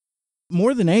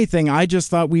more than anything, I just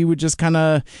thought we would just kind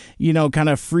of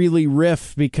freely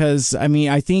riff, because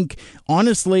I think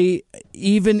honestly,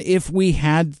 even if we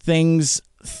had things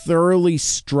thoroughly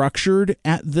structured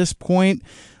at this point,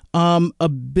 a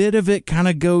bit of it kind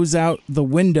of goes out the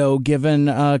window given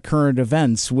current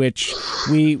events, which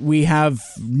we have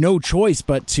no choice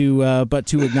but to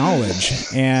acknowledge.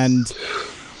 And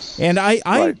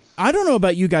I don't know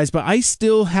about you guys, but I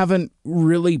still haven't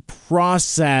really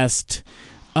processed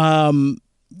what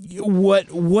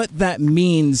that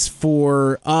means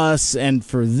for us and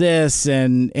for this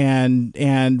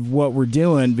and what we're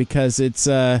doing, because it's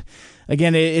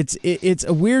again, it's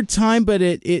a weird time, but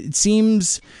it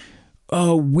seems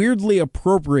weirdly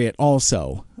appropriate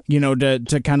also,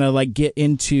 to kind of like get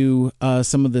into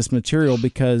some of this material,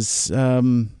 because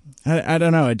I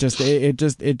don't know, it just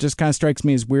kind of strikes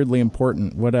me as weirdly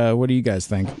important. What do you guys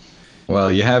think?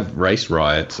 Well, you have race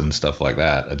riots and stuff like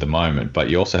that at the moment, but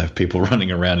you also have people running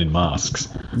around in masks.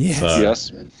 Yes. So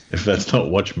yes. If that's not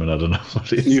Watchmen, I don't know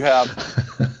what is. You have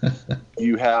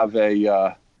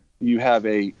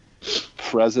a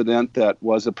president that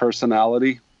was a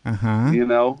personality.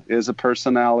 Is a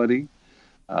personality.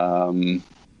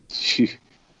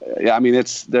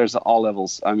 There's all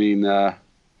levels. I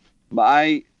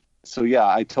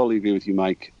totally agree with you,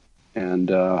 Mike.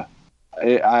 And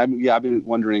I've been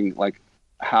wondering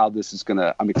how this is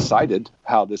gonna. I'm excited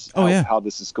how this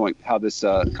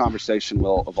conversation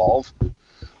will evolve.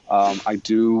 I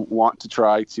do want to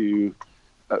try to.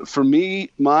 For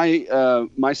me, my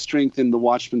strength in the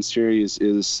Watchmen series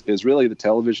is really the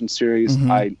television series.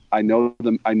 Mm-hmm. I know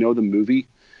the movie,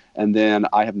 and then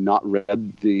I have not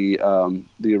read the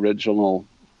original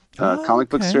comic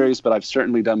book series, but I've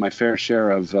certainly done my fair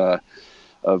share of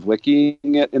wikiing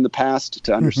it in the past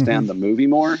to understand the movie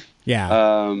more.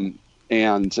 Yeah.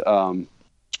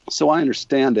 So I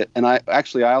understand it, and I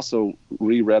also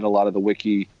reread a lot of the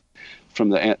wiki from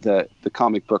the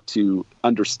comic book to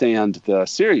understand the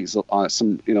series,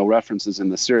 some references in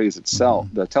the series itself,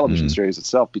 the television series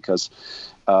itself, because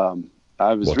I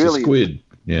was What's really a squid?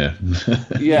 Yeah.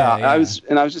 yeah. I was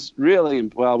just really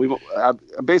I'm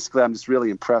just really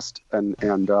impressed, and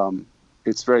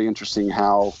it's very interesting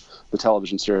how the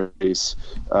television series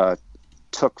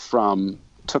took from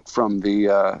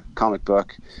the comic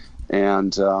book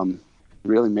and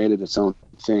really made it its own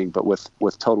thing, but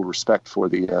with total respect for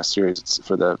the series,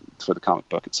 for the comic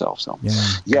book itself. So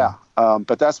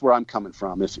but that's where I'm coming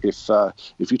from. If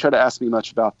you try to ask me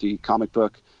much about the comic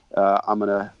book, I'm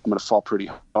gonna fall pretty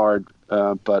hard.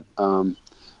 But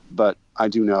I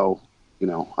do know,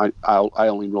 I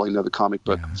only really know the comic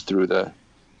book through the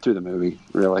movie,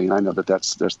 really, and I know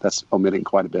that's omitting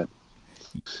quite a bit.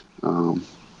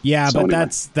 Yeah, but anyway.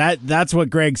 That's what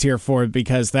Greg's here for,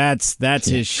 because that's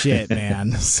his shit,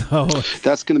 man. So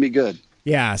that's going to be good.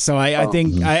 Yeah, so I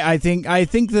think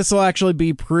this will actually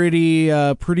be pretty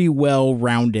well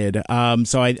rounded.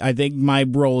 So I think my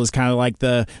role is kind of like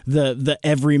the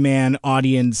everyman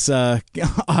audience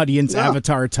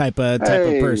avatar type of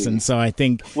person. So I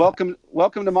think welcome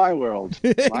to my world,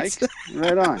 Mike.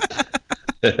 Right on.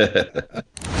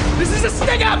 This is a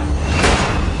stick up.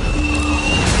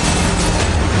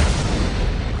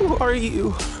 Who are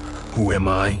you? Who am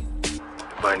I?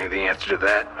 If I knew the answer to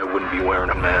that, I wouldn't be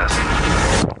wearing a mask.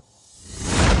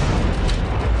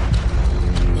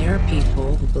 There are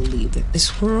people who believe that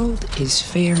this world is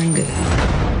fair and good.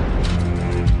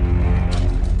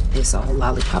 It's all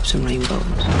lollipops and rainbows.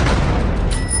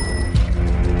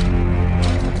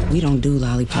 We don't do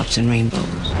lollipops and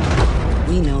rainbows.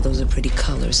 We know those are pretty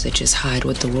colors that just hide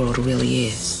what the world really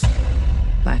is.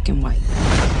 Black and white.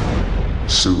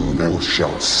 Soon thou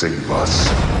shalt save us,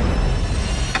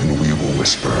 and we will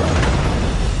whisper,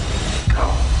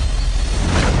 "Come."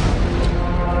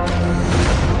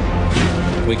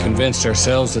 We convinced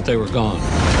ourselves that they were gone,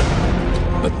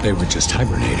 but they were just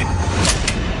hibernating.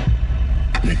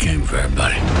 They came for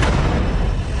everybody.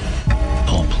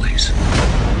 All please.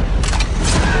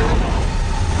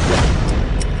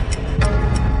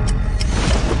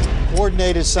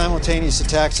 Coordinated simultaneous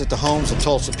attacks at the homes of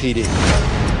Tulsa PD.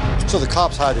 So the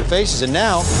cops hide their faces, and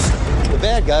now the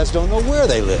bad guys don't know where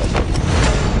they live.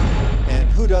 And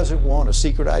who doesn't want a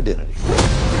secret identity?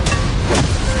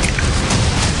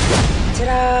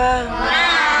 Ta-da!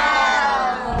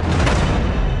 Wow!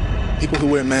 People who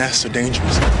wear masks are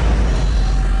dangerous.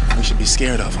 We should be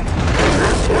scared of them.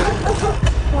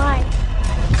 Why?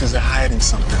 Because they're hiding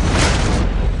something.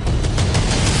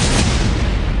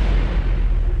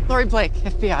 Lori Blake,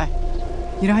 FBI.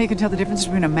 You know how you can tell the difference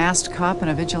between a masked cop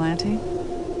and a vigilante?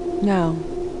 No.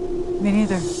 Me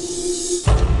neither.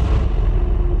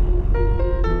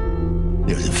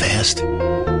 There's a vast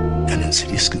and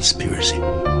insidious conspiracy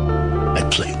at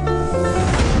play.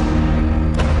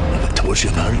 If I told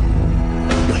you about it,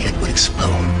 your head would explode.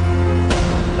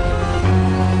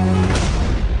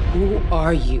 Who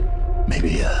are you?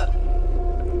 Maybe,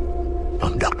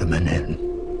 I'm Dr. Manhattan.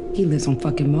 He lives on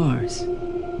fucking Mars.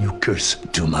 You curse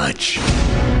too much.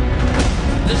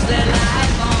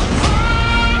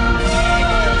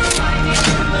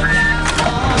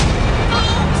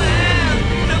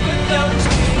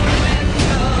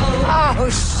 Oh,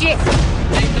 shit!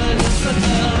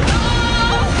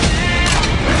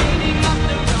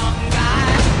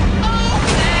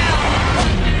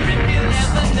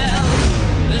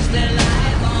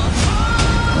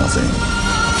 Nothing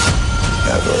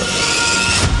ever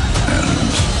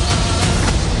ends.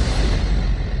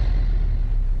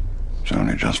 It's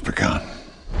only just begun.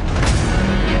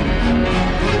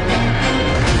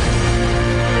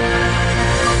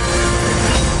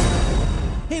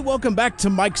 Hey, welcome back to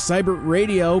Mike Seibert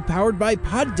Radio, powered by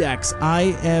Poddex.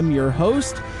 I am your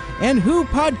host, and who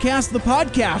podcast the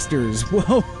podcasters?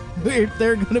 Well,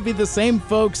 they're going to be the same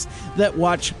folks that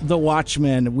watch The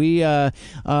Watchmen.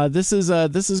 This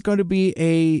is going to be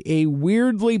a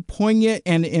weirdly poignant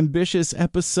and ambitious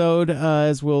episode,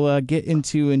 as we'll get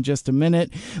into in just a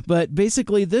minute. But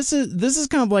basically, this is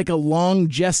kind of like a long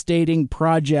gestating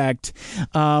project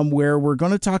where we're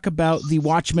going to talk about the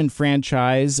Watchmen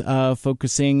franchise,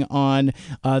 focusing on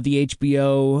the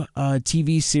HBO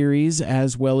TV series,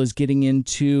 as well as getting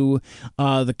into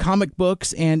the comic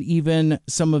books and even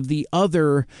some of the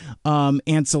other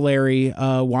ancillary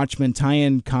Watchmen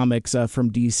tie-in comics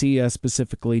from DC,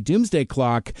 specifically Doomsday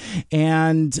Clock.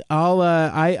 And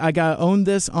I got own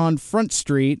this on Front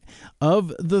Street.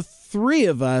 Of the three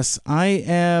of us, I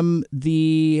am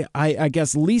the I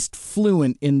guess least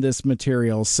fluent in this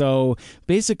material. So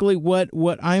basically what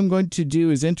I'm going to do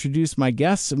is introduce my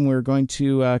guests, and we're going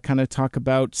to kind of talk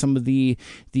about some of the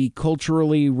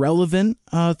culturally relevant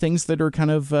things that are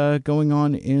kind of going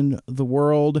on in the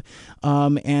world,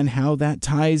 and how that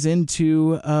ties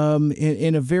into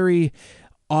in a very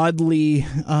oddly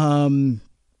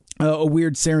a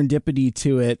weird serendipity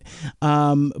to it.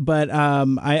 But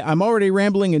I'm already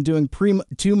rambling and doing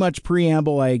too much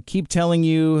preamble. I keep telling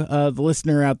you, the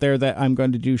listener out there, that I'm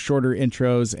going to do shorter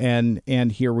intros,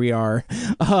 and here we are.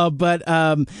 But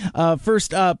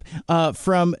first up,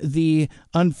 from the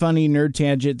Unfunny Nerd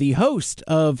Tangent, the host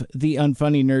of the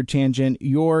Unfunny Nerd Tangent,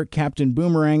 your Captain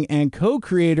Boomerang, and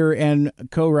co-creator and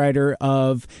co-writer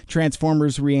of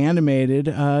Transformers Reanimated.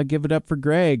 Give it up for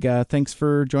Greg. Thanks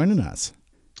for joining us.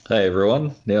 Hey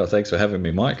everyone! Yeah, thanks for having me,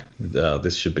 Mike.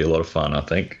 This should be a lot of fun, I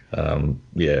think.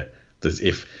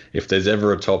 If there's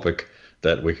ever a topic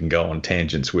that we can go on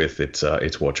tangents with,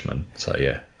 it's Watchmen. So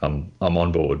yeah, I'm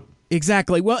on board.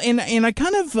 Exactly. Well, and I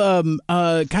kind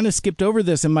of skipped over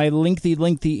this in my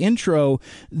lengthy intro.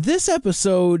 This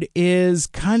episode is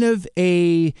kind of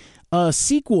a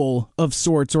sequel of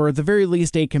sorts, or at the very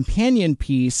least a companion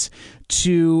piece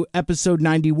to episode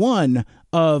 91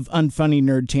 of Unfunny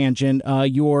Nerd Tangent,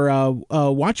 your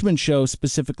Watchmen show,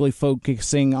 specifically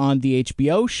focusing on the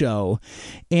HBO show.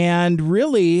 And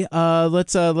really,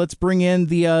 let's bring in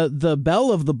the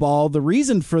belle of the ball, the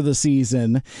reason for the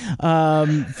season,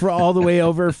 for all the way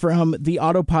over from the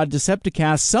Autopod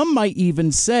Decepticast. Some might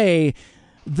even say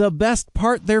the best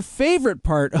part, their favorite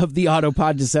part of the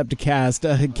Autopod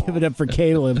Decepticast. Give it up for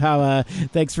Caleb.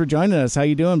 Thanks for joining us. How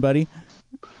you doing, buddy?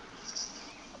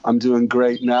 I'm doing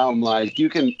great now. I'm like, you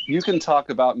can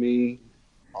talk about me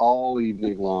all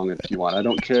evening long if you want. I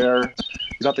don't care.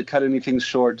 You don't have to cut anything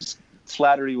short. Just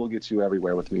flattery will get you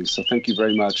everywhere with me. So thank you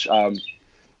very much.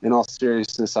 In all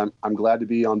seriousness, I'm glad to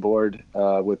be on board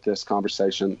with this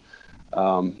conversation,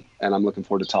 and I'm looking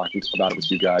forward to talking about it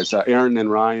with you guys. Aaron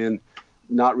and Ryan,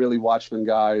 not really Watchmen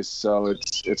guys, so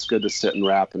it's good to sit and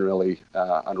rap and really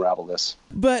unravel this.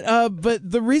 But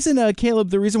the reason, Caleb,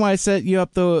 the reason why I set you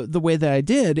up the way that I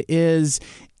did is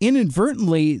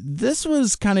inadvertently, this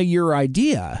was kind of your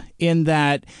idea, in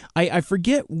that I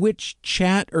forget which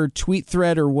chat or tweet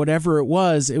thread or whatever it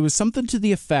was. It was something to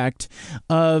the effect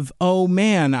of, "Oh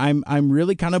man, I'm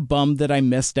really kind of bummed that I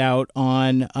missed out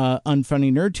on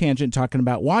Unfunny Nerd Tangent talking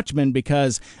about Watchmen,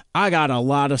 because I got a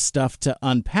lot of stuff to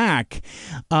unpack."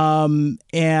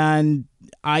 And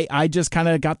I just kind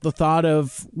of got the thought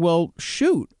of, well,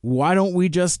 shoot, why don't we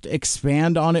just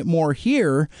expand on it more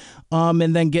here?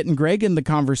 And then getting Greg in the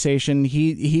conversation,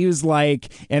 he was like,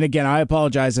 and again, I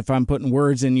apologize if I'm putting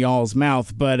words in y'all's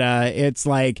mouth, but it's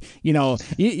like,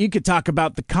 you could talk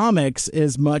about the comics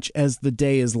as much as the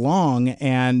day is long,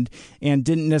 and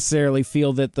didn't necessarily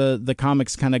feel that the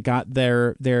comics kind of got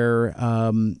their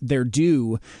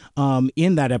due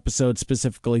in that episode,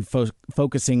 specifically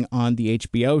focusing on the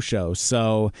HBO show.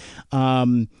 So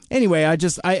anyway, I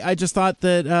just thought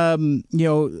that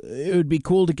it would be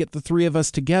cool to get the three of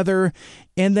us together.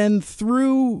 And then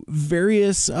through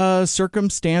various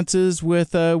circumstances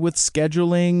with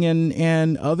scheduling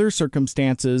and other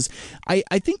circumstances,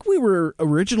 I think we were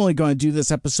originally going to do this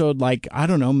episode, like, I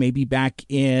don't know, maybe back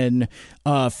in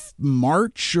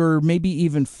March or maybe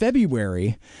even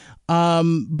February.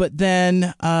 But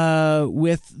then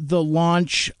with the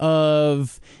launch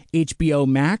of HBO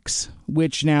Max,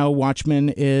 which now Watchmen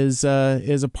is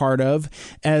a part of,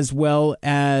 as well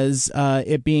as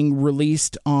it being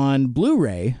released on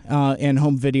Blu-ray and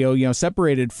home video,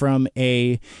 separated from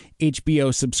a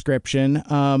HBO subscription,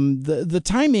 the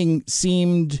timing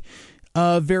seemed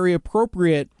very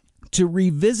appropriate to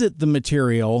revisit the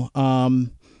material.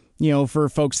 For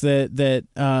folks that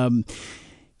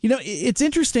it's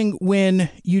interesting when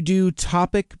you do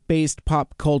topic-based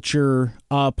pop culture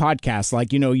podcasts,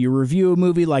 like, you review a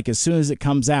movie like as soon as it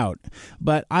comes out.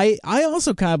 But I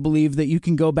also kind of believe that you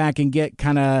can go back and get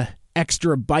kind of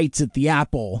extra bites at the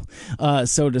apple,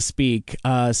 so to speak.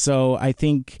 So I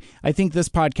think this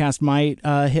podcast might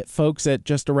hit folks at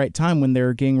just the right time when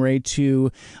they're getting ready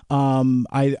to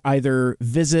either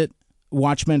visit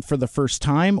Watchmen for the first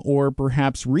time or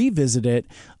perhaps revisit it.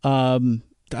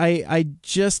 I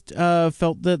just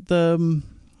felt that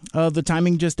the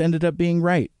timing just ended up being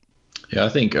right. Yeah, I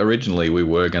think originally we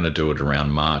were going to do it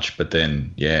around March, but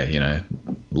then,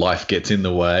 life gets in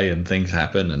the way and things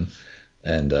happen.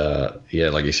 And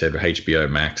like you said,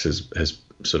 HBO Max has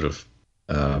sort of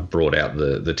brought out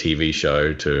the TV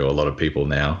show to a lot of people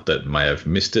now that may have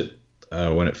missed it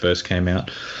when it first came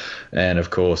out. And, of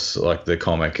course, like, the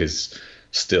comic is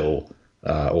still...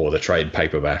 or the trade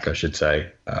paperback, I should say,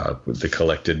 with the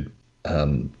collected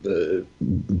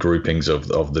groupings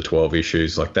of the 12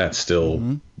 issues. Like, that's still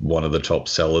one of the top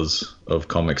sellers of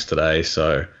comics today.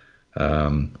 So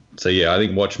I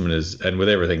think Watchmen is, and with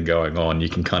everything going on, you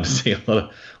can kind of see a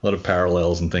lot of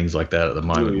parallels and things like that at the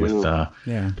moment with the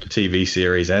TV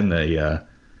series and the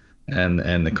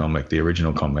and the comic, the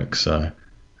original comic. So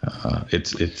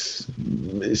it's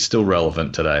still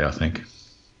relevant today, I think.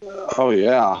 Oh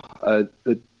yeah,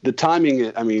 the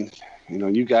timing. I mean,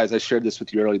 you guys. I shared this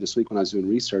with you earlier this week when I was doing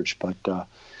research, but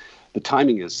the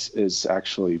timing is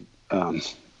actually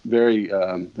very.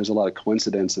 There's a lot of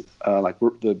coincidence. Like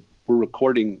we're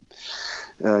recording,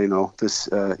 this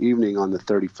evening on the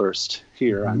 31st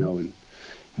here. I know in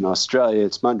Australia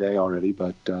it's Monday already,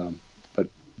 but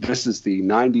this is the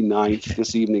 99th.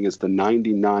 This evening is the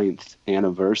 99th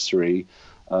anniversary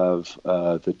of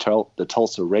the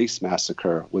Tulsa Race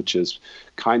Massacre, which is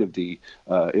kind of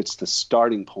it's the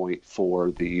starting point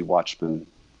for the Watchmen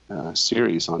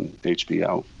series on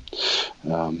HBO.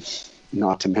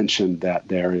 Not to mention that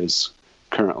there is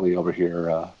currently over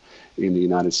here in the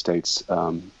United States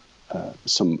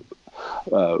some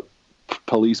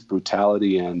police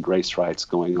brutality and race riots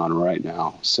going on right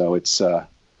now. So it's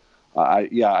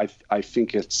I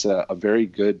think it's a very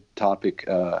good topic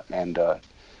and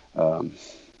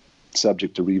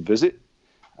subject to revisit,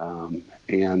 and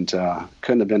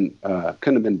couldn't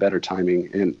have been better timing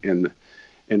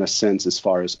in a sense as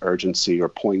far as urgency or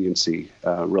poignancy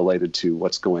related to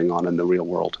what's going on in the real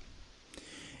world.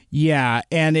 Yeah,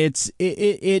 and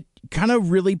it kind of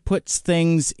really puts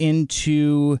things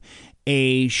into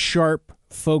a sharp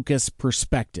focus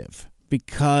perspective,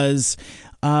 because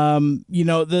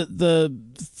the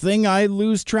thing I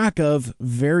lose track of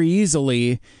very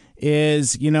easily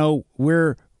is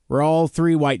we're all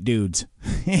three white dudes,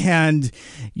 and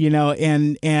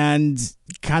and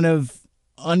kind of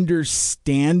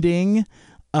understanding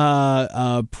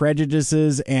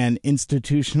prejudices and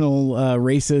institutional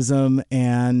racism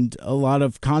and a lot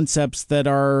of concepts that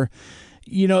are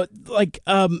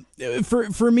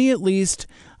for me at least,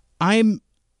 I'm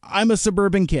a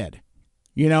suburban kid.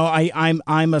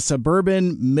 I'm a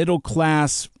suburban middle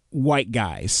class white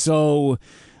guy. So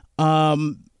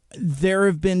there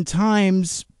have been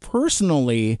times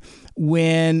personally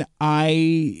when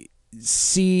I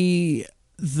see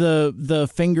the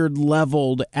finger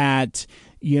leveled at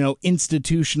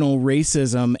institutional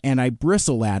racism, and I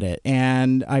bristle at it.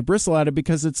 And I bristle at it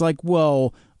because it's like,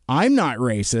 well, I'm not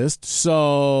racist.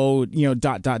 So,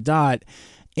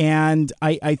 And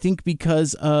I think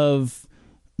because of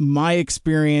my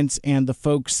experience and the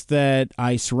folks that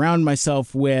I surround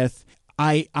myself with,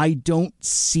 I don't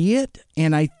see it.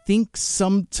 And I think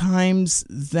sometimes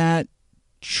that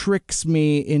tricks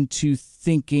me into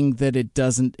thinking that it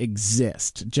doesn't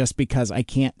exist just because I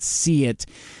can't see it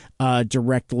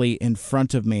directly in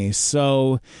front of me.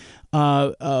 So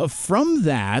from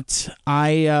that,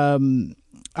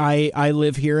 I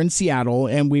live here in Seattle,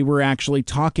 and we were actually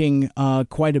talking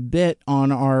quite a bit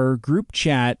on our group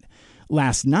chat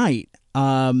last night.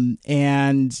 And,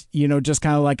 just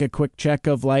kind of like a quick check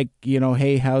of like,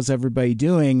 hey, how's everybody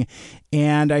doing?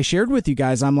 And I shared with you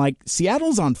guys, I'm like,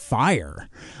 Seattle's on fire.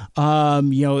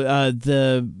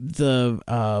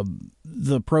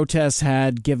 The protests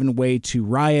had given way to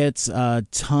riots,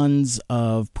 tons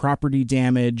of property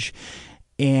damage,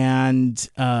 and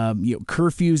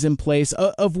curfews in place,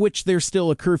 of which there's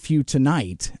still a curfew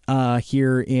tonight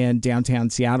here in downtown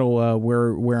Seattle,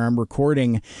 where I'm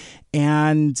recording.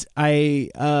 And I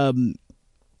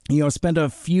spent a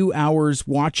few hours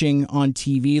watching on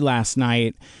TV last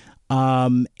night,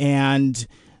 and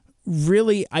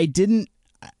really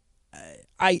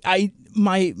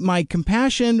my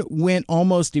compassion went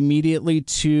almost immediately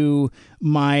to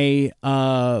my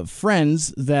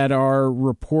friends that are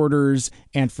reporters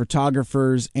and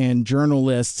photographers and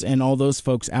journalists and all those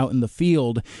folks out in the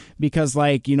field, because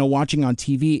watching on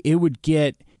TV, it would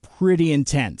get pretty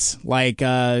intense. one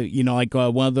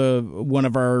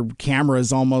of our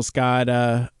cameras almost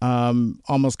got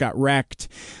wrecked.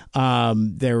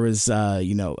 There was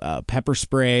pepper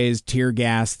sprays, tear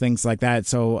gas, things like that.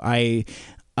 So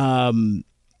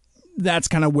that's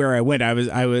kind of where I went.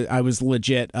 I was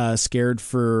legit scared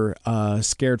for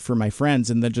my friends,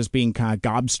 and then just being kind of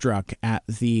gobstruck at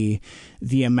the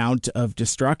amount of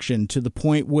destruction, to the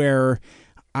point where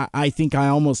I think I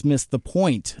almost missed the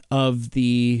point of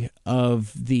the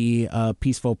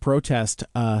peaceful protest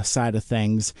side of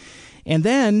things. And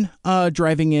then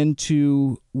driving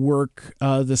into work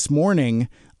this morning,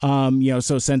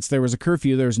 so since there was a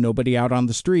curfew, there's nobody out on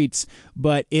the streets,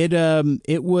 but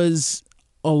it was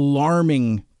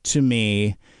alarming to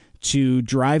me to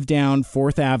drive down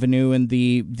 4th Avenue in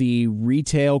the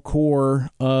retail core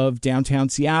of downtown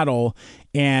Seattle,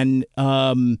 and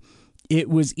it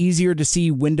was easier to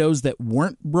see windows that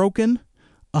weren't broken.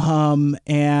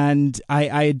 And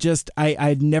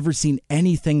I'd never seen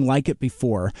anything like it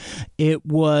before. It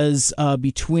was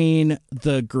between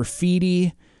the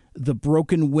graffiti, the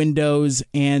broken windows,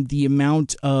 and the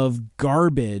amount of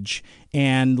garbage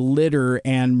and litter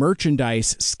and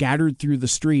merchandise scattered through the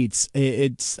streets.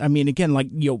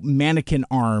 Mannequin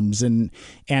arms and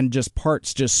just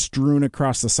parts just strewn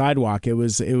across the sidewalk. It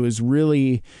was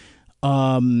really,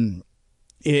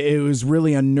 it was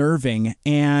really unnerving.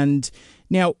 And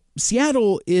now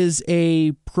Seattle is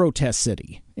a protest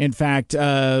city. In fact,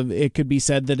 it could be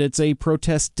said that it's a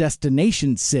protest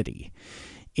destination city,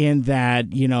 in that,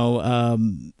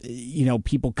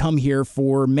 people come here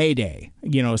for May Day,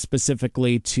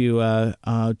 specifically to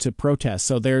protest.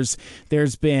 So there's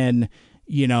been,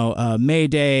 May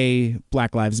Day,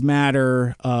 Black Lives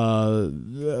Matter,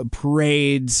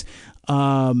 parades,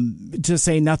 to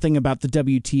say nothing about the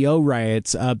WTO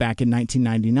riots back in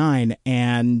 1999.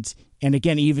 And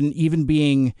again, even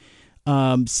being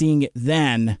seeing it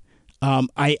then,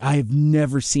 I've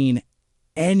never seen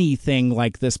anything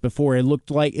like this before. It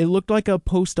looked like a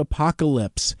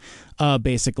post-apocalypse,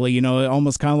 basically,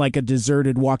 almost kind of like a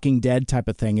deserted Walking Dead type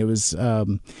of thing. It was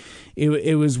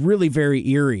it was really very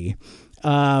eerie.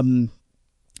 So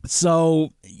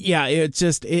yeah, it's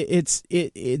just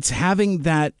it's having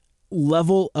that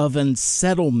level of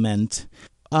unsettlement.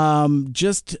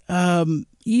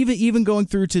 Even going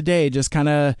through today just kind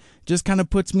of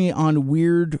puts me on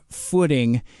weird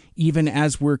footing, even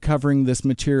as we're covering this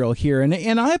material here.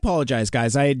 And I apologize,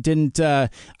 guys. I didn't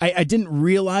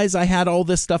realize I had all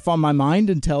this stuff on my mind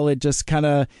until I just kind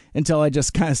of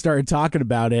started talking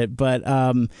about it. But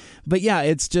yeah,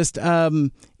 it's just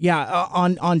on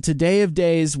today of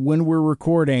days when we're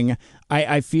recording,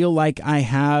 I feel like I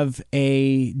have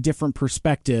a different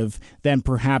perspective than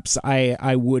perhaps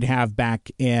I would have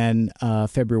back in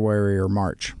February or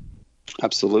March.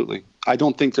 Absolutely. I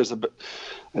don't think there's a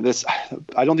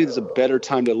better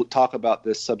time to talk about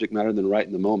this subject matter than right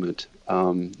in the moment.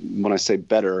 When I say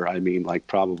better, I mean like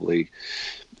probably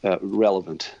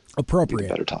relevant, appropriate,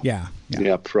 better time. Yeah,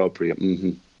 appropriate.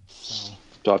 Mm-hmm.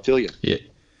 So I feel you.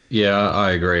 Yeah,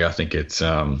 I agree. I think it's,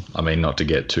 not to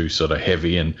get too sort of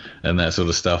heavy and that sort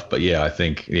of stuff, but yeah, I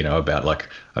think, about like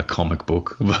a comic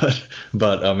book,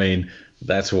 but I mean,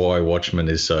 that's why Watchmen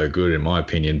is so good, in my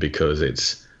opinion,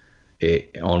 because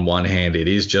on one hand, it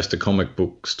is just a comic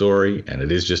book story and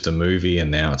it is just a movie,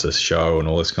 and now it's a show and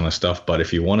all this kind of stuff. But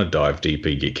if you want to dive deeper,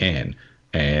 you can.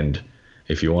 And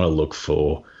if you want to look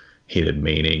for hidden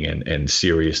meaning and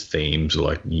serious themes,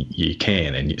 like you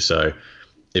can. And so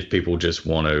if people just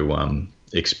want to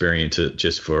experience it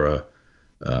just for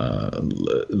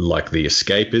like the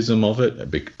escapism of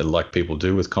it, like people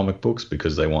do with comic books,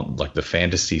 because they want like the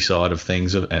fantasy side of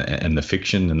things and the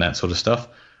fiction and that sort of stuff.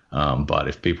 But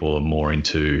if people are more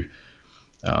into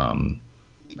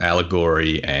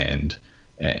allegory and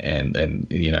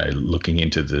looking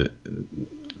into the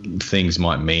things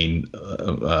might mean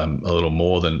a little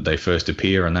more than they first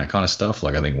appear and that kind of stuff,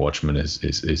 like I think Watchmen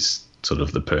is sort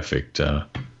of the perfect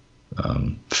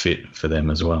fit for them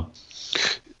as well.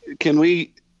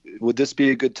 Would this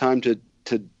be a good time to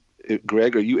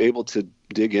Greg, are you able to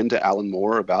dig into Alan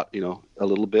Moore about, a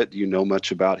little bit? Do you know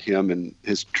much about him and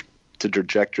his the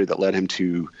trajectory that led him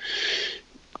to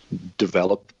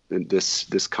develop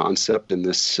this concept and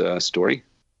this story?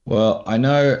 Well, I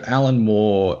know Alan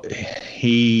Moore,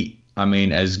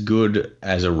 as good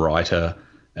as a writer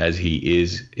as he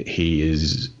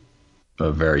is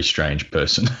a very strange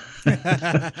person.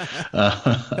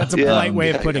 That's a polite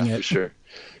way of putting it. For sure.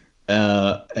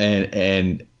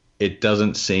 And it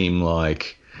doesn't seem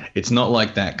like, it's not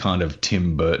like that kind of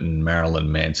Tim Burton,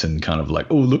 Marilyn Manson kind of like,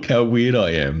 oh, look how weird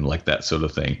I am, like that sort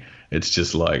of thing. It's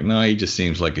just like, no, he just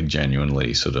seems like a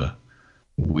genuinely sort of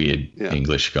weird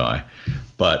English guy.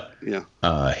 But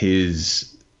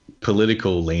his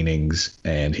political leanings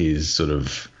and his sort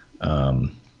of,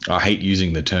 I hate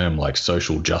using the term like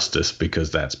social justice,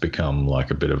 because that's become like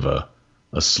a bit of a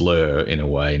slur in a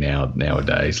way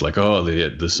nowadays, like, oh,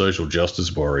 the social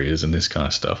justice warriors and this kind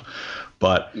of stuff.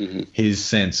 But his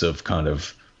sense of kind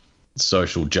of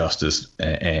social justice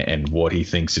and what he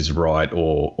thinks is right,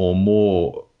 or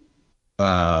more,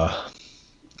 not,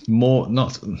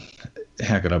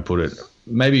 how can I put it?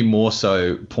 Maybe more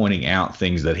so pointing out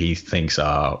things that he thinks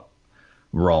are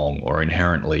wrong or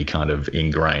inherently kind of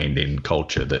ingrained in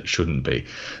culture that shouldn't be.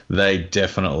 They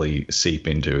definitely seep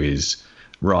into his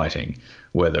writing,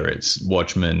 whether it's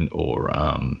Watchmen or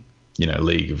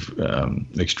League of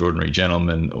Extraordinary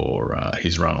Gentlemen, or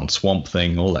his run on Swamp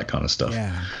Thing, all that kind of stuff.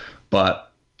 Yeah.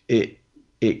 But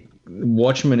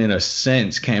Watchmen, in a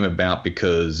sense, came about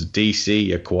because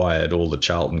DC acquired all the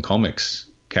Charlton Comics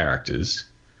characters,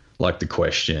 like the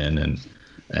Question and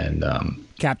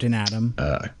Captain Atom,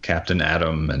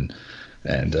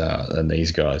 and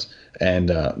these guys,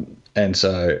 and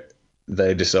so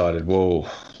they decided,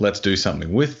 well, let's do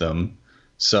something with them.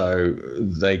 So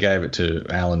they gave it to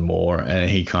Alan Moore, and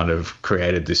he kind of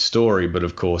created this story. But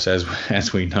of course,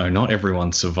 as we know, not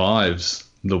everyone survives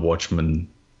the Watchmen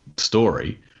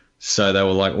story. So they were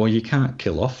like, well, you can't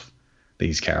kill off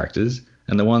these characters.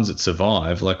 And the ones that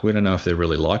survive, like, we don't know if they're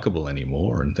really likable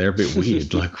anymore, and they're a bit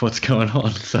weird. Like, what's going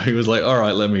on? So he was like, all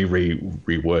right, let me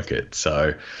rework it.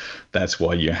 So that's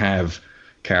why you have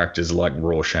characters like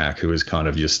Rorschach, who is kind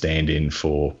of your stand-in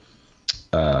for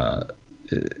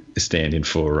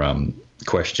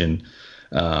Question.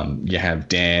 You have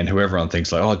Dan, who everyone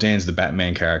thinks like, oh, Dan's the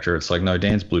Batman character. It's like, no,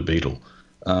 Dan's Blue Beetle.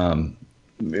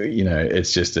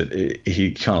 It's just that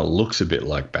he kind of looks a bit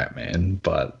like Batman,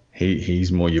 but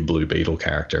he's more your Blue Beetle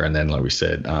character. And then, like we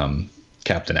said,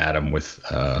 Captain Atom with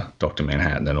Dr.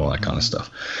 Manhattan and all that kind of stuff.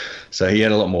 So he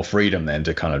had a lot more freedom then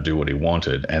to kind of do what he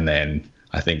wanted. And then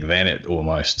I think then it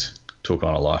almost took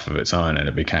on a life of its own, and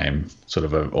it became sort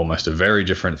of almost a very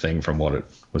different thing from what it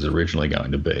was originally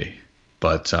going to be.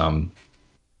 But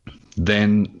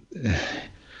then,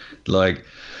 like,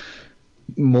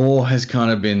 Moore has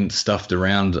kind of been stuffed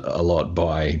around a lot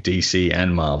by DC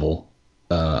and Marvel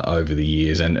over the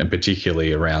years, and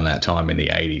particularly around that time in the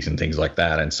 80s and things like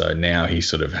that. And so now he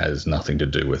sort of has nothing to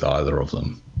do with either of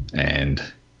them, and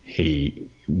he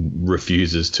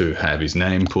refuses to have his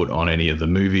name put on any of the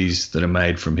movies that are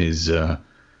made from his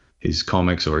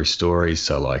comics or his stories.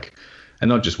 So like, and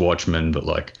not just Watchmen, but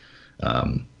like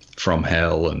From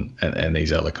Hell and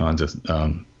these other kinds of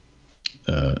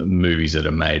movies that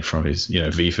are made from his,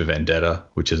 V for Vendetta,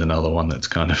 which is another one that's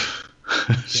kind of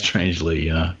strangely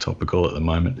topical at the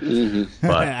moment. Mm-hmm.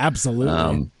 But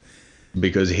absolutely,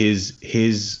 because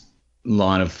his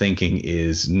line of thinking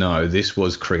is, no, this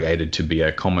was created to be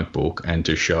a comic book and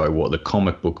to show what the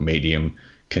comic book medium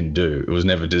can do. It was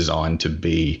never designed to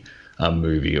be a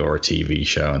movie or a TV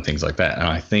show and things like that. And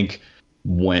I think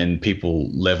when people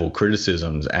level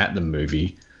criticisms at the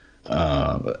movie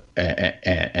and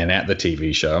at the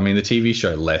TV show, I mean, the TV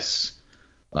show less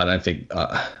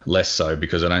so,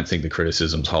 because I don't think the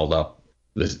criticisms hold up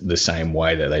the same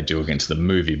way that they do against the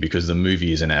movie, because the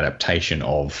movie is an adaptation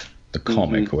of the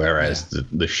comic, whereas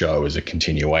the show is a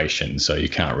continuation. So you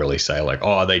can't really say like,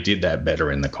 oh, they did that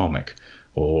better in the comic,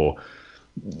 or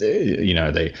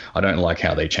I don't like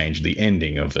how they changed the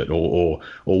ending of it, or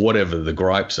whatever the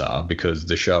gripes are, because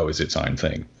the show is its own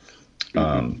thing.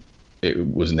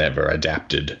 It was never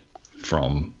adapted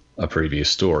from a previous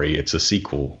story. It's a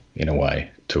sequel in a way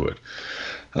to it.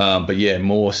 But yeah,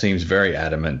 Moore seems very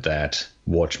adamant that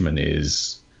Watchmen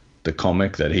is the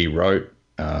comic that he wrote,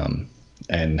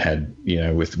 and had,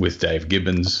 with Dave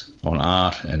Gibbons on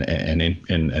art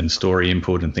and story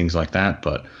input and things like that.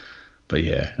 But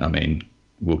yeah, I mean,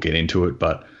 we'll get into it.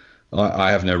 But I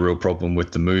have no real problem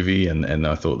with the movie, and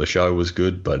I thought the show was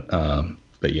good. But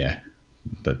yeah.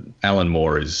 But Alan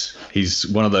Moore he's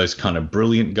one of those kind of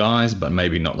brilliant guys, but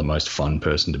maybe not the most fun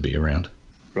person to be around.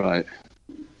 Right.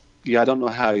 Yeah, I don't know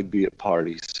how he'd be at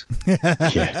parties.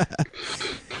 Yeah.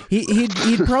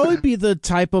 He'd probably be the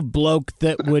type of bloke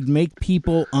that would make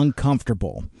people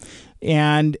uncomfortable.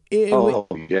 And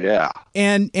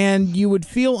and you would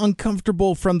feel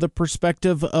uncomfortable from the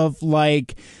perspective of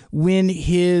like when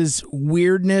his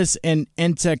weirdness and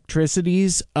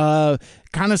eccentricities kind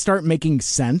of start making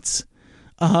sense.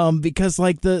 Because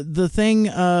like the thing,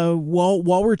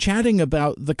 while we're chatting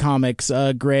about the comics,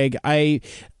 Greg,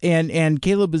 and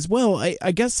Caleb as well,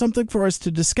 I guess something for us to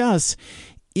discuss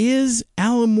is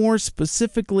Alan Moore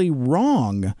specifically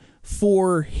wrong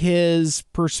for his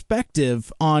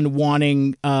perspective on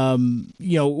wanting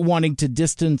to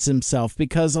distance himself,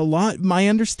 because my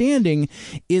understanding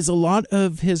is a lot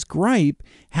of his gripe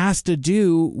has to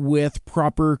do with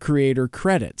proper creator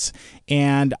credits.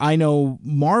 And I know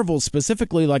Marvel,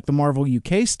 specifically like the Marvel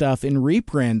UK stuff in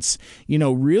reprints,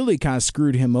 really kind of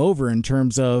screwed him over in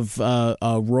terms of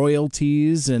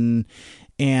royalties and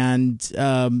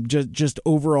just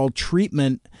overall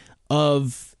treatment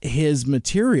of his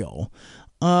material.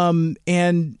 And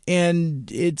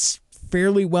it's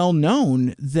fairly well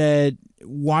known that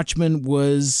Watchmen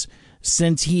was,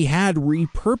 since he had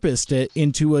repurposed it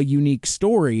into a unique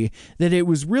story, that it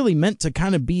was really meant to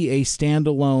kind of be a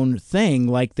standalone thing.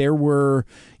 Like there were,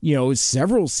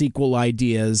 several sequel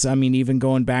ideas. I mean, even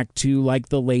going back to like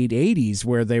the late 80s,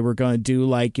 where they were going to do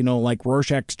like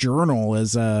Rorschach's Journal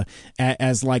as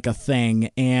like a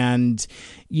thing. And,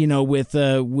 with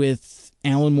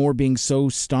Alan Moore being so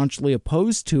staunchly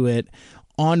opposed to it,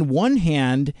 on one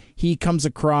hand, he comes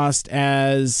across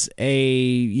as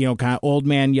a, kind of old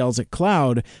man yells at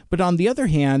cloud. But on the other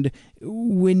hand,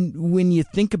 when you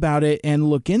think about it and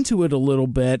look into it a little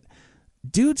bit,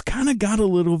 dude's kind of got a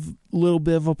little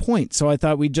bit of a point. So I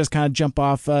thought we'd just kind of jump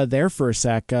off there for a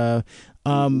sec.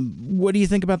 What do you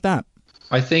think about that?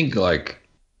 I think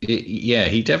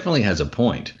he definitely has a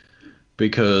point,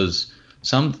 because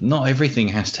not everything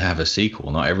has to have a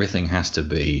sequel. Not everything has to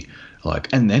be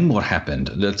like, and then what happened?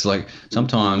 It's like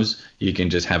sometimes you can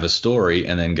just have a story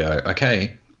and then go,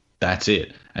 okay, that's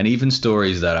it. And even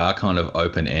stories that are kind of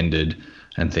open-ended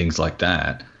and things like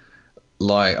that,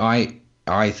 like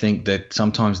I think that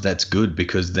sometimes that's good,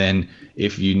 because then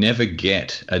if you never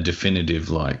get a definitive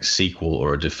like sequel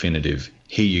or a definitive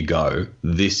here you go,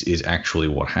 this is actually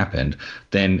what happened,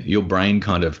 then your brain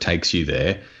kind of takes you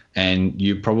there, and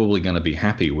you're probably going to be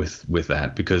happy with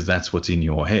that, because that's what's in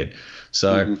your head.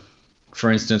 So for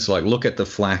instance, like look at the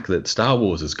flack that Star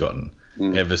Wars has gotten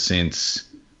ever since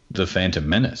The Phantom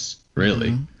Menace,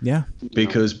 really. Yeah.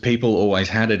 Because people always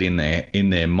had it in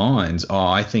their minds,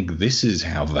 I think this is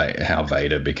how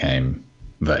Vader became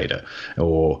Vader.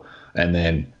 And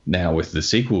then now with the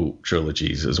sequel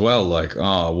trilogies as well, like,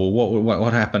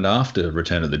 what happened after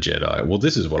Return of the Jedi? Well,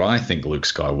 this is what I think Luke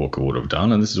Skywalker would have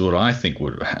done, and this is what I think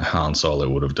Han Solo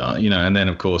would have done, and then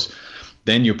of course,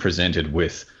 then you're presented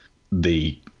with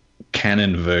the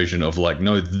canon version of like,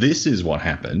 no, this is what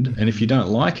happened, and if you don't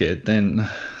like it, then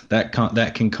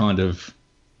that can kind of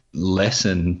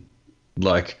lessen,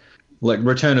 like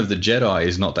Return of the Jedi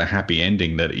is not the happy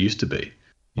ending that it used to be.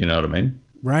 You know what I mean?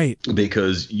 Right.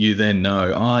 Because you then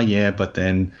know, but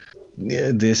then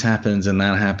this happens and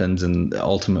that happens, and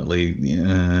ultimately,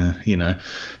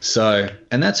 so,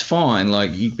 and that's fine,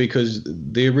 because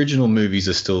the original movies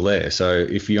are still there. So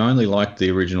if you only like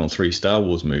the original 3 Star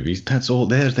Wars movies, that's all.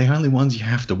 They're the only ones you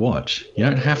have to watch. You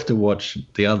don't have to watch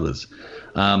the others.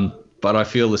 But I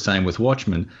feel the same with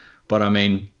Watchmen. But I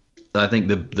mean, I think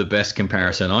the best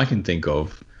comparison I can think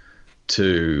of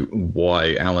to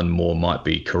why Alan Moore might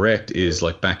be correct is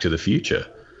like Back to the Future,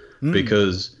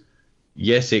 because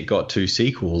yes, it got 2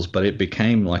 sequels, but it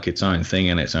became like its own thing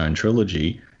and its own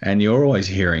trilogy. And you're always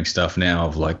hearing stuff now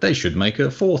of like, they should make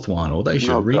a fourth one or they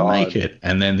should remake it.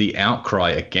 And then the outcry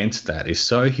against that is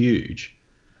so huge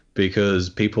because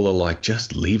people are like,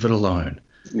 just leave it alone.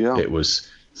 Yeah. It was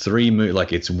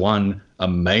like it's one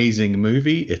amazing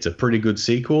movie. It's a pretty good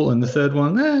sequel. And the third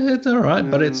one, it's all right,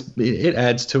 but it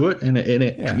adds to it and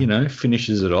it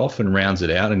finishes it off and rounds it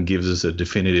out and gives us a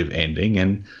definitive ending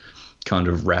and kind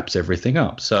of wraps everything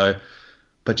up. So,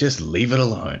 but just leave it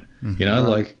alone.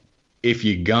 Like if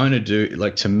you're going to do,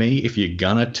 like to me, if you're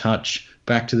going to touch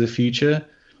Back to the Future,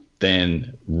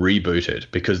 then reboot it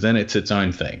because then it's its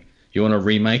own thing. You want to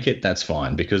remake it, that's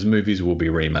fine because movies will be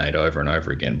remade over and over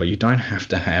again. But you don't have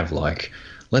to have like,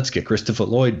 let's get Christopher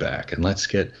Lloyd back and let's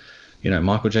get,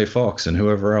 Michael J. Fox and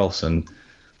whoever else and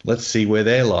let's see where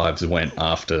their lives went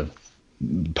after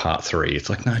part 3. It's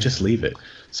like, no, just leave it.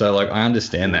 So like I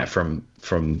understand that from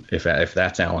if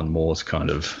that's Alan Moore's kind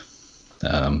of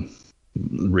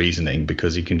reasoning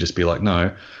because he can just be like,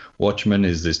 no, Watchmen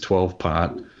is this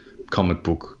 12-part comic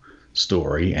book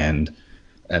story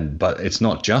but it's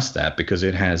not just that because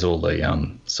it has all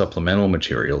the supplemental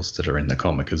materials that are in the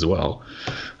comic as well,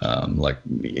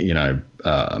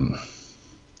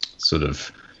 sort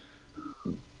of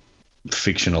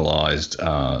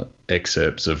fictionalized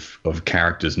excerpts of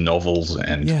characters' novels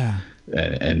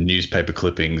and newspaper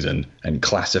clippings and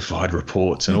classified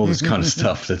reports and all this kind of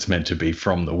stuff that's meant to be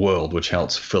from the world, which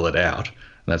helps fill it out.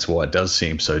 And that's why it does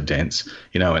seem so dense,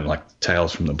 and like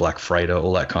Tales from the Black Freighter,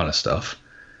 all that kind of stuff.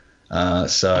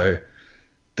 So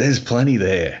there's plenty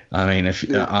there. I mean,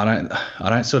 I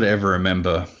don't sort of ever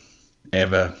remember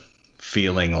ever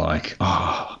feeling like,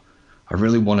 I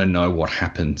really want to know what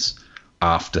happens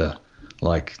after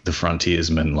like the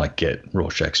frontiersmen like get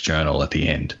Rorschach's journal at the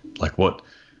end. Like what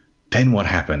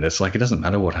happened? It's like, it doesn't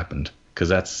matter what happened because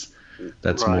that's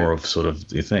right. More of sort of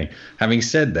the thing. Having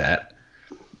said that,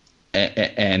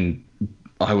 and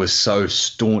I was so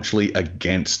staunchly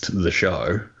against the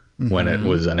show when it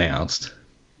was announced,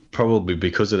 probably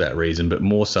because of that reason, but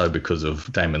more so because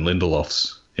of Damon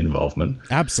Lindelof's involvement.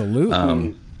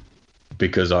 Absolutely.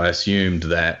 Because I assumed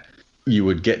that you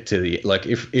would get to the, like,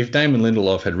 if Damon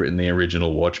Lindelof had written the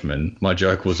original Watchmen, my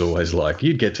joke was always like,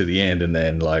 you'd get to the end and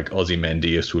then like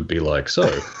Ozymandias would be like, so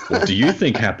what do you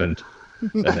think happened?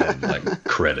 And then like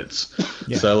credits.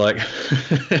 Yeah. So like,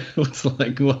 it was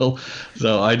like, well,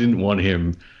 so I didn't want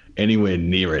him anywhere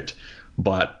near it,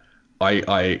 but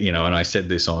I and I said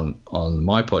this on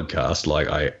my podcast, like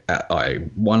I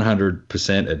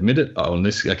 100% admit it. On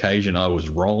this occasion, I was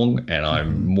wrong, and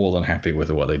I'm more than happy with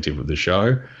what they did with the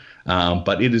show.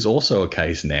 But it is also a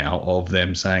case now of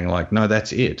them saying like, no,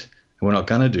 that's it. We're not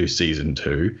going to do season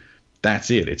 2. That's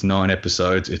it. It's 9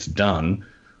 episodes. It's done.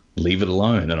 Leave it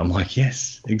alone. And I'm like,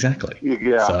 yes, exactly.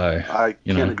 Yeah. So I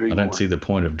can't agree I don't more. see the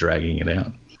point of dragging it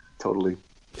out. Totally.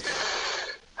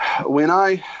 When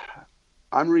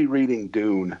I'm rereading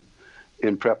Dune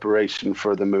in preparation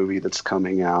for the movie that's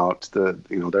coming out.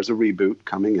 There's a reboot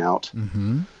coming out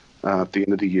at the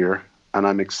end of the year, and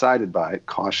I'm excited by it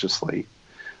cautiously.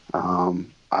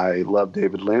 I love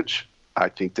David Lynch. I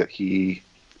think that he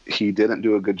didn't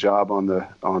do a good job on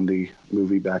the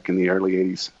movie back in the early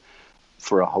 80s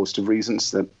for a host of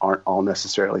reasons that aren't all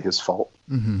necessarily his fault.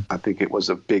 I think it was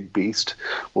a big beast.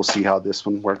 We'll see how this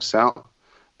one works out.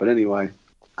 But anyway,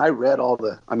 I read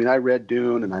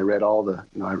Dune, and I read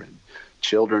I read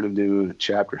Children of Dune,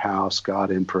 Chapter House,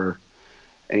 God Emperor,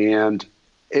 and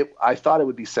I thought it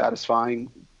would be satisfying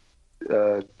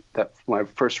that when I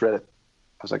first read it,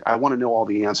 I was like, I want to know all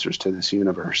the answers to this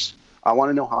universe. I want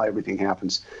to know how everything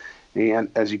happens. And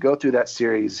as you go through that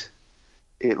series,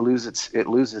 it loses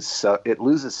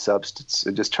substance.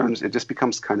 It just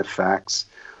becomes kind of facts,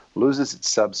 loses its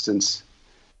substance.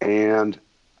 And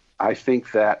I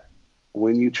think that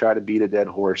when you try to beat a dead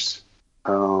horse,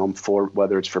 for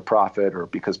whether it's for profit or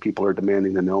because people are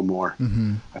demanding to know more,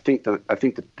 I think that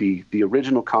the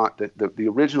original the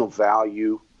original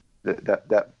value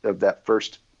that of that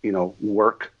first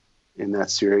work in that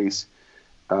series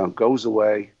goes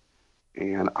away.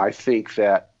 And I think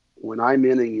that when I'm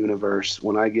in a universe,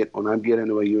 when I get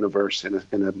into a universe in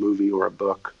a movie or a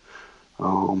book,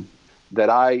 that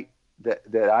I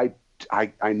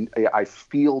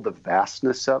feel the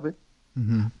vastness of it,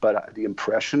 but the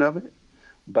impression of it,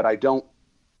 but I don't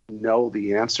know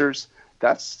the answers.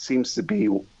 That seems to be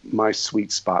my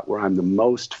sweet spot, where I'm the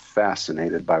most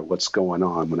fascinated by what's going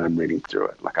on when I'm reading through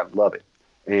it. Like, I love it.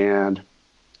 And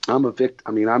I'm a victim.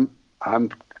 I mean,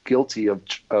 I'm guilty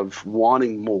of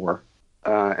wanting more.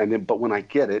 But when I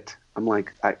get it, I'm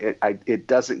like, it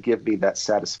doesn't give me that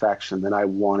satisfaction that I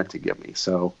want it to give me.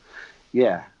 So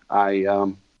yeah,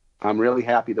 I'm really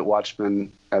happy that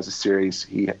Watchmen as a series.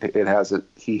 He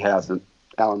hasn't.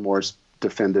 Alan Moore's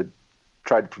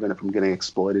tried to prevent it from getting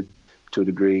exploited to a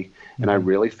degree. Mm-hmm. And I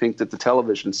really think that the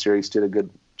television series did a good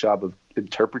job of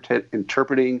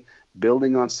interpreting,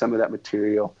 building on some of that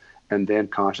material, and then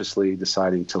consciously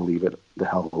deciding to leave it the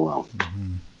hell alone.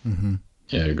 Mm-hmm. Mm-hmm.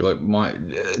 Yeah,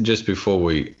 like just before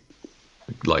we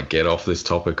like get off this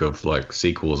topic of like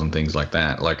sequels and things like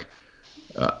that, like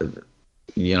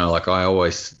you know, like I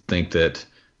always think that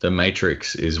The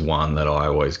Matrix is one that I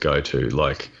always go to,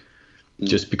 like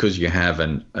just because you have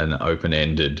an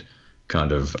open-ended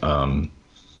kind of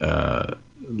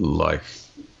like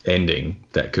ending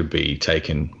that could be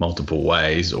taken multiple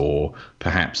ways, or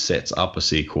perhaps sets up a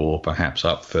sequel, or perhaps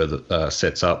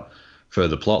sets up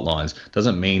further plot lines,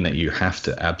 doesn't mean that you have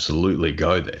to absolutely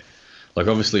go there. Like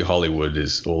obviously Hollywood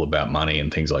is all about money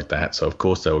and things like that, so of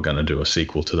course they were going to do a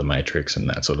sequel to The Matrix and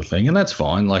that sort of thing, and that's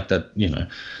fine. Like that, you know,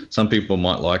 some people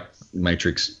might like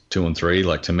Matrix 2 and 3.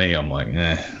 Like to me, I'm like,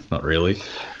 not really.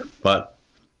 But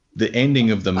the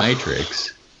ending of The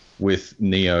Matrix with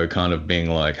Neo kind of being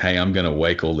like, hey, I'm going to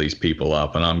wake all these people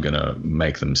up and I'm going to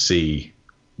make them see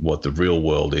what the real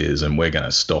world is, and we're going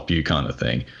to stop you, kind of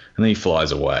thing. And then he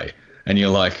flies away. And you're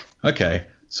like, okay,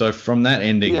 so from that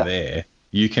ending there,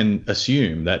 you can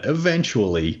assume that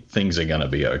eventually things are going to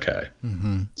be okay.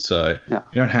 Mm-hmm. So you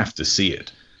don't have to see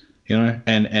it, you know?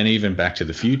 And even Back to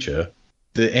the Future,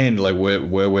 the end, like where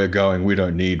we're going, we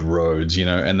don't need roads, you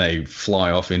know, and they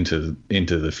fly off into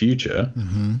the future.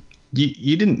 Mm-hmm.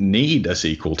 You didn't need a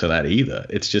sequel to that either.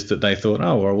 It's just that they thought,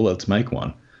 oh, well, let's make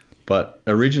one. But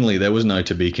originally there was no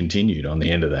to be continued on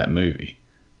the end of that movie.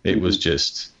 It was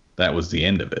just, that was the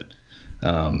end of it.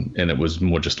 And it was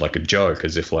more just like a joke,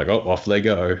 as if like, oh, off they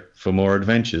go for more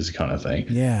adventures kind of thing.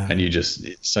 Yeah. And you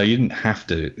didn't have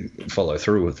to follow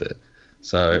through with it.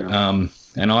 So,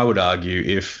 and I would argue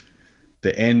if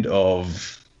the end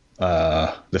of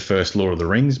the first Lord of the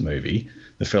Rings movie,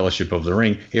 The Fellowship of the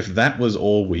Ring, if that was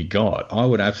all we got, I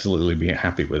would absolutely be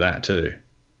happy with that too.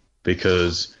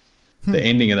 Because the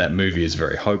ending of that movie is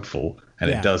very hopeful,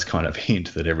 and it does kind of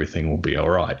hint that everything will be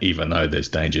all right, even though there's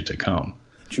danger to come.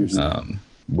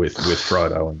 With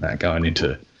Frodo and that going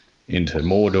into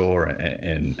Mordor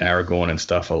and Aragorn and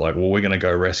stuff are like, well, we're going to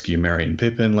go rescue Merry and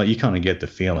Pippin. Like, you kind of get the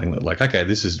feeling that like, okay,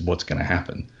 this is what's going to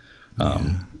happen.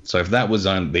 So if that was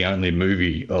the only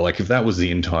movie, or like if that was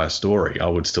the entire story, I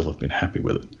would still have been happy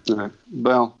with it.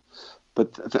 Well,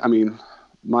 but I mean,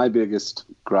 my biggest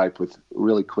gripe with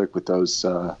those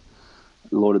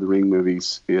Lord of the Ring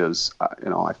movies is,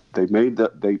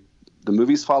 the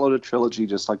movies followed a trilogy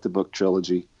just like the book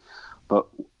trilogy, but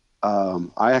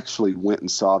I actually went and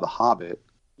saw The Hobbit.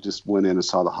 Just went in and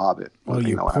saw The Hobbit. Oh,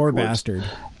 you poor bastard!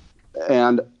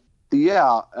 And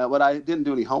but I didn't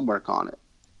do any homework on it,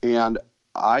 and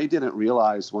I didn't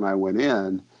realize when I went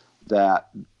in that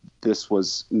this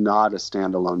was not a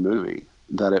standalone movie.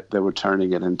 That they were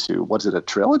turning it into, was it a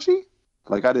trilogy?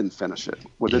 Like, I didn't finish it.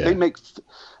 What did they make?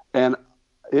 And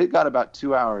it got about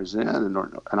 2 hours in, and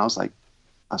I was like,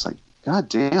 God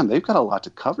damn, they've got a lot to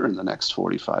cover in the next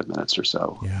 45 minutes or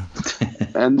so. Yeah.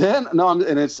 And then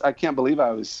I can't believe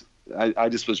I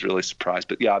just was really surprised.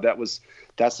 But yeah,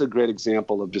 that's a great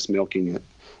example of just milking it,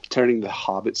 turning the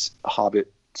Hobbit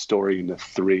story into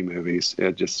 3 movies.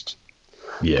 It just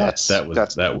that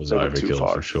was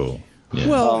overkill for sure. Yeah.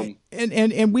 Well,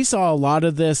 and we saw a lot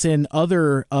of this in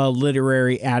other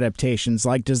literary adaptations.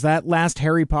 Like, does that last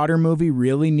Harry Potter movie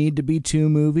really need to be 2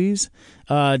 movies?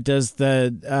 Does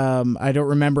I don't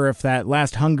remember if that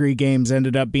last Hunger Games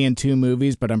ended up being 2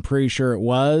 movies, but I'm pretty sure it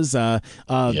was.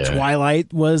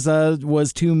 Twilight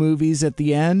was 2 movies at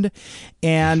the end,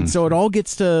 and so it all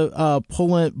gets to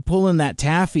pulling that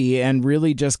taffy and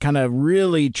really just kind of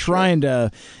really trying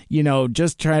to,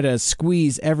 just try to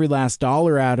squeeze every last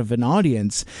dollar out of an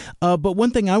audience. But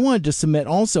one thing I wanted to submit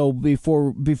also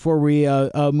before we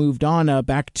moved on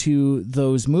back to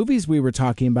those movies we were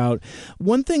talking about,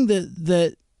 one thing that the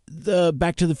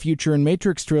Back to the Future and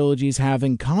Matrix trilogies have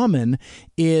in common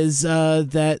is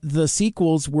that the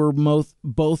sequels were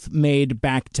both made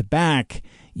back to back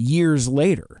years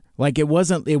later. Like, it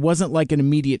wasn't like an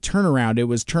immediate turnaround. It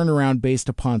was turnaround based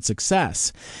upon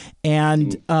success.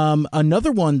 And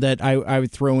another one that I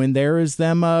would throw in there is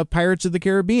them Pirates of the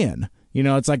Caribbean.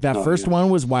 It's like that first one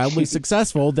was wildly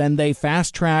successful. Then they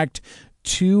fast-tracked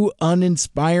 2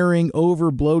 uninspiring,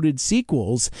 over-bloated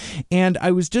sequels. And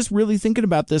I was just really thinking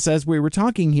about this as we were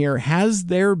talking here. Has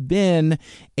there been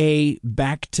a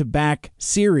back-to-back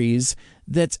series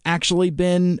that's actually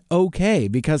been okay?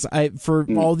 Because for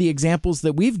all the examples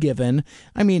that we've given,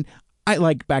 I mean, I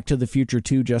like Back to the Future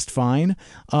 2 just fine.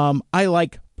 I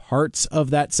like parts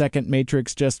of that second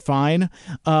Matrix just fine,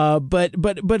 but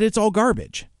it's all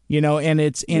garbage, and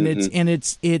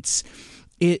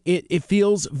it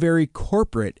feels very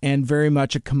corporate and very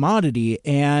much a commodity,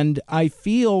 and I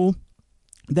feel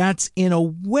that's in a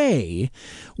way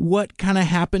what kind of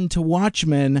happened to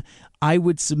Watchmen, I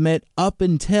would submit, up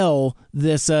until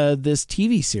this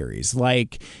TV series.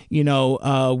 Like,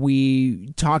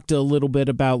 we talked a little bit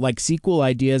about like sequel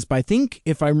ideas, but I think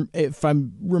if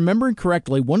I'm remembering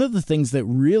correctly, one of the things that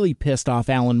really pissed off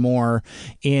Alan Moore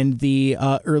in the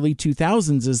early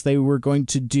 2000s is they were going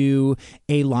to do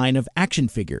a line of action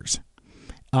figures.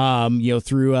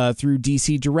 Through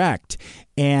DC Direct,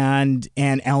 and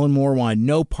Alan Moore wanted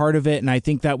no part of it, and I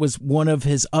think that was one of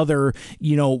his other,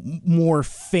 more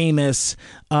famous,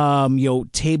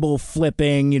 table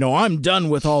flipping, I'm done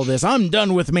with all this, I'm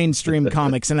done with mainstream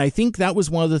comics, and I think that was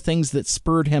one of the things that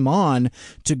spurred him on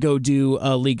to go do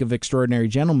a League of Extraordinary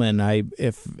Gentlemen,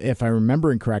 if I'm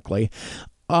remembering correctly.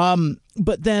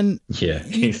 But then, yeah,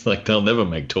 he's like, they'll never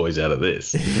make toys out of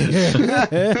this.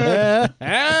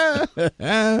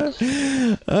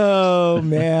 Oh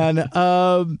man.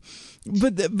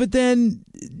 But then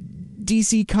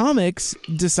DC Comics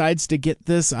decides to get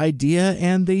this idea,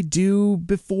 and they do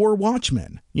Before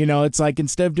Watchmen. It's like,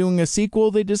 instead of doing a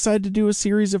sequel, they decide to do a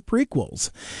series of prequels.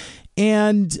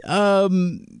 And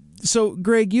so,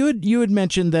 Greg, you had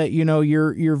mentioned that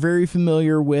you're very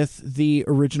familiar with the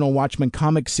original Watchmen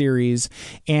comic series,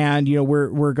 and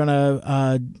we're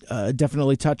gonna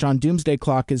definitely touch on Doomsday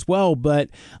Clock as well.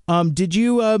 But do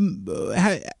you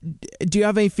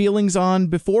have any feelings on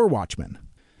Before Watchmen?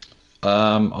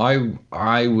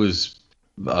 I was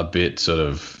a bit sort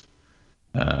of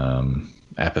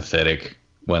apathetic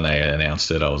when they announced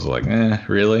it. I was like,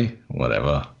 really,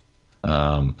 whatever,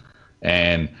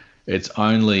 and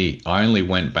I only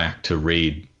went back to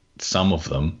read some of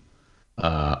them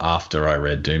after I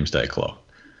read Doomsday Clock.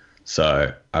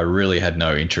 So I really had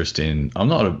no interest in. I'm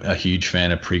not a huge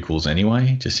fan of prequels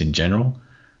anyway, just in general.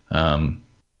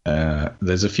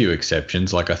 There's a few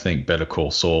exceptions, like I think Better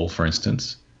Call Saul, for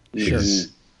instance,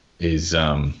 is this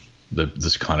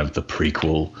kind of the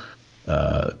prequel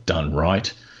done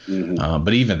right. Mm-hmm.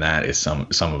 But even that is some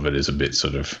of it is a bit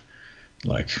sort of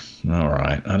like, all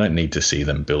right, I don't need to see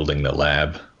them building the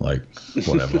lab, like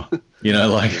whatever,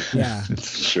 yeah,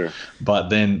 sure. But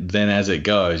then as it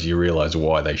goes, you realize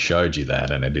why they showed you that,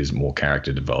 and it is more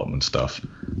character development stuff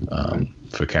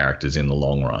for characters in the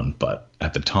long run. But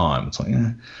at the time, it's like,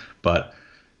 But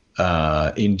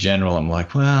in general, I'm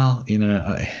like, well,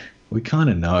 we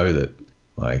kind of know that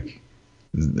like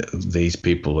these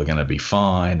people are going to be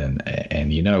fine, and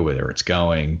where it's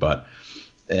going, but.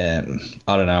 I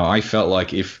don't know. I felt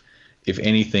like if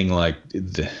anything, like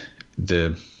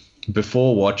the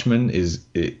Before Watchmen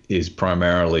is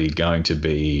primarily going to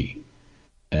be,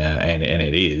 and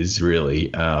it is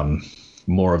really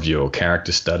more of your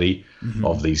character study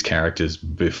of these characters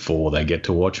before they get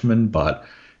to Watchmen. But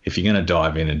if you're going to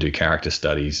dive in and do character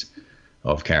studies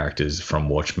of characters from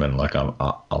Watchmen, like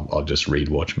I'll just read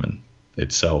Watchmen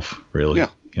itself. Really,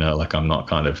 like I'm not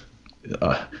kind of.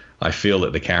 I feel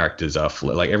that the characters are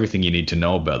like everything you need to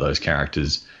know about those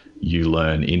characters you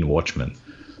learn in Watchmen.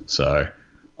 So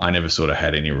I never sort of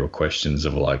had any real questions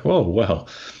of like, well,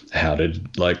 how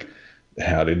did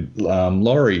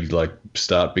Laurie like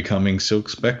start becoming Silk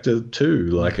Spectre too?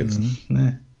 Like it's,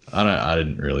 I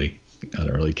don't really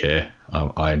care.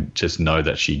 I just know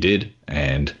that she did,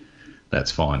 and that's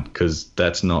fine, because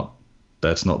that's not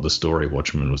the story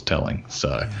Watchmen was telling.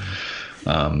 So,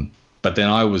 but then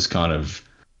I was kind of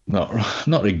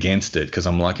not against it, because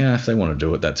I'm like, if they want to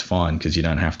do it, that's fine, because you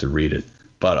don't have to read it.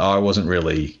 But I wasn't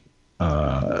really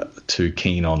too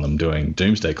keen on them doing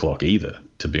Doomsday Clock either,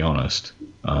 to be honest.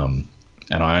 And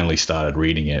I only started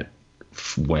reading it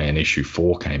when issue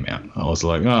 4 came out. I was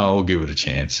like, I'll give it a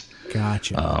chance.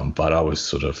 Gotcha. But I was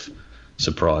sort of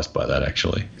surprised by that,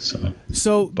 actually.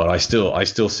 So, but I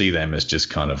still see them as just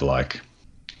kind of like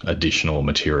additional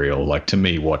material. Like, to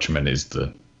me, Watchmen is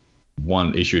the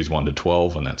issues 1 to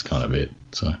 12, and that's kind of it.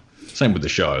 So same with the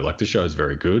show. Like, the show is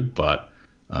very good, but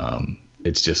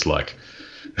it's just like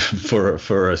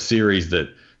for a series that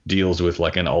deals with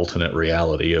like an alternate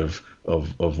reality of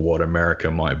what America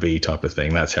might be type of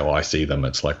thing. That's how I see them.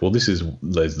 It's like, well, there's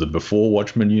the Before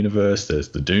Watchmen universe, there's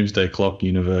the Doomsday Clock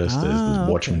universe, there's the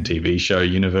Watchmen TV show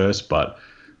universe, but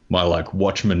my like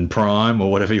Watchmen Prime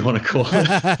or whatever you want to call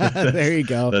it. There you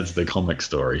go. That's the comic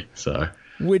story. So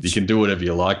you can do whatever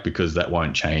you like, because that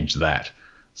won't change that.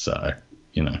 So,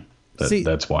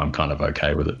 that's why I'm kind of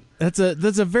okay with it. That's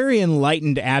a very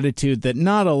enlightened attitude that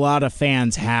not a lot of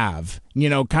fans have. You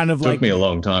know, kind of Took like me a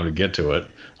long time to get to it.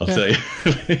 I'll tell you,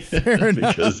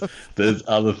 because there's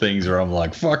other things where I'm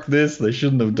like, fuck this, they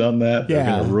shouldn't have done that. They're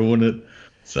gonna ruin it.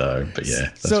 So, but yeah,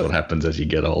 that's what happens as you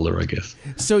get older, I guess.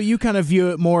 So you kind of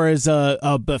view it more as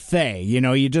a buffet. You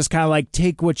know, you just kind of like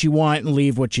take what you want and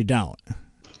leave what you don't.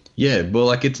 Yeah, well,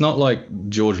 like it's not like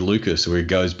George Lucas where he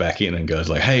goes back in and goes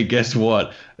like, "Hey, guess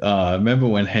what? Remember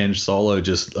when Han Solo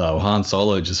just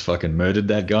fucking murdered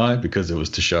that guy because it was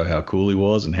to show how cool he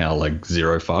was and how like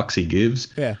zero fucks he gives."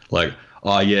 Yeah. Like,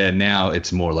 oh yeah, now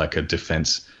it's more like a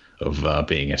defense of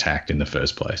being attacked in the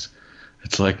first place.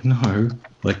 It's like no,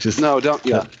 like just don't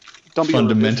be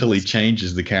fundamentally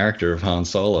changes the character of Han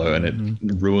Solo and it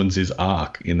ruins his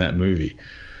arc in that movie.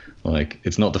 Like,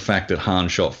 it's not the fact that Han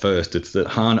shot first; it's that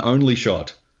Han only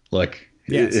shot. Like,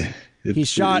 yes, he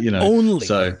shot only.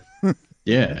 So,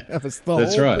 yeah, that's the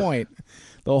whole point.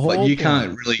 The whole. But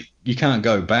you can't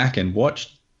go back and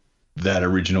watch that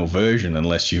original version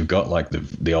unless you've got like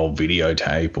the old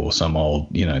videotape or some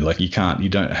old, like you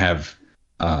don't have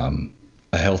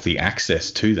a healthy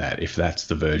access to that if that's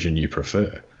the version you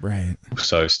prefer. Right.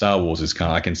 So Star Wars is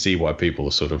I can see why people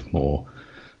are sort of more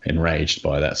enraged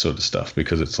by that sort of stuff,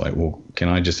 because it's like, well, can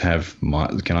I just have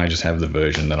the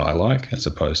version that I like as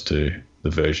opposed to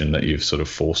the version that you've sort of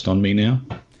forced on me now?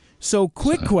 So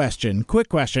quick question.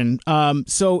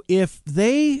 So if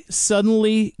they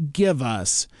suddenly give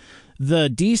us the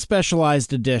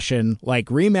despecialized edition, like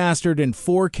remastered in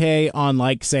 4K on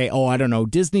like, say,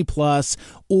 Disney Plus,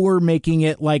 or making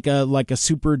it like a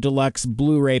super deluxe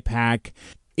Blu-ray pack,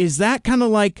 is that kind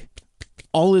of like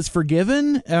all is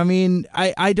forgiven? I mean,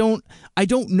 I don't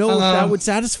know if that would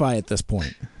satisfy at this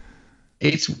point.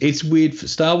 It's weird.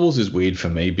 Star Wars is weird for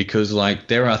me because like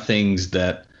there are things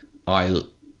that I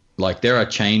like. There are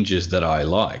changes that I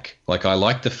like. Like I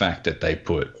like the fact that they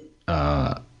put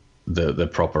the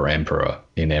proper Emperor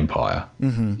in Empire,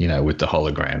 with the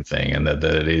hologram thing, and that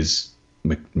it is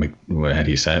how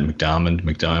do you say it?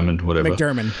 McDiarmid, whatever.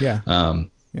 McDiarmid,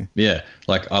 yeah. Yeah.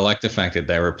 Like I like the fact that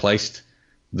they replaced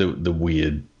the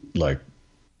weird, like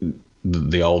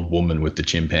the old woman with the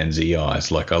chimpanzee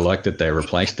eyes. Like I like that they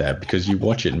replaced that because you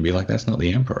watch it and be like, that's not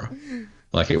the Emperor,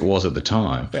 like it was at the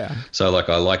time. Yeah. So like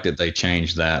I like that they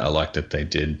changed that. I like that they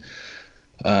did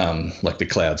like the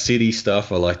Cloud City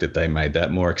stuff. I like that they made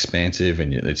that more expansive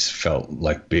and it felt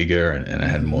like bigger and it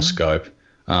had more scope.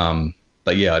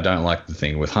 But yeah, I don't like the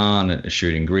thing with Han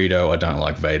shooting Greedo. I don't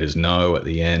like Vader's no at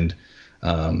the end.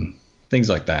 Things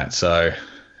like that. So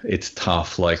it's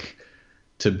tough, like,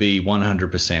 to be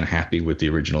 100% happy with the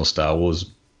original Star Wars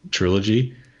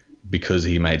trilogy because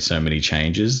he made so many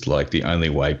changes. Like, the only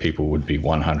way people would be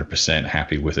 100%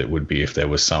 happy with it would be if there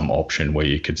was some option where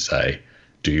you could say,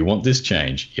 do you want this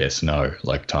change? Yes, no,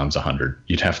 like times 100.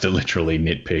 You'd have to literally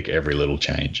nitpick every little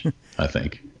change, I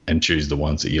think, and choose the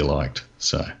ones that you liked.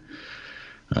 So,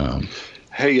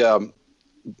 hey,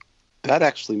 that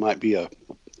actually might be a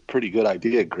pretty good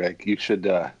idea, Greg.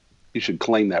 You should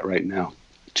claim that right now.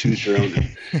 Choose your own,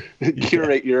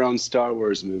 curate your own Star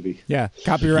Wars movie. Yeah,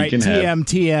 copyright TM.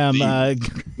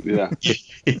 Yeah.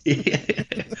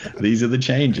 These are the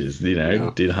changes.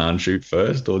 Did Han shoot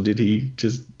first, or did he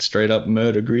just straight up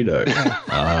murder Greedo?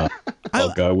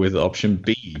 I'll go with option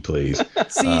B, please.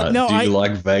 See, do you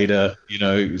like Vader,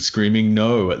 screaming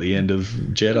no at the end of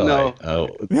Jedi? No.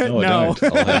 No, I don't.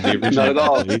 I'll have the original. Not at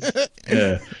all. Please.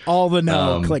 Yeah. All the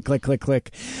no. Click.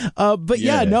 But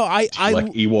yeah, no, I like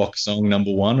Ewok song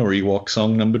number 1 or Ewok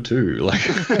song number 2. Like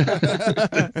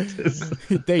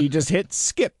you just hit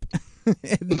skip.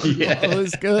 It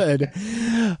was good.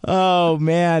 Oh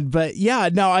man, but yeah,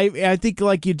 no, I think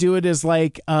like you do it as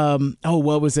like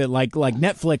what was it like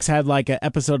Netflix had like an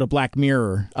episode of Black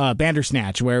Mirror,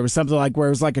 Bandersnatch, where it was something like where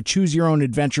it was like a choose your own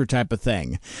adventure type of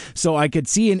thing. So I could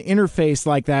see an interface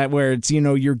like that where it's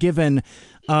you're given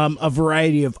a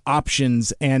variety of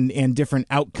options and different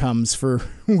outcomes for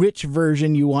which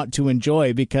version you want to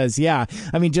enjoy. Because yeah,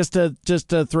 I mean, just to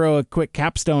throw a quick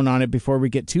capstone on it before we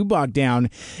get too bogged down,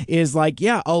 is like,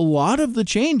 yeah, a lot of the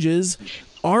changes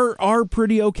are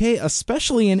pretty okay,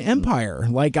 especially in Empire.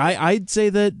 Like I'd say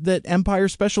that Empire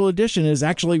Special Edition is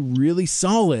actually really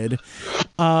solid.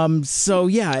 So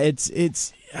yeah,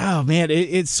 it's oh man,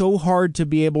 it's so hard to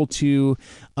be able to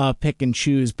pick and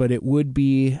choose, but it would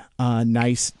be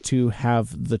nice to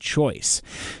have the choice.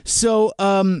 So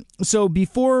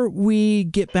before we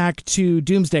get back to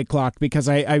Doomsday Clock, because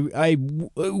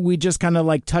we just kind of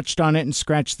like touched on it and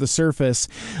scratched the surface,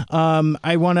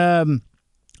 I want to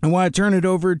I want to turn it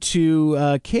over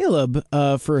to Caleb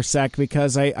for a sec,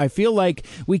 because I feel like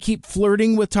we keep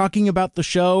flirting with talking about the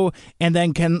show and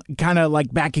then kind of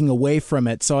like backing away from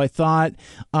it. So I thought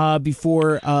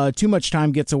before too much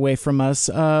time gets away from us.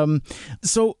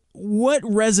 So what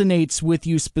resonates with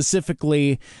you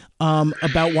specifically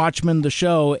about Watchmen, the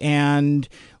show, and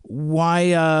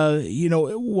why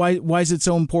why is it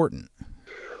so important?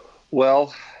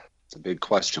 Well, it's a big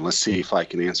question. Let's see if I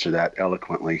can answer that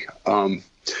eloquently.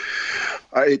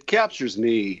 It captured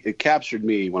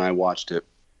me when I watched it,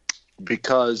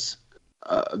 because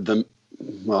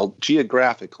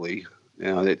geographically,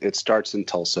 it starts in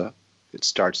Tulsa. It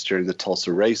starts during the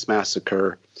Tulsa Race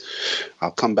Massacre.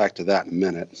 I'll come back to that in a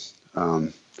minute.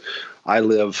 I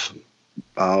live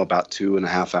about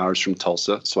 2.5 hours from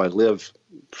Tulsa, so I live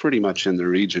pretty much in the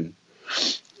region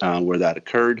where that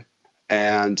occurred.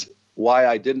 And why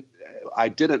I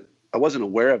wasn't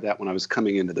aware of that when I was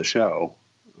coming into the show.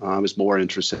 I was more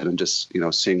interested in just,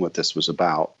 seeing what this was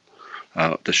about,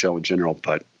 the show in general.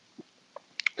 But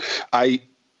I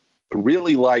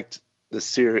really liked the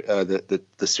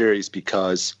series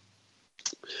because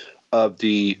of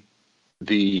the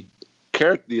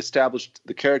characters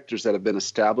that have been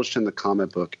established in the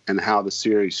comic book and how the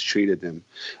series treated them,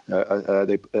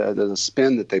 the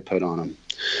spin that they put on them,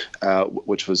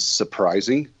 which was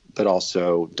surprising, but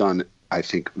also done, I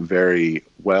think, very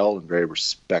well and very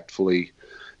respectfully.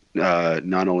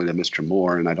 Not only to Mr.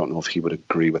 Moore, and I don't know if he would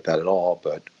agree with that at all,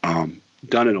 but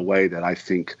done in a way that I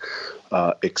think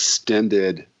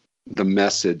extended the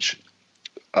message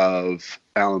of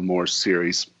Alan Moore's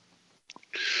series,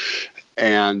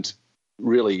 and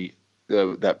really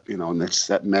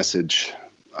that message.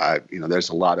 There's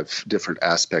a lot of different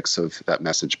aspects of that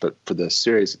message, but for the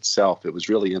series itself, it was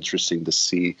really interesting to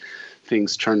see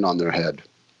things turned on their head,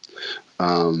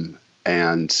 and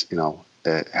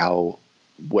how.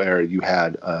 Where you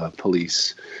had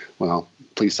police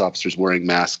officers wearing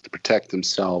masks to protect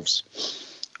themselves.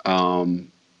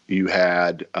 You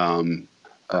had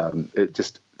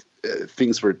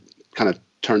things were kind of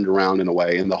turned around in a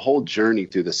way, and the whole journey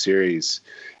through the series,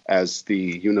 as the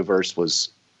universe was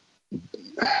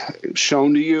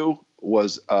shown to you,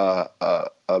 was a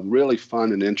really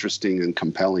fun and interesting and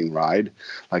compelling ride.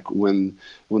 Like when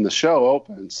the show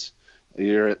opens,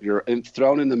 you're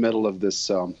thrown in the middle of this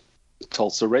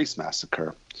Tulsa Race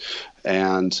Massacre,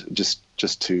 and just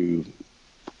to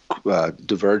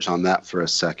diverge on that for a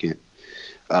second,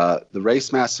 the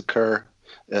Race Massacre.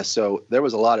 So there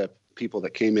was a lot of people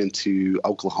that came into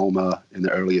Oklahoma in the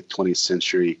early 20th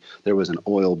century. There was an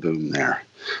oil boom there,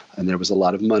 and there was a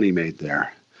lot of money made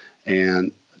there.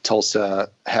 And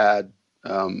Tulsa had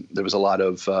there was a lot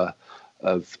of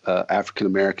African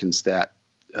Americans that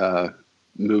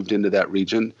moved into that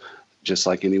region, just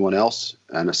like anyone else,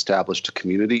 and established a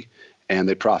community, and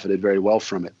they profited very well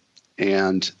from it.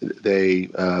 And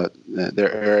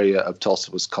their area of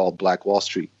Tulsa was called Black Wall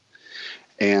Street.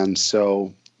 And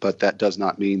so, but that does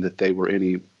not mean that they were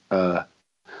any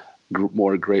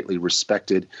more greatly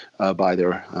respected by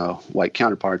their white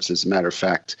counterparts. As a matter of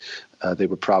fact, they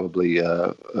were probably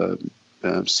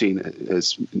seen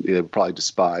as, they were probably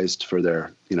despised for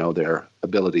their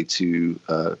ability to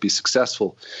be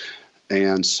successful.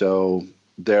 And so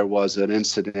there was an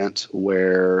incident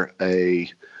where a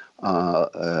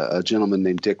gentleman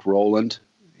named Dick Rowland,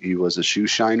 he was a shoe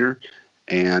shiner,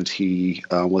 and he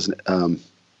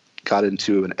got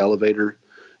into an elevator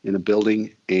in a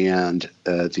building, and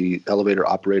the elevator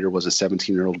operator was a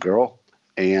 17-year-old girl,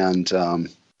 and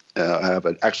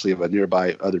actually of a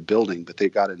nearby other building, but they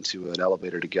got into an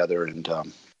elevator together, and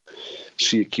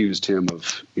she accused him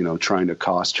of trying to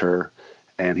accost her,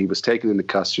 and he was taken into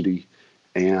custody.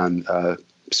 And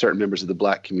certain members of the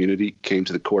black community came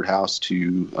to the courthouse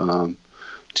to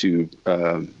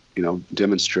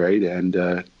demonstrate and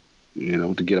to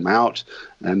get him out.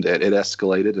 And it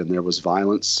escalated, and there was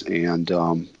violence, and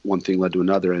one thing led to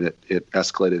another, and it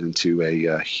escalated into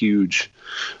a huge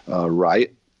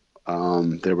riot.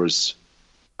 There was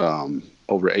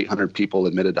over 800 people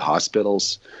admitted to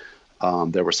hospitals.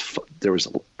 There was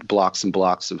blocks and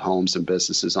blocks of homes and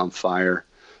businesses on fire.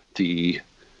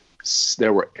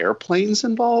 There were airplanes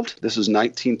involved. This was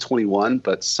 1921,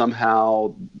 but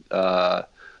somehow the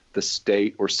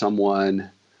state or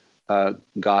someone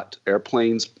got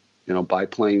airplanes,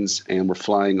 biplanes, and were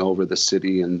flying over the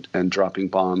city and dropping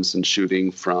bombs and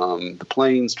shooting from the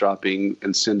planes, dropping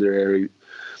incendiary,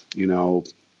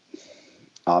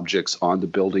 objects on the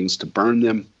buildings to burn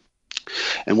them.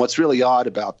 And what's really odd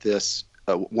about this,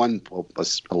 a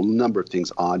number of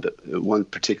things odd, but one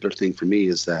particular thing for me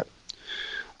is that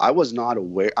I was not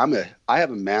aware. I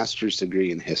have a master's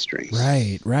degree in history.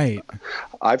 Right.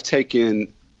 I've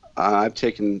taken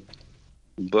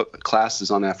book classes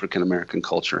on African American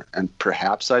culture, and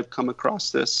perhaps I've come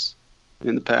across this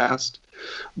in the past,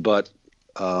 but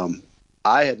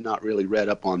I had not really read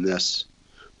up on this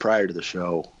prior to the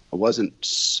show. I wasn't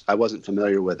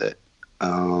familiar with it,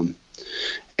 and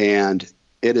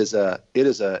it is a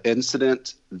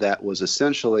incident that was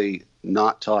essentially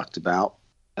not talked about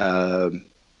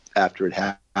after it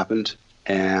happened,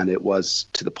 and it was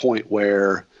to the point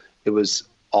where it was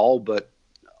all but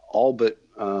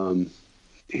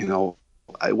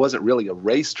it wasn't really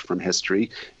erased from history.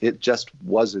 It just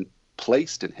wasn't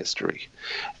placed in history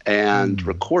and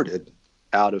recorded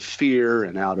out of fear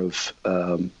and out of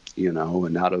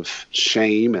and out of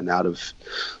shame and out of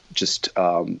just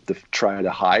the trying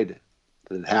to hide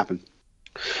that it happened.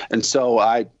 And so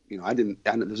I didn't.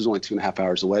 This was only 2.5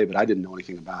 hours away, but I didn't know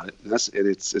anything about it. And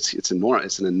it's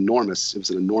enormous. It was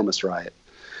an enormous riot,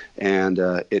 and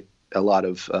a lot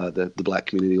of the black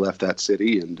community left that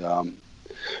city, and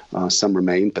some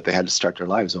remained, but they had to start their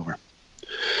lives over.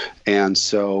 And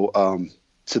so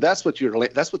that's what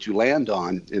you land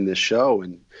on in this show,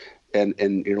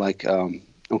 and you're like,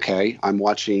 okay, I'm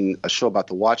watching a show about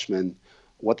the Watchmen.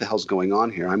 What the hell's going on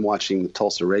here? I'm watching the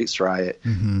Tulsa race riot.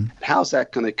 Mm-hmm. How's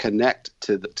that going to connect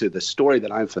to the story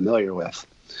that I'm familiar with?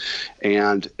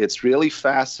 And it's really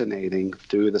fascinating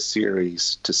through the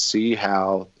series to see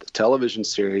how the television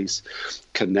series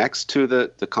connects to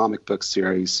the comic book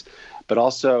series, but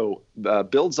also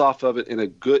builds off of it in a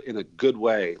good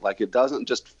way. Like, it doesn't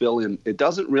just fill in. It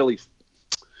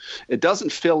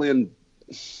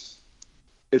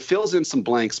fills in some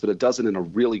blanks, but it does it in a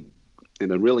really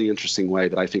interesting way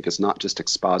that I think is not just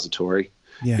expository.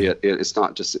 Yeah. It's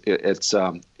not just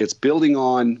it's building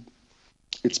on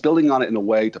it in a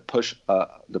way to push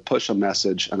a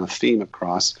message and a theme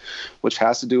across, which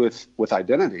has to do with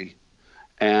identity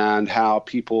and how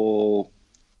people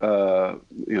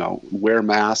wear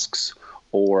masks,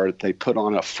 or they put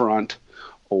on a front,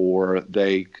 or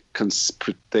they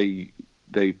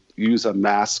use a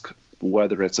mask,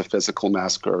 whether it's a physical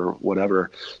mask or whatever,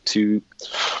 to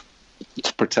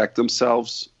protect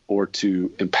themselves or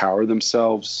to empower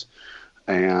themselves,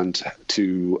 and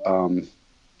to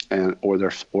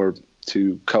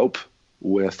to cope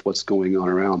with what's going on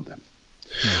around them.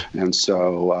 Mm. And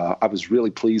so I was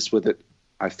really pleased with it.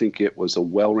 I think it was a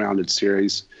well-rounded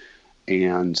series,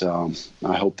 and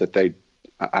I hope they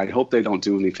don't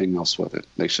do anything else with it.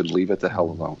 They should leave it the hell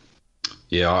alone.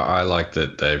 Yeah, I like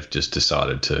that they've just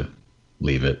decided to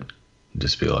leave it,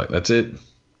 just be like, that's it.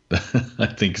 I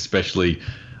think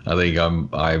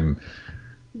I'm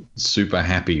super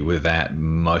happy with that,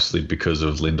 mostly because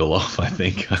of Lindelof. I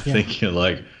think you're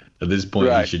like, at this point,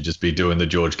 right, you should just be doing the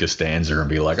George Costanza and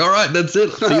be like, all right, that's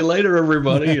it. See you later,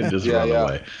 everybody, and just run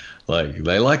away. Like,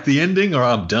 they like the ending, or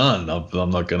I'm done. I'm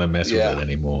not going to mess with it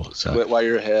anymore. So while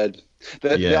you're ahead,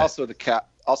 also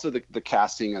the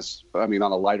casting is, on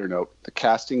a lighter note, the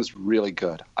casting is really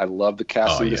good. I love the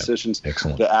casting decisions.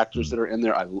 Excellent. The actors that are in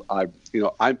there.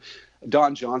 I'm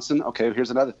Don Johnson. Okay, here's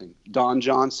another thing. Don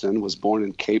Johnson was born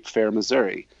in Cape Fear,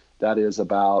 Missouri. That is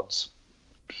about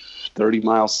 30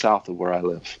 miles south of where I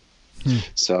live.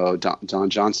 So Don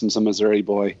Johnson's a Missouri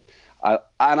boy.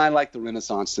 I like the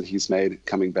renaissance that he's made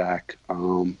coming back.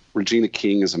 Regina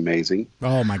King is amazing.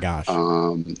 Oh my gosh.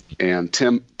 And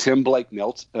Tim Blake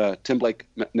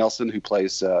Nelson, who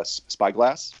plays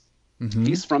Spyglass. Mm-hmm.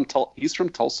 He's from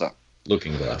Tulsa.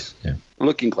 Looking Glass. Yeah.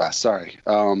 Looking Glass. Sorry.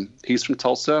 He's from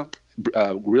Tulsa.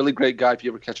 Really great guy. If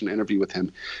you ever catch an interview with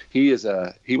him, he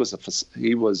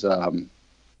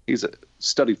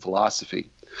studied philosophy.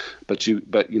 But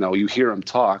you hear him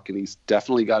talk, and he's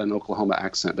definitely got an Oklahoma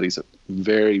accent, but he's a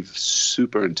very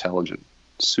super intelligent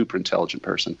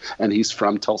person, and he's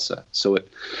from Tulsa. So it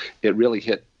really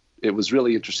hit. It was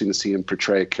really interesting to see him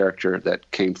portray a character that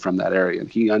came from that area,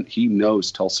 and he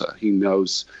knows Tulsa. He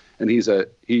knows, and he's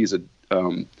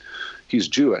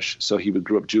Jewish, so he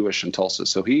grew up Jewish in Tulsa.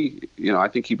 So I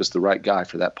think he was the right guy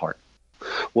for that part.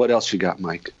 What else you got,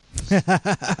 Mike?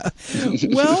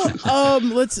 Well,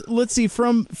 let's see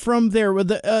from there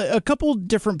with a couple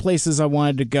different places I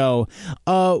wanted to go.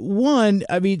 One,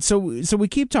 so we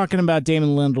keep talking about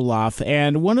Damon Lindelof,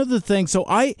 and one of the things. So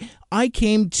I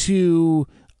came to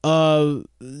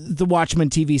the Watchmen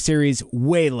TV series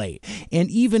way late, and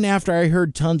even after I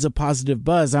heard tons of positive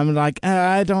buzz, I'm like,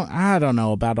 I don't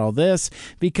know about all this,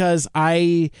 because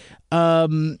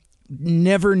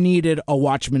never needed a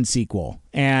Watchmen sequel.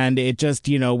 And it just,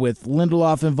 with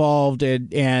Lindelof involved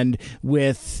and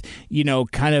with,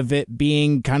 kind of it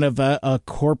being kind of a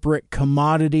corporate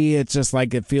commodity, it's just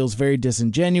like it feels very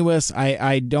disingenuous.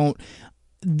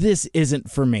 This isn't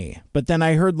for me. But then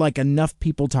I heard like enough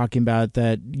people talking about it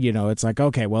that, it's like,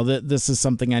 okay, well, this is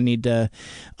something I need to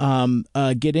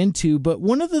get into. But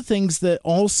one of the things that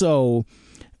also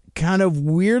kind of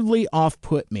weirdly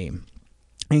off-put me,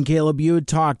 and Caleb, you had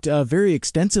talked very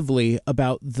extensively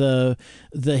about the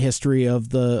history of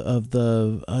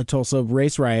the Tulsa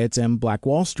race riots and Black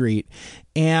Wall Street,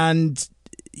 and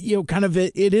kind of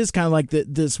it is kind of like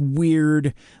this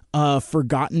weird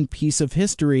forgotten piece of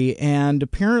history, and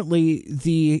apparently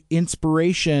the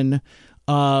inspiration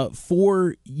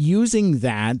for using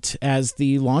that as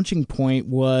the launching point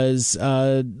was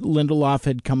Lindelof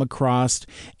had come across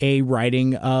a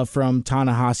writing from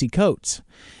Ta-Nehisi Coates,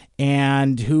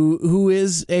 and who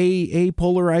is a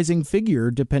polarizing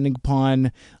figure depending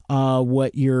upon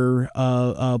what your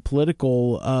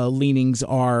political leanings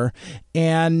are.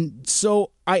 And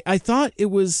so I thought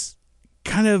it was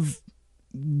kind of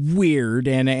weird,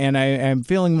 and I'm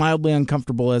feeling mildly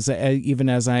uncomfortable as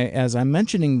I'm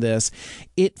mentioning this.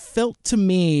 It felt to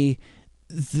me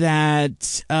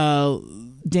that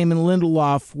Damon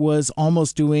Lindelof was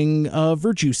almost doing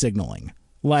virtue signaling.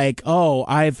 Like, oh,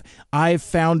 I've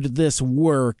found this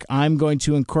work. I'm going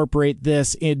to incorporate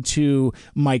this into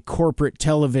my corporate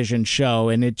television show,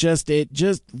 and it just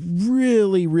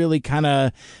really, really kind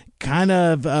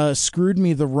of screwed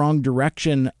me the wrong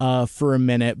direction for a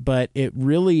minute. But it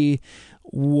really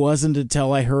wasn't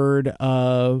until I heard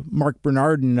Mark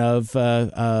Bernardin of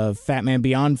Fat Man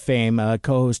Beyond fame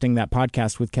co-hosting that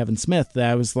podcast with Kevin Smith that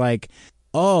I was like,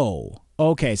 oh.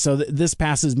 Okay, so this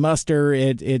passes muster.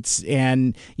 It's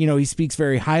and he speaks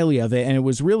very highly of it, and it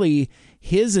was really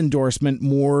his endorsement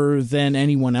more than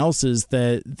anyone else's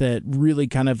that really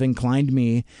kind of inclined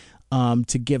me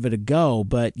to give it a go.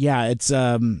 But yeah, it's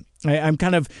I'm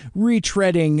kind of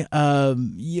retreading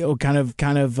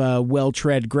kind of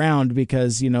well-tread ground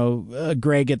because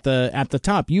Greg at the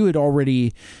top, you had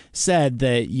already said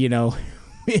that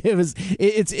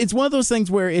it's one of those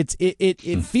things where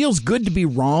it feels good to be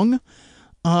wrong.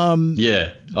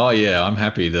 Yeah. Oh, yeah. I'm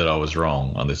happy that I was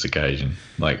wrong on this occasion.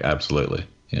 Like, absolutely.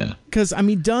 Yeah. Because I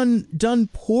mean, done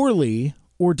poorly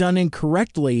or done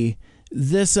incorrectly,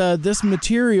 this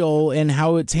material and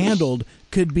how it's handled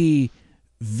could be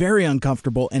very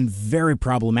uncomfortable and very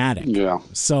problematic. Yeah.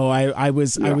 So I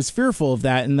was fearful of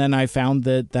that, and then I found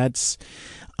that's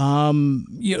not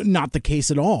the case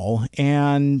at all.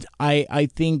 And I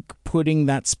think putting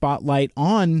that spotlight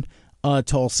on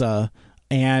Tulsa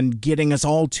and getting us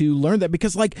all to learn that,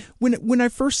 because like when I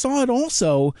first saw it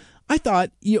also, I thought,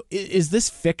 is this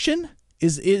fiction?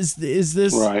 Is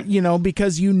this right?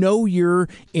 Because you're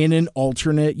in an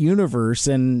alternate universe,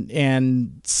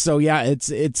 and so yeah,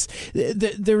 it's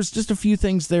there's just a few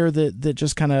things there that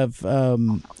just kind of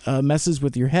messes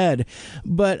with your head,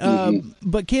 but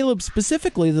Caleb,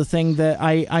 specifically the thing that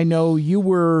I know you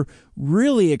were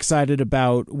really excited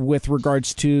about with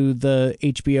regards to the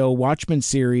HBO Watchmen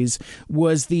series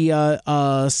was the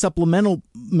supplemental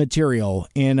material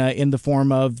in the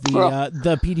form of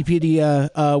the PDpedia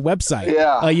website.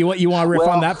 Yeah. You want to riff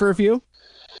on that for a few?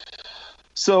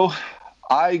 So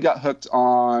I got hooked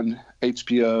on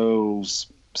HBO's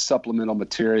supplemental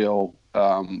material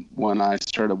when I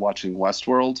started watching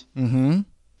Westworld. Mm-hmm.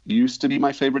 Used to be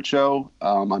my favorite show.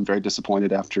 I'm very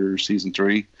disappointed after season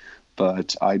 3.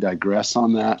 But I digress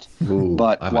on that. Ooh,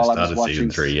 but I haven't while started I was watching season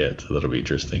 3 yet, so that'll be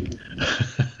interesting.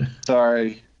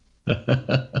 Sorry.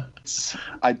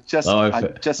 I've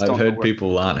heard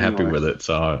people aren't happy with it,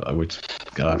 so I would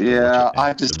go have to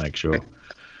watch it to make sure.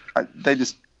 They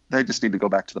just need to go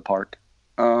back to the park.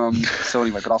 So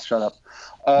anyway, but I'll shut up.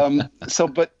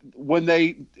 But when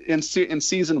they in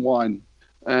season 1,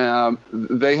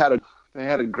 they had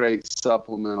a great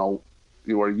supplemental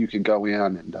where you could go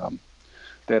in and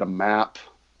they had a map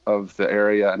of the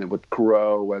area, and it would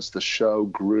grow as the show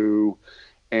grew,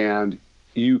 and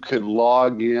you could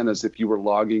log in as if you were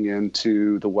logging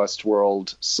into the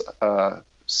Westworld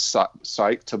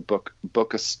site to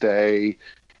book a stay,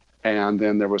 and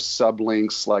then there was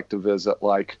sublinks like to visit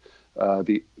like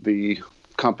the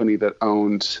company that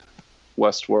owned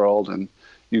Westworld, and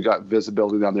you got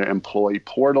visibility on their employee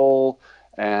portal,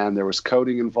 and there was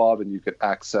coding involved, and you could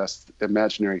access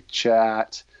imaginary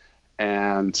chat.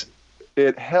 And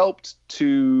it helped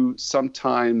to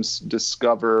sometimes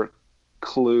discover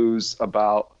clues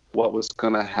about what was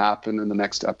going to happen in the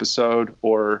next episode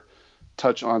or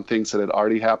touch on things that had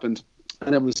already happened.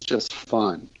 And it was just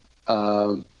fun.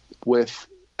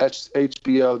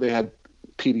 HBO, they had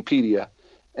Peteypedia,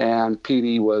 and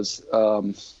Petey was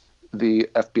the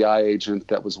FBI agent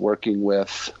that was working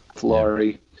with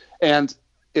Laurie, and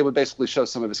it would basically show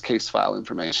some of his case file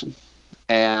information.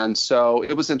 And so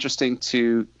it was interesting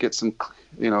to get some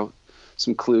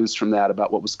clues from that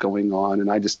about what was going on.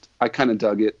 And I kind of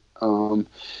dug it.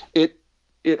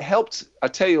 It helped. I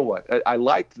tell you what, I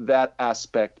liked that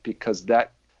aspect because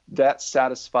that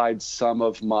satisfied some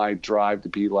of my drive to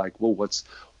be like, well,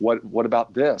 what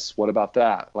about this? What about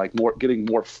that? Like getting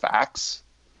more facts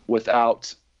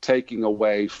without taking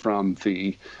away from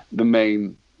the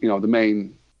main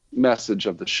message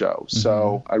of the show. Mm-hmm.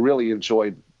 So I really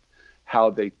enjoyed how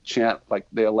they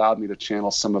allowed me to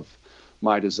channel some of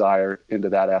my desire into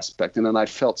that aspect. And then I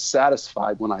felt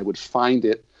satisfied when I would find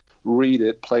it, read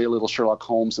it, play a little Sherlock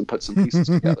Holmes and put some pieces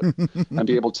together and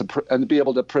be able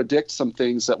to predict some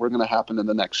things that were going to happen in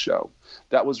the next show.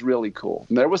 That was really cool.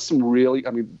 And there was some really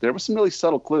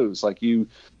subtle clues. Like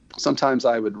sometimes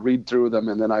I would read through them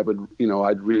and then I'd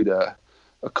read an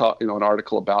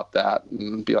article about that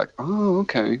and be like, oh,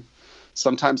 okay.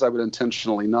 Sometimes I would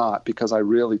intentionally not, because I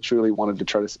really, truly wanted to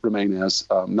try to remain as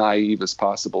naive as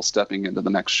possible stepping into the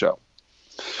next show.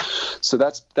 So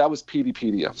that was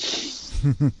Peteypedia.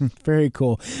 Very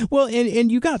cool. Well, and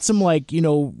you got some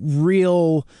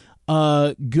real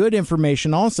good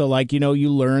information also. Like,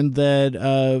 you learned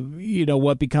that,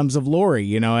 what becomes of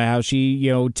Laurie, how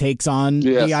she, takes on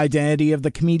the identity of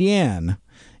the comedian.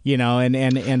 And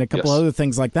a couple other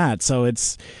things like that. So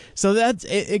that's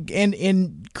it,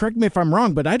 and correct me if I'm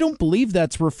wrong, but I don't believe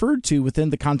that's referred to within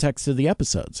the context of the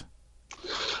episodes.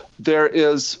 There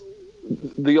is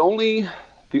the only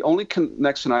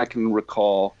connection I can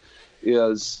recall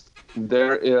is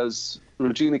there is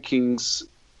Regina King's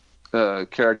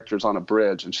characters on a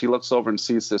bridge, and she looks over and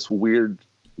sees this weird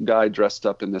guy dressed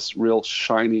up in this real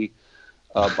shiny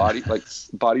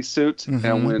bodysuit,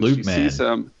 and when she sees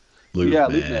him.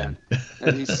 Lube Man.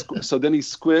 And he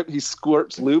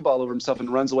squirts lube all over himself and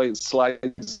runs away and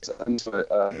slides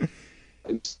into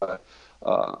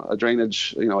a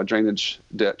drainage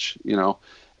ditch,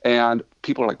 and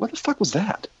people are like, what the fuck was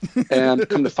that? And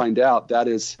come to find out that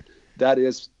is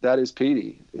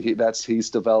Petey. He's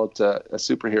developed a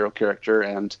superhero character,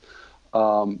 and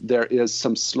there is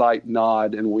some slight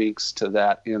nod and winks to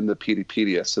that in the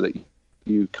Peteypedia, so that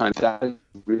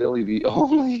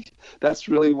that's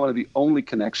really one of the only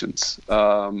connections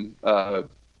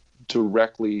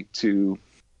directly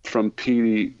from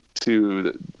Petey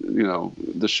to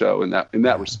the show in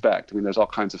that respect. I mean, there's all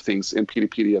kinds of things in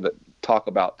Peteypedia that talk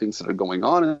about things that are going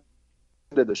on in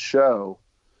the show.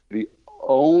 The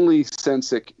only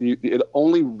sense it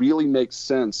only really makes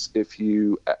sense if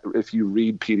you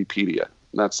read Peteypedia.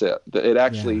 That's it. It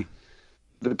actually. Yeah.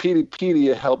 The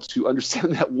Peteypedia helps you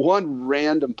understand that one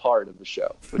random part of the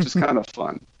show, which is kind of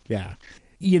fun. Yeah.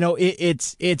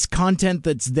 It's content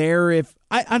that's there. If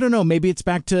I don't know, maybe it's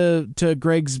back to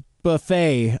Greg's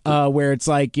Buffet, where it's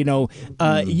like,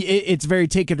 it's very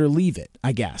take it or leave it,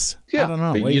 I guess. Yeah. I don't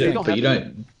know.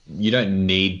 You don't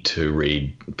need to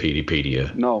read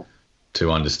Peteypedia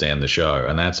to understand the show.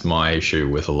 And that's my issue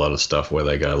with a lot of stuff where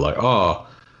they go like, oh,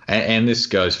 and this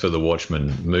goes for the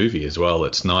Watchmen movie as well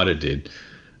that Snyder did.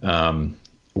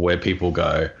 Where people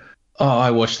go, oh,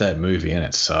 I watched that movie and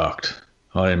it sucked.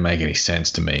 Oh, it didn't make any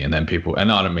sense to me. And then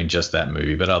and I don't mean just that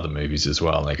movie, but other movies as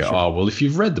well. And they go, oh, well, if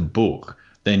you've read the book,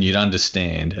 then you'd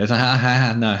understand. It's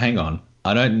like, no, hang on.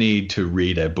 I don't need to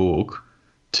read a book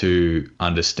to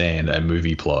understand a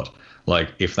movie plot.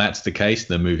 Like, if that's the case,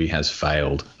 the movie has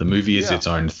failed. The movie is its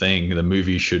own thing. The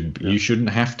movie you shouldn't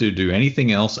have to do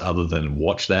anything else other than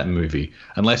watch that movie,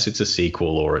 unless it's a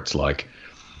sequel or it's like,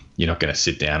 you're not going to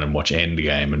sit down and watch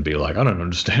Endgame and be like, I don't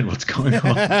understand what's going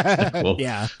on. Like, well,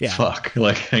 yeah. Fuck,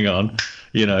 like, hang on,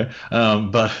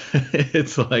 but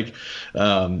it's like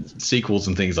sequels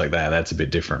and things like that. That's a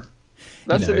bit different.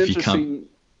 That's an interesting.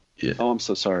 Oh, I'm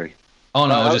so sorry. Oh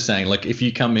no, I was just saying, like, if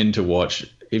you come in to watch,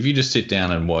 if you just sit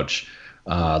down and watch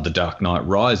The Dark Knight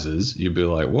Rises, you'd be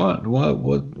like, what?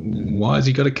 Why has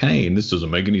he got a cane? This doesn't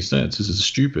make any sense. This is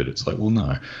stupid. It's like, well,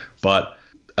 no. But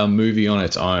a movie on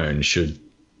its own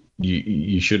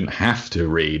you shouldn't have to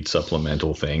read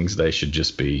supplemental things. They should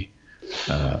just be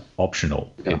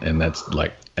optional. And that's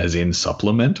like, as in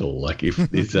supplemental. Like, if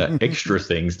it's extra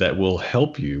things that will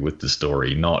help you with the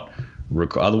story, not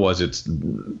otherwise it's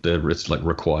like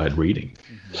required reading.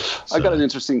 I got an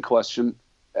interesting question.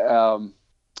 Do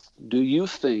you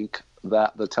think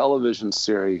that the television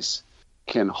series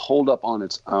can hold up on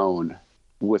its own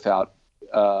without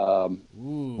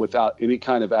any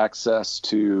kind of access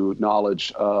to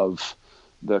knowledge of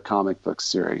the comic book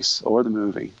series or the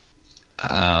movie?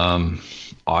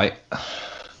 I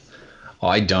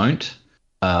don't,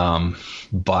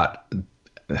 but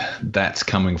that's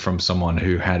coming from someone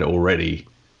who had already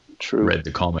read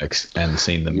the comics and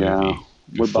seen the movie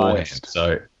beforehand.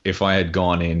 So if I had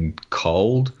gone in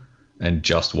cold and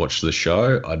just watched the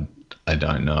show, I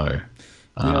don't know.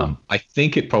 I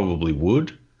think it probably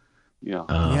would.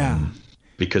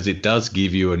 Because it does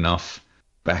give you enough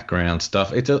background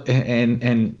stuff.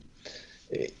 In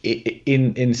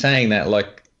saying that,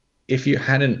 like, if you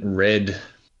hadn't read,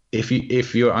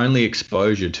 if your only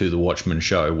exposure to the Watchmen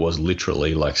show was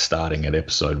literally like starting at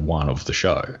episode 1 of the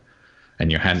show,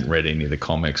 and you hadn't read any of the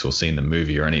comics or seen the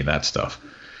movie or any of that stuff,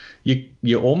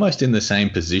 you're almost in the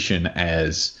same position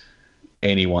as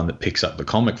anyone that picks up the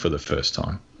comic for the first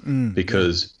time.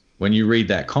 Because when you read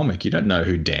that comic, you don't know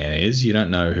who Dan is, you don't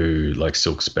know who like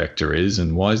Silk Spectre is,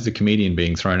 and why is the comedian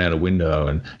being thrown out a window,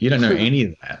 and you don't know any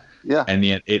of that. And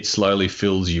yet it slowly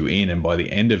fills you in, and by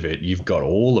the end of it, you've got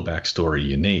all the backstory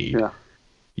you need.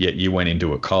 Yet you went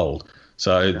into it cold.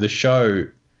 So the show,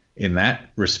 in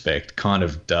that respect, kind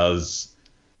of does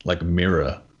like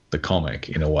mirror the comic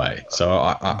in a way. So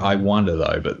I wonder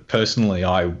though, but personally,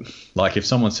 I like, if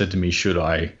someone said to me, should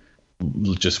I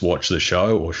just watch the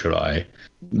show or should I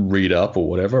read up or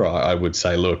whatever, I would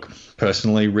say, look,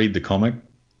 personally, read the comic,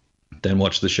 then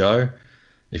watch the show.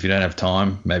 If you don't have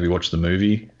time, maybe watch the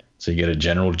movie so you get a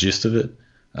general gist of it.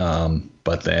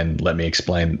 But then let me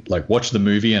explain, like, watch the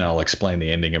movie and I'll explain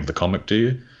the ending of the comic to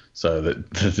you so that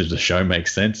the show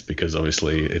makes sense, because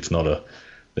obviously the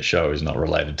show is not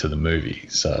related to the movie.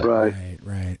 So right.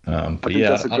 I think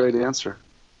that's a great answer.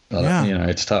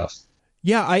 It's tough.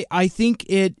 Yeah, I think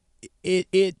it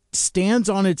stands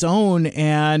on its own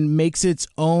and makes its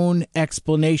own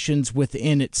explanations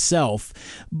within itself.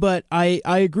 But I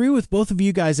agree with both of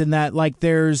you guys in that, like,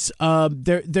 there's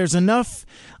enough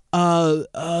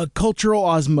cultural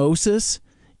osmosis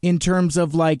in terms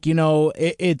of, like, you know,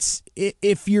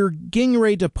 if you're getting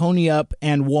ready to pony up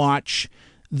and watch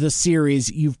the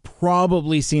series, you've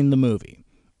probably seen the movie,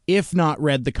 if not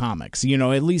read the comics, you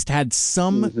know, at least had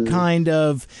some kind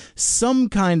of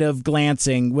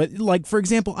glancing with, like, for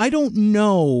example, I don't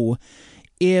know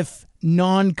if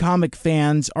non-comic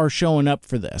fans are showing up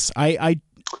for this. I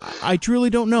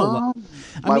truly don't know.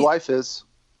 My wife is.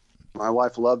 My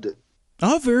wife loved it.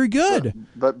 Oh, very good.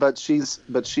 But she's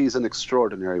an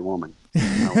extraordinary woman.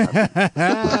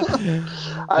 I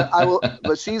will.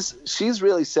 But she's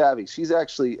really savvy. She's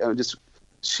actually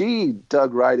she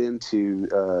dug right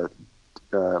into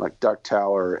like Dark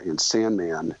Tower and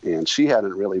Sandman, and she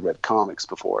hadn't really read comics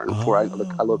before. And before I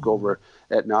look over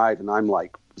at night, and I'm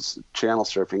like channel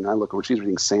surfing. I look over, she's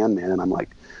reading Sandman, and I'm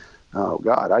like, oh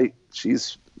God,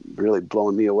 she's really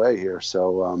blowing me away here.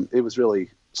 So it was really.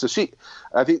 So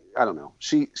I don't know.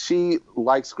 She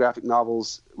likes graphic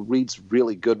novels, reads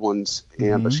really good ones,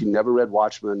 but she never read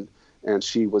Watchmen, and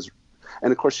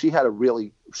of course she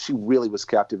really was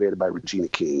captivated by Regina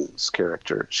King's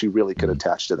character. She really could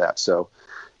attach to that. So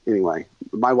anyway,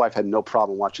 my wife had no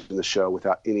problem watching the show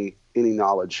without any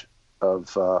knowledge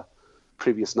of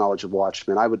previous knowledge of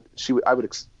Watchmen. I would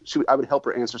help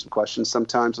her answer some questions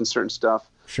sometimes on certain stuff.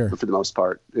 Sure. But for the most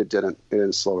part, it didn't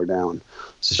slow her down.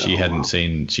 So she hadn't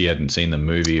seen the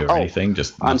movie or anything.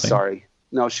 Just nothing? I'm sorry.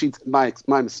 No, my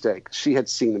mistake. She had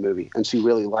seen the movie and she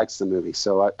really likes the movie.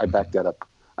 So I backed that up.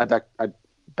 I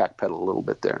backpedaled a little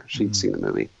bit there. She'd seen the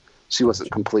movie. She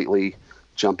wasn't completely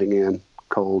jumping in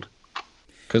cold.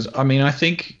 Because I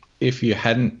think if you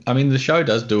hadn't, the show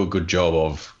does do a good job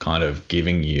of kind of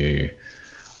giving you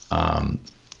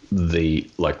the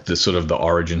sort of the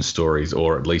origin stories,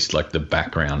 or at least like the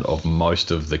background of most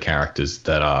of the characters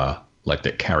that are like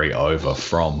that carry over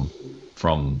from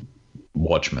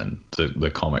Watchmen, the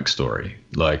comic story.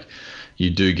 Like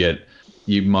you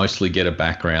mostly get a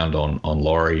background on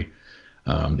Laurie.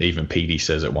 Even Petey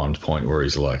says at one point where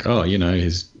he's like, oh, you know,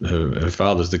 her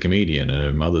father's the comedian and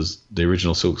her mother's the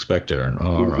original Silk Spectre, and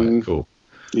all right, cool.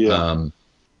 Yeah.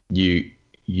 You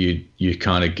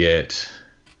kind of get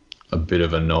a bit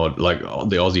of a nod, like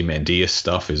the Ozymandias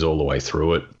stuff is all the way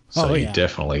through it, so you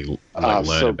definitely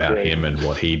learn about him and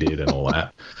what he did and all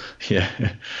that. Yeah.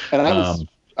 And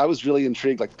I was really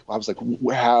intrigued. Like, I was like,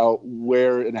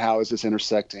 where and how is this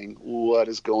intersecting? What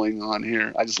is going on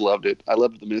here? I just loved it. I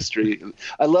loved the mystery.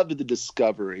 I loved the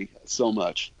discovery so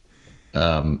much.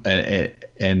 And I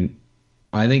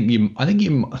think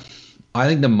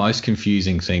the most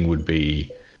confusing thing would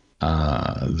be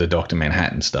the Dr.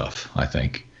 Manhattan stuff, I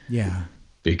think. Yeah.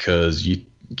 Because you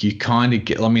kind of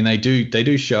get, they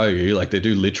do show you, like, they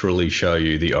do literally show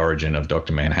you the origin of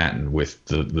Dr. Manhattan with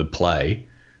the play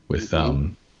with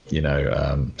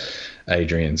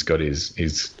Adrian's got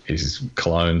his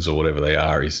clones or whatever they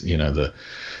are. He's the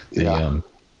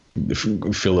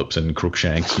Phillips and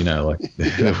Crookshanks,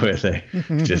 where they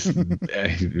just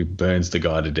he burns the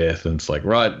guy to death, and it's like,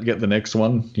 right, get the next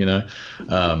one.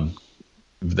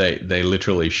 They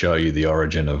literally show you the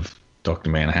origin of Dr.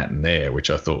 Manhattan there, which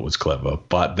I thought was clever,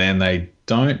 but then they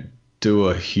don't do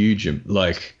a huge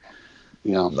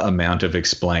amount of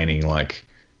explaining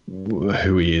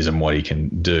who he is and what he can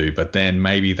do. But then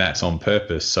maybe that's on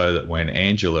purpose so that when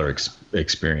Angela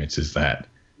experiences that,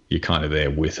 you're kind of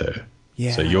there with her.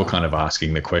 Yeah. So you're kind of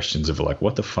asking the questions of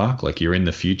what the fuck? You're in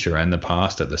the future and the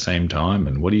past at the same time,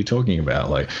 and what are you talking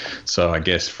about? So I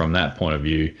guess from that point of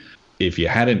view, if you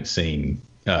hadn't seen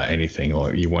anything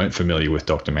or you weren't familiar with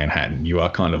Dr. Manhattan, you are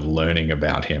kind of learning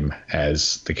about him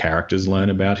as the characters learn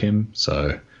about him.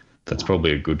 So that's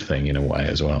probably a good thing in a way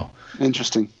as well.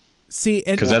 Interesting. See,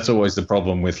 because that's always the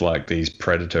problem with these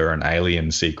Predator and Alien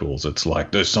sequels. It's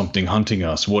there's something hunting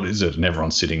us. What is it? And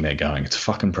everyone's sitting there going, "It's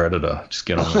fucking Predator. Just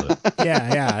get on with it."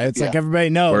 Yeah. It's like everybody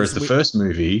knows. Whereas the first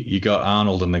movie, you got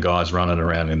Arnold and the guys running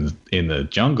around in the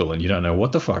jungle, and you don't know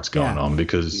what the fuck's going on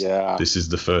because this is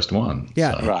the first one.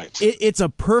 Yeah, so. Right. It's a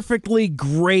perfectly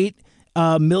great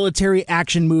military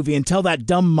action movie until that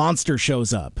dumb monster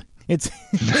shows up. It's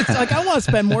like, I want to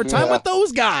spend more time with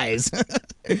those guys.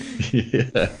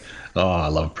 Yeah. Oh, I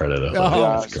love Predator.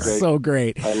 Oh, it's so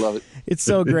great. I love it. It's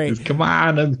so great. Come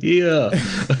on, I'm here.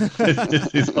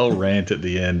 His whole rant at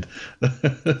the end.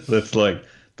 That's the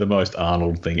most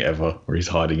Arnold thing ever, where he's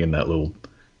hiding in that little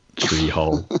tree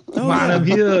hole. Come on, I'm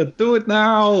here. Do it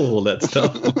now. All that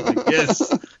stuff.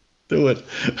 Yes. Do it.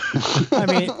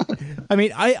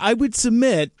 I would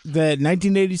submit that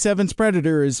 1987's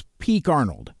Predator is peak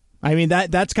Arnold. I mean,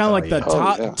 that's kind of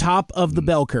the top of the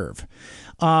bell curve.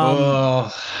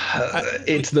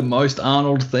 It's the most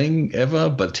Arnold thing ever,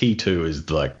 but T2 is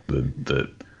the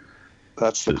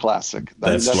that's the classic.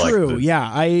 That's true.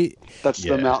 That's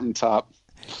the mountaintop.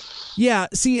 Yeah,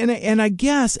 see, and I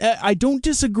guess I don't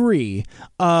disagree,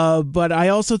 but I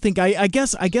also think I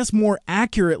guess more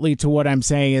accurately to what I'm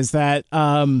saying is that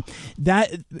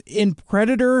that in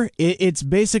Predator it's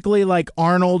basically like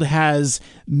Arnold has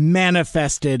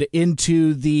manifested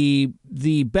into the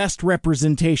best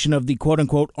representation of the quote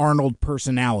unquote Arnold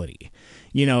personality.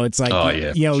 It's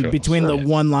between the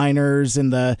one-liners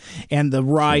and the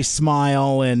wry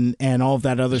smile and all of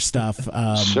that other stuff.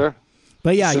 Sure.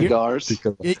 But yeah, cigars. Stick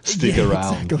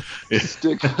around.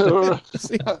 Stick around.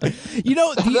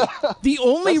 The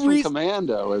only reason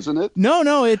Commando, isn't it?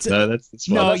 No, it's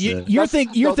You're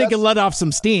thinking let off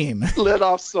some steam. Let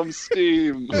off some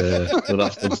steam. Let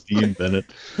off some steam, Bennett.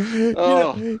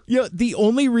 The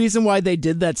only reason why they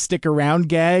did that stick around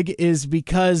gag is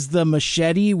because the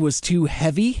machete was too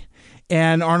heavy.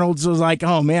 And Arnold was like,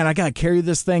 "Oh man, I gotta carry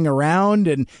this thing around,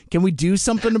 and can we do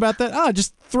something about that? Oh,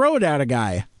 just throw it at a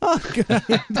guy." Oh, good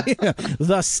idea.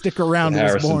 Thus, stick around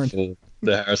was born.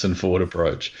 The Harrison Ford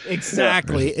approach.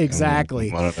 Exactly.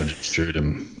 Why don't I just shoot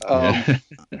him?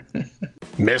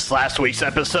 Missed last week's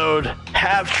episode?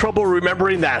 Have trouble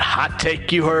remembering that hot take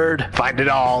you heard? Find it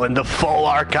all in the full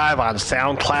archive on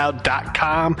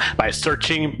SoundCloud.com by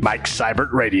searching Mike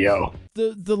Seibert Radio.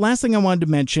 The last thing I wanted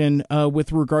to mention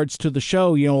with regards to the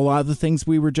show, a lot of the things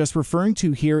we were just referring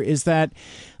to here is that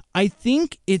I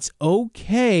think it's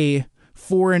okay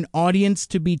for an audience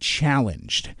to be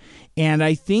challenged. And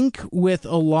I think with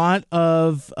a lot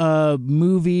of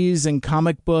movies and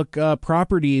comic book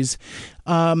properties,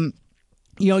 you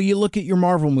look at your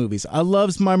Marvel movies. I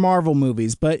loves my Marvel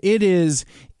movies, but it is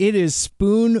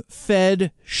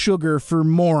spoon-fed sugar for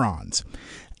morons.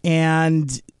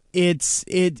 And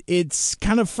it's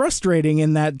kind of frustrating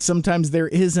in that sometimes there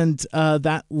isn't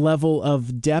that level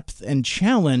of depth and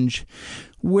challenge.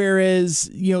 Whereas,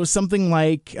 something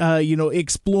like,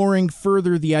 exploring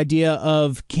further the idea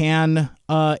of can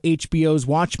HBO's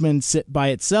Watchmen sit by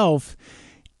itself,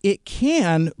 it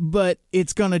can, but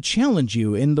it's going to challenge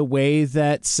you in the way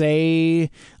that,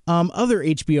 say, other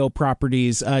HBO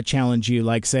properties challenge you,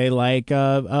 like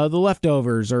The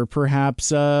Leftovers, or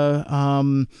perhaps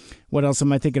what else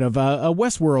am I thinking of?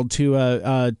 Westworld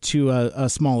to a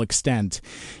small extent.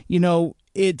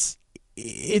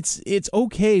 It's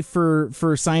okay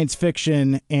for science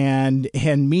fiction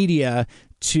and media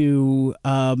to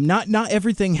not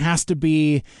everything has to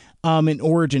be an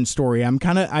origin story.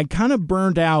 I kind of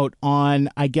burned out on,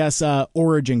 I guess,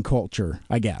 origin culture,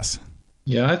 I guess.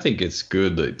 Yeah, I think it's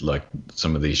good that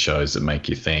some of these shows that make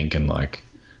you think and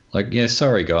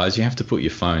sorry guys, you have to put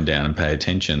your phone down and pay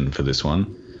attention for this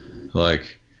one.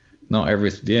 not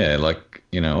everything. Yeah, like,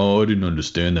 you know, oh, I didn't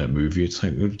understand that movie. It's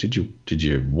like, did you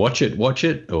watch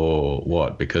it or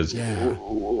what? Because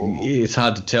it's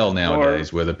hard to tell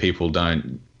nowadays whether people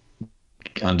don't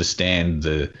understand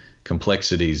the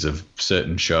complexities of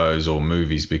certain shows or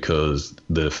movies because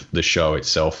the show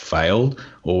itself failed,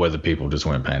 or whether people just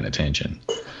weren't paying attention.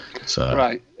 So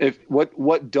right. If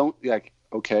what don't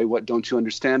you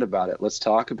understand about it? Let's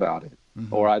talk about it.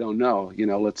 Mm-hmm. Or I don't know. You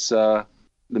know, let's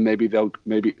maybe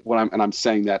I'm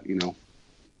saying that, you know,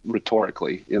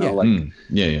 rhetorically. You know,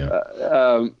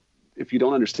 if you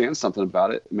don't understand something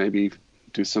about it, maybe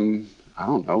do some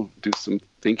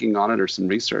thinking on it or some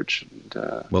research.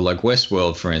 Well, like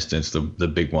Westworld, for instance, the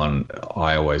big one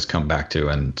I always come back to,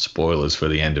 and spoilers for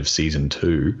the end of season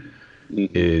 2,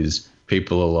 is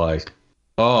people are like,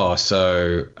 oh,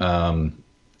 so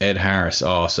Ed Harris,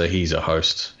 oh, so he's a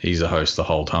host the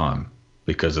whole time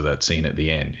because of that scene at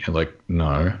the end. You're like,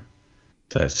 no,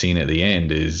 that scene at the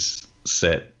end is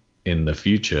set in the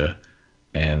future,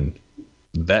 and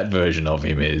that version of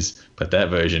him is, but that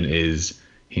version is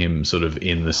him sort of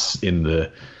in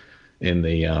the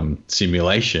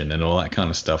simulation and all that kind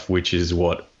of stuff, which is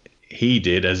what he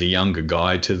did as a younger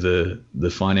guy to the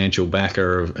financial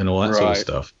backer and all that sort of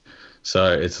stuff.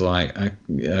 So it's like,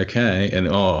 okay, and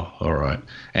oh, all right.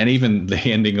 And even the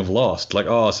ending of Lost, like,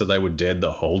 oh, so they were dead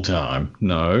the whole time.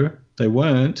 No, they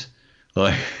weren't.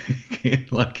 Like,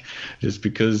 like just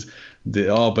because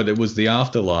but it was the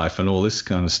afterlife and all this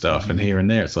kind of stuff, and here and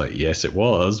there. It's like, yes, it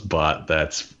was, but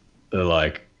that's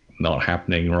like not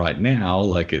happening right now.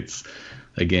 Like, it's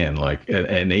again, like,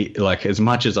 and like, as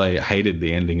much as I hated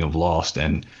the ending of Lost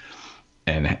and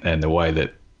the way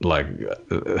that, like,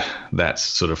 that's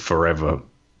sort of forever,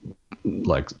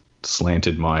 like,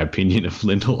 slanted my opinion of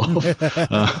Lindelof.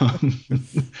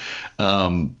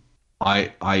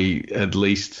 I at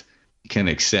least can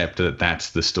accept that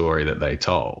that's the story that they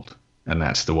told, and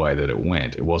that's the way that it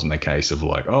went. It wasn't a case of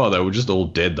like, oh, they were just all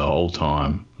dead the whole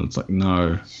time. It's like,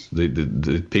 no,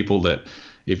 the people that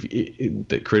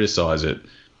that criticize it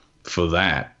for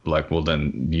that, like, well,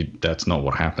 then that's not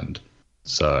what happened.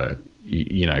 So.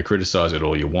 You know, criticize it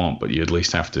all you want, but you at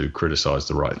least have to criticize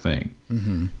the right thing.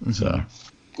 Mm-hmm,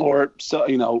 mm-hmm. So,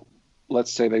 you know,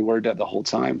 let's say they were dead the whole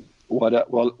time. What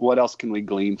else can we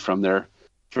glean from their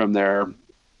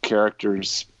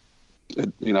characters,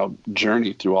 you know,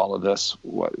 journey through all of this?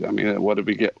 What did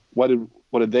we get? What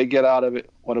did they get out of it?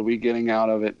 What are we getting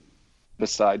out of it?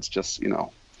 Besides just, you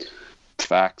know,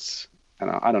 facts.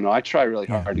 And I don't know. I try really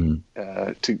hard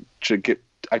to get.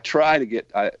 I try to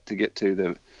get to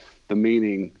the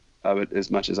meaning of it as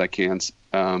much as I can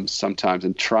sometimes,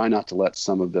 and try not to let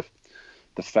some of the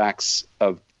facts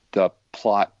of the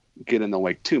plot get in the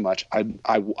way too much. I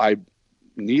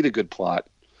need a good plot.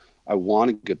 I want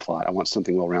a good plot. I want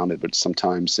something well-rounded, but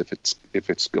sometimes if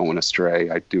it's going astray,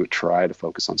 I do try to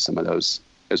focus on some of those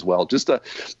as well, just to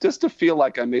feel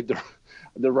like I made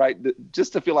the right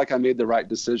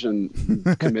decision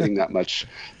committing that much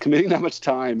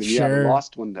time. And sure. The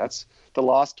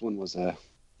Lost one was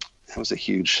a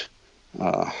huge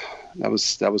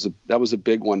that was a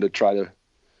big one to try to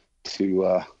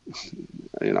you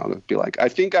know, to be like, I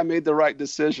think I made the right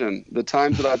decision. The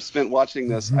times that I've spent watching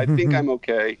this, I think I'm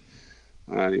okay.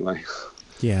 Anyway.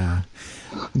 Yeah.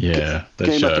 Yeah.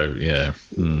 That show. Yeah.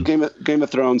 Game of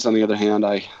Thrones, on the other hand,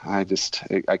 I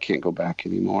can't go back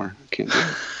anymore. I can't do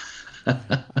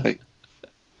it.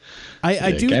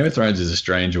 I do. Game of Thrones is a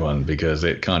strange one because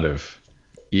it kind of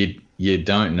you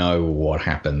don't know what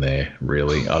happened there,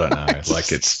 really. I don't know.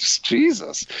 Like, it's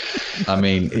Jesus. I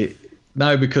mean,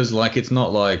 because like, it's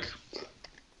not like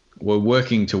we're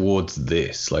working towards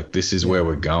this. Like, this is where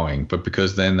we're going. But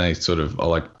because then they sort of are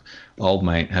like, old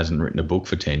mate hasn't written a book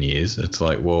for 10 years. It's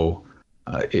like, well,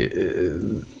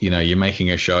 you know, you're making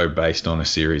a show based on a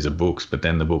series of books, but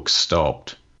then the books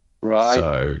stopped. Right.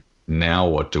 So now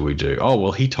what do we do? Oh,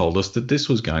 well, he told us that this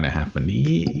was going to happen.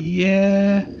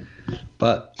 Yeah.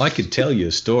 But I could tell you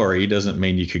a story. Doesn't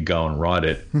mean you could go and write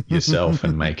it yourself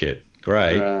and make it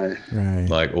great. Right.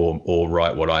 Like, or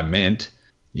write what I meant,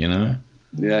 you know?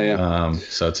 Yeah.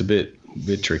 So it's a bit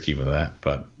tricky with that,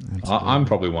 but I'm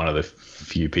probably one of the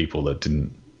few people that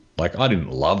I didn't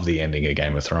love the ending of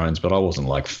Game of Thrones, but I wasn't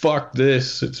like, fuck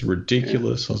this, it's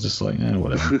ridiculous. I was just like,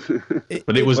 whatever.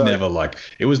 But it was never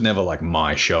like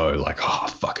my show, like, oh,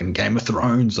 fucking Game of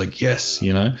Thrones, like, yes,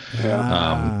 you know?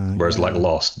 Whereas like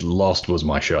Lost was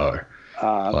my show.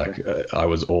 I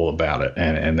was all about it.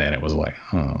 And then it was like,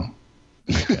 oh,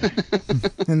 okay.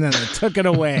 And then they took it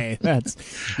away.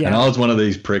 And I was one of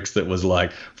these pricks that was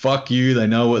like, fuck you, they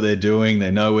know what they're doing,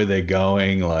 they know where they're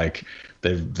going, like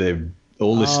they've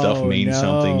all this stuff means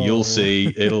something. You'll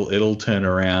see, it'll turn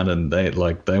around, and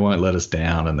they won't let us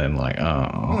down. And then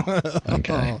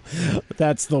okay,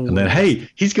 that's the. And then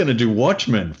he's gonna do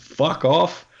Watchmen. Fuck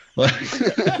off.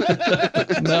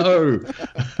 No.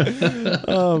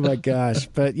 Oh my gosh.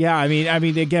 But yeah, I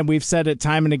mean again, we've said it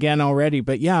time and again already,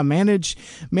 but yeah, manage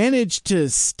to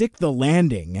stick the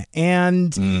landing.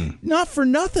 And not for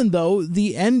nothing though,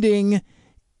 the ending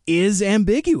is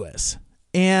ambiguous.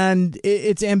 And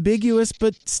it's ambiguous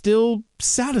but still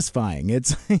satisfying.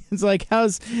 It's like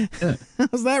how's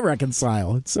that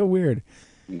reconcile? It's so weird.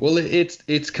 Well,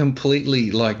 it's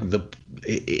completely like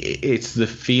it's the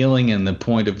feeling and the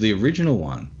point of the original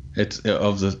one. It's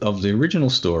of the original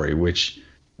story, which,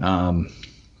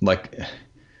 like,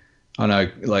 I know,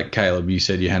 like Caleb, you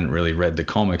said you hadn't really read the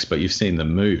comics, but you've seen the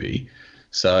movie.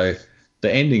 So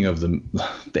the ending of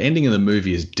the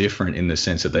movie is different in the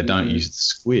sense that they don't use the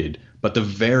squid, but the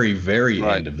very, very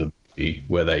end of the movie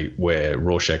where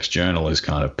Rorschach's journal is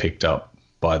kind of picked up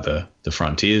by the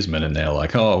frontiersmen, and they're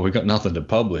like, oh, we've got nothing to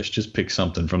publish, just pick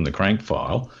something from the crank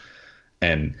file.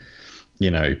 And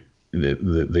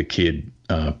the kid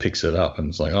picks it up and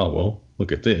it's like, oh, well,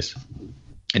 look at this.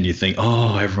 And you think,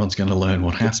 oh, everyone's going to learn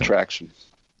what happened. Traction.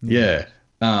 Yeah.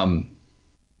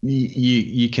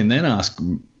 You can then ask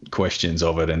questions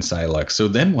of it and say, like, so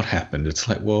then what happened? It's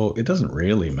like, well, it doesn't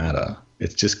really matter.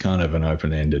 It's just kind of an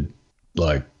open-ended,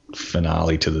 like,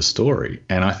 finale to the story.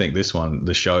 And I think this one,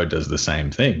 the show does the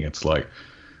same thing. It's like,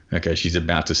 okay, she's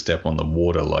about to step on the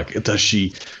water. Like, does she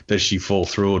fall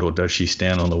through it, or does she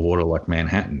stand on the water like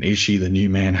Manhattan? Is she the new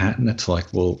Manhattan? It's like,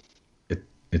 well,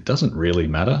 it doesn't really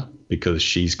matter, because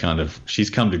she's come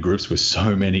to grips with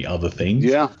so many other things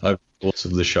over the course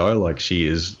of the show. Like, she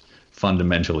is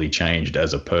fundamentally changed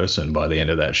as a person by the end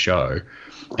of that show.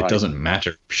 Right. It doesn't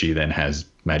matter if she then has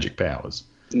magic powers.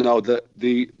 No, the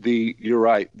you're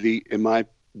right.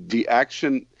 The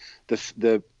action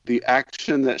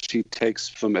that she takes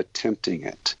from attempting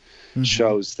it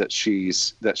shows that she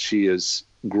is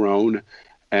grown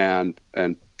and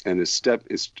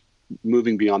is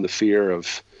moving beyond the fear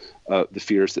of the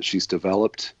fears that she's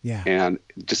developed. Yeah. And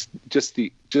just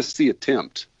the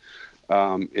attempt,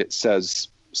 it says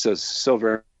so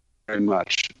very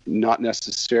much, not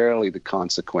necessarily the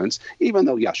consequence, even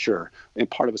though, yeah, sure. And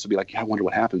part of us would be like, yeah, I wonder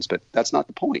what happens, but that's not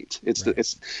the point. It's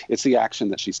right. It's the action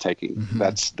that she's taking. Mm-hmm.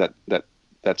 That's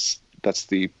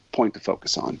the point to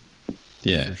focus on.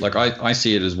 Yeah. Like I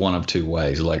see it as one of two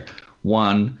ways. Like,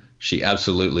 one, she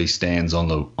absolutely stands on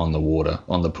the water,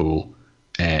 on the pool,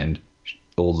 and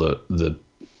all the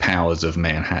powers of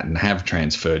Manhattan have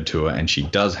transferred to her, and she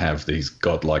does have these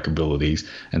godlike abilities,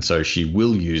 and so she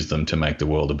will use them to make the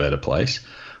world a better place.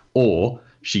 Or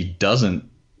she doesn't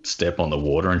step on the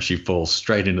water and she falls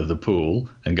straight into the pool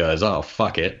and goes, oh,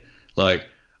 fuck it. Like,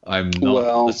 I'm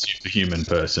not a superhuman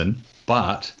person,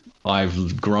 but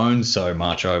I've grown so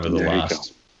much over the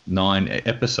last 9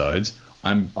 episodes.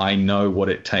 I know what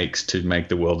it takes to make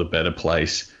the world a better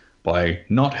place by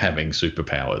not having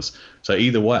superpowers. So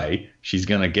either way, she's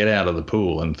going to get out of the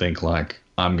pool and think like,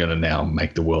 I'm going to now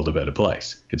make the world a better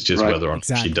place. It's just whether or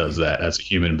not she does that as a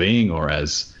human being or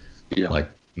as like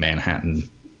Manhattan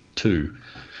 2.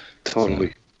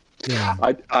 Totally. So, yeah.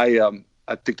 I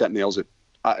think that nails it.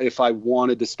 If I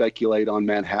wanted to speculate on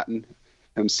Manhattan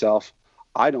himself,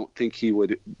 I don't think he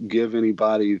would give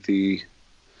anybody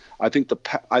I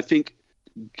think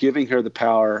giving her the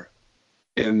power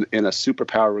in a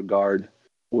superpower regard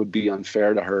would be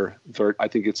unfair to her. I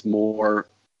think it's more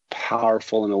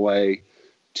powerful in a way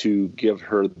to give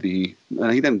her and he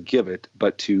didn't give it,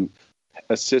 but to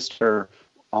assist her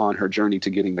on her journey to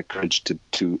getting the courage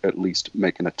to at least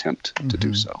make an attempt to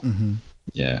do so. Mm-hmm.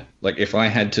 Yeah. Like if I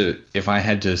had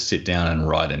to sit down and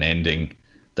write an ending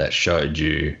that showed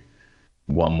you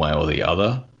one way or the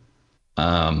other,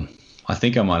 I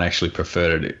think I might actually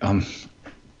prefer it.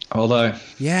 Although,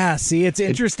 yeah, see, it's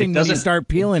interesting when you start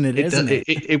peeling it, isn't it?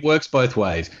 It works both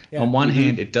ways. Yeah. On one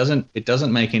hand, it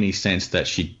doesn't make any sense that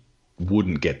she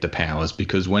wouldn't get the powers,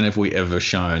 because when have we ever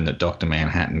shown that Dr.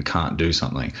 Manhattan can't do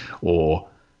something, or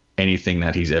anything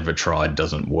that he's ever tried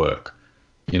doesn't work?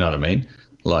 You know what I mean?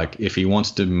 Like, if he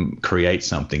wants to create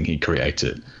something, he creates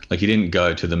it. Like, he didn't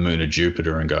go to the moon of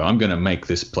Jupiter and go, I'm going to make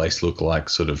this place look like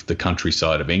sort of the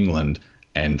countryside of England,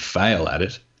 and fail at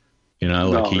it. You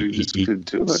know, like he couldn't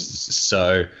do it.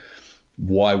 So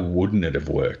why wouldn't it have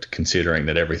worked, considering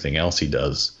that everything else he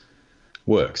does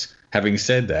works? Having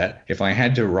said that, if I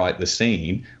had to write the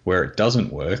scene where it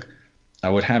doesn't work, I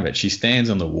would have it. She stands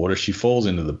on the water, she falls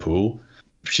into the pool,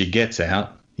 she gets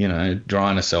out, you know,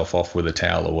 drying herself off with a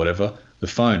towel or whatever. the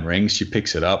phone rings, she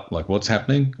picks it up, like, what's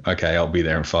happening? Okay, I'll be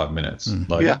there in 5 minutes.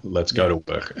 Let's go to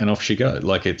work. And off she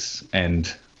goes.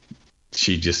 And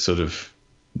she just sort of,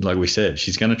 like we said,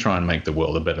 she's going to try and make the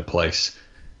world a better place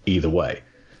either way.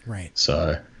 Right.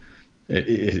 So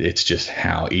it's just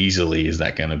how easily is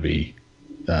that going to be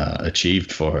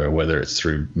achieved for her, whether it's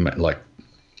through like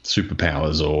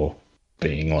superpowers or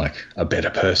being like a better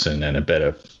person and a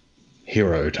better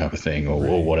hero type of thing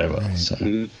or whatever. Right.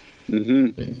 So.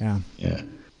 Yeah.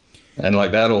 And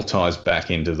like that all ties back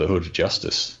into the Hood of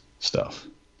Justice stuff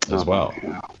as well,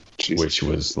 which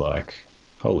was like,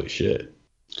 holy shit.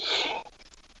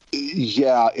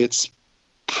 Yeah, it's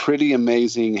pretty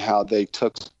amazing how they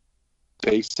took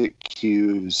basic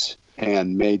cues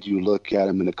and made you look at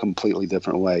them in a completely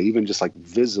different way, even just like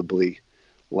visibly,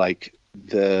 like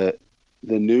the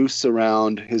noose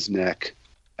around his neck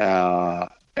and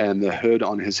the hood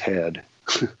on his head.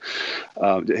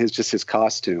 His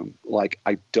costume. Like,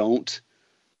 I don't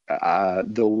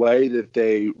the way that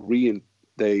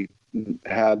they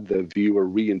had the viewer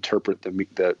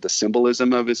reinterpret the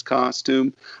symbolism of his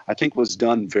costume, I think was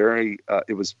done very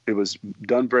it was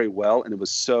done very well, and it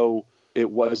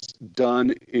was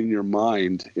done in your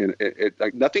mind, and it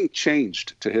like nothing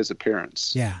changed to his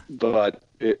appearance, but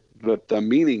the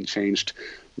meaning changed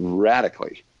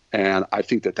radically. And I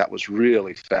think that was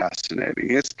really fascinating.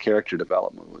 His character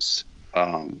development was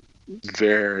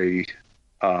very.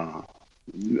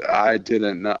 I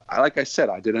didn't know. Like I said,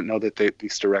 I didn't know that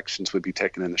these directions would be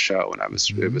taken in the show, and it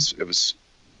was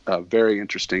very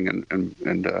interesting,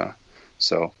 and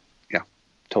so yeah,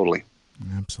 totally,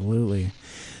 absolutely.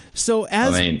 So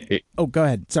go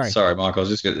ahead. Sorry, Mike. I was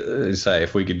just going to say,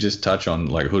 if we could just touch on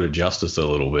like Hood of Justice a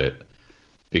little bit,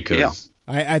 because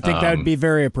I think that would be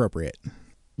very appropriate.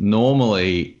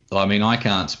 Normally, I mean, I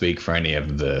can't speak for any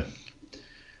of the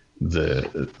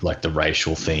like the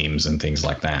racial themes and things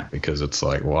like that, because it's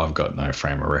like, well, I've got no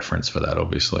frame of reference for that,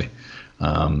 obviously.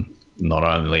 Not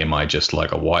only am I just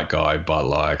like a white guy, but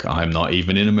like I'm not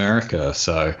even in America.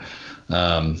 So,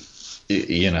 but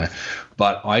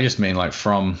I just mean like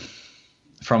from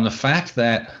the fact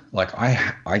that like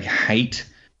I hate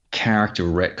character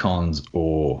retcons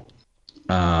or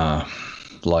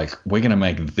like, we're going to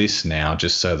make this now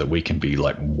just so that we can be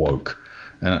like woke.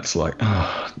 And it's like,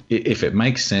 if it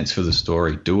makes sense for the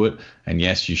story, do it. And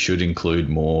yes, you should include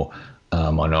more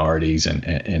minorities and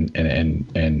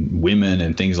women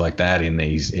and things like that in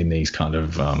these kind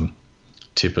of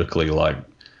typically like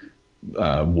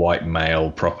white male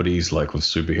properties, like with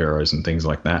superheroes and things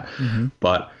like that. Mm-hmm.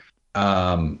 But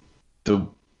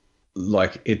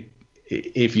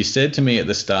if you said to me at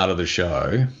the start of the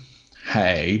show,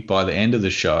 hey, by the end of the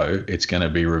show, it's going to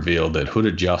be revealed that Hood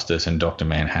of Justice and Dr.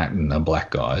 Manhattan are black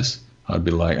guys, I'd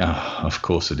be like, of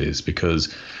course it is,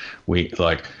 because we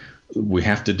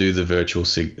have to do the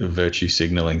virtue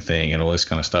signaling thing and all this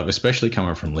kind of stuff, especially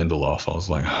coming from Lindelof. I was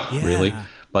like, really?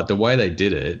 But the way they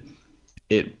did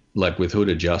it like with Hood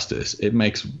of Justice, it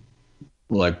makes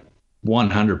like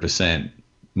 100%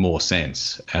 more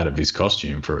sense out of his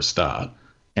costume for a start.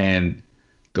 And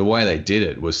the way they did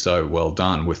it was so well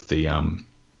done with the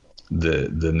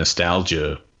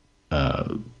nostalgia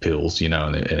pills, and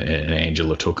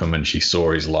Angela took them and she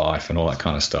saw his life and all that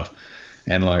kind of stuff.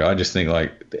 And like, I just think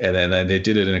like, and then they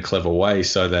did it in a clever way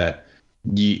so that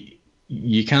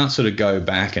you can't sort of go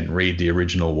back and read the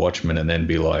original Watchmen and then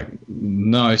be like,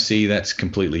 no, see, that's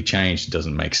completely changed. It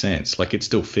doesn't make sense. Like, it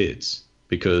still fits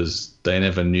because they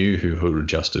never knew who Hood of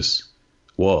Justice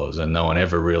was, and no one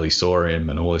ever really saw him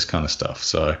and all this kind of stuff.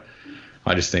 So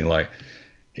I just think like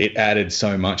it added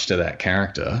so much to that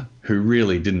character who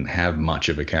really didn't have much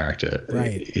of a character.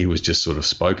 Right. He was just sort of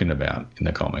spoken about in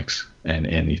the comics,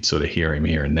 and you'd sort of hear him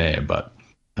here and there. But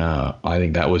I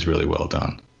think that was really well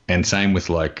done. And same with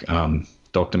like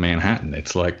Dr. Manhattan.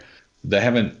 It's like they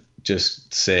haven't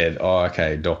just said, oh,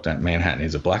 okay, Dr. Manhattan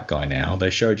is a black guy now. They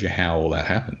showed you how all that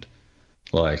happened.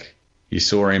 Like, you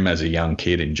saw him as a young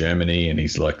kid in Germany, and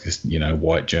he's like this,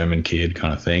 white German kid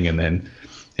kind of thing. And then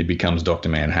he becomes Dr.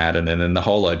 Manhattan. And then the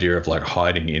whole idea of like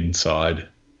hiding inside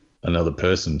another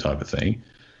person type of thing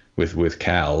with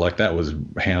Cal, like that was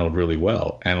handled really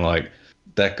well. And like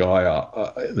that guy,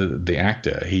 the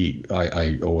actor,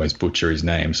 I always butcher his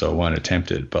name, so I won't attempt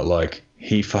it, but like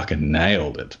he fucking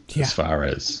nailed it as far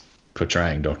as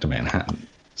portraying Dr. Manhattan.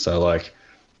 So like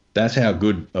that's how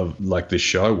good of like this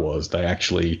show was.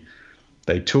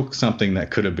 They took something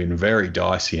that could have been very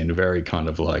dicey and very kind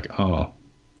of like, on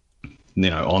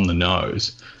the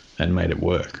nose, and made it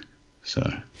work.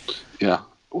 So, yeah,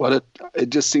 it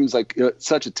just seems like it's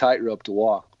such a tightrope to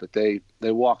walk, but they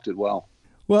walked it well.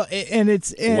 Well,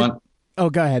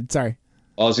 go ahead. Sorry.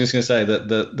 I was just going to say that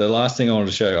the last thing I wanted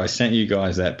to show, I sent you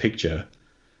guys that picture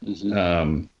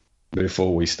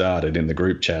before we started in the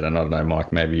group chat, and I don't know,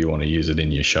 Mike, maybe you want to use it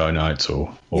in your show notes or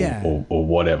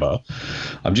whatever.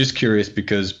 I'm just curious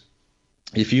because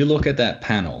if you look at that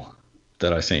panel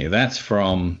that I sent you, that's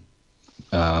from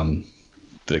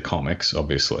the comics,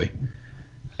 obviously,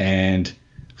 and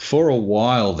for a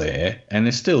while there, and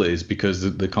it still is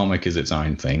because the comic is its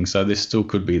own thing, so this still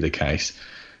could be the case.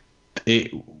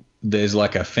 There's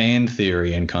like a fan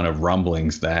theory and kind of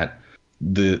rumblings that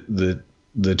the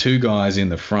two guys in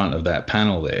the front of that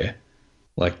panel there,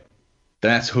 like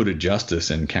that's Hooded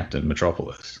Justice and Captain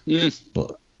Metropolis. Yes.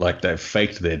 Like they've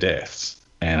faked their deaths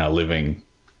and are living,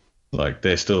 like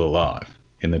they're still alive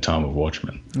in the time of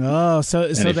Watchmen. Oh, so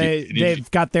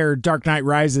they've got their Dark Knight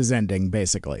Rises ending,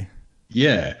 basically.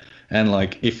 Yeah, and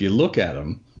like if you look at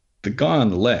them, the guy on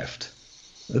the left,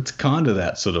 it's kind of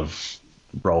that sort of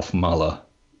Rolf Muller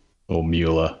or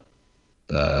Mueller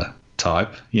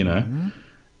type, you know,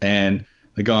 and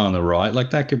the guy on the right,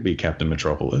 like that could be Captain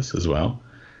Metropolis as well.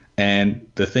 And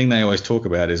the thing they always talk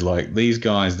about is like these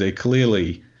guys, they're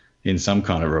clearly in some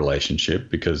kind of relationship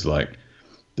because like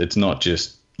it's not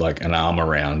just like an arm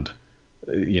around,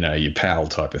 you know, your pal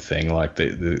type of thing. Like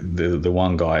the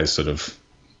one guy is sort of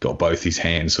got both his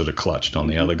hands sort of clutched on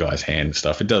the other guy's hand and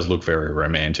stuff. It does look very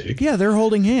romantic. Yeah, they're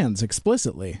holding hands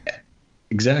explicitly.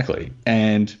 Exactly.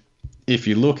 And if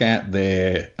you look at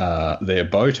their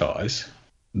bow ties,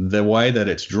 the way that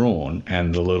it's drawn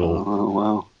and the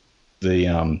little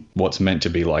what's meant to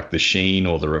be like the sheen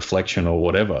or the reflection or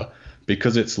whatever,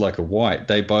 because it's like a white,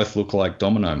 they both look like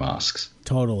domino masks.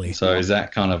 Totally. So is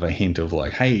that kind of a hint of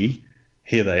like, hey,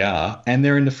 here they are, and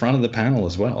they're in the front of the panel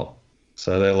as well.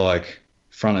 So they're like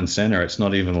front and center. It's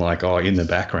not even like, oh, in the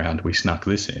background we snuck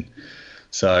this in.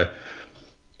 So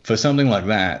for something like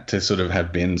that to sort of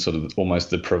have been sort of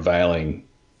almost the prevailing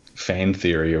fan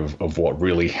theory of what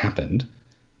really happened,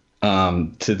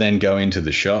 to then go into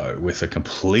the show with a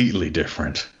completely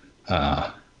different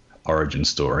origin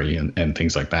story and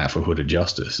things like that for Hooded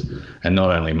Justice, and not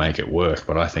only make it work,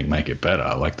 but I think make it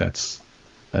better. Like that's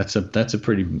a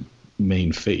pretty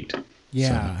mean feat.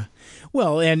 Yeah. So.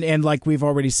 Well, and like we've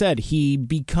already said, he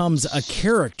becomes a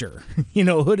character. You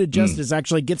know, Hooded Justice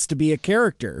actually gets to be a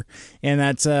character, and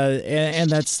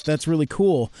that's really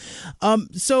cool.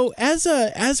 So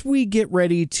as we get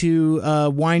ready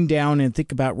to wind down and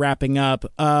think about wrapping up,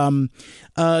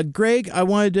 Greg, I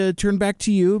wanted to turn back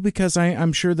to you because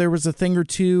I'm sure there was a thing or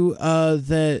two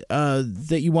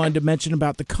that you wanted to mention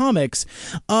about the comics.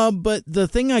 But the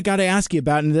thing I got to ask you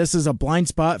about, and this is a blind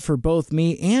spot for both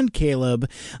me and Caleb,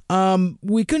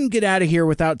 we couldn't get out of here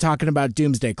without talking about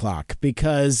Doomsday Clock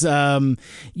because,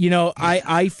 you know,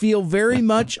 I feel very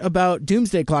much about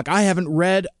Doomsday Clock. I haven't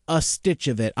read a stitch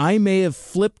of it. I may have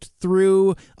flipped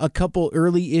through a couple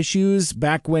early issues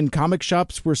back when comic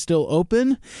shops were still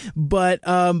open, but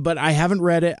I haven't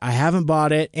read it. I haven't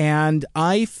bought it, and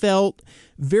I felt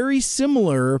very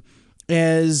similar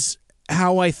as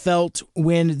how I felt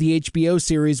when the HBO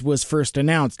series was first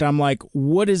announced. I'm like,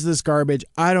 what is this garbage?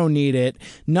 I don't need it.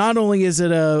 Not only is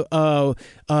it some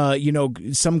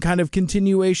kind of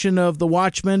continuation of The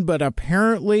Watchmen, but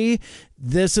apparently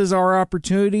this is our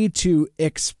opportunity to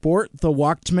export the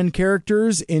Watchmen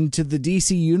characters into the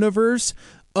DC universe.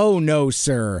 Oh no,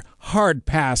 sir. Hard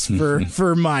pass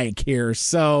for Mike here.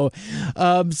 So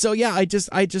yeah, I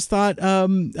just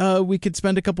thought we could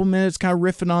spend a couple minutes kind of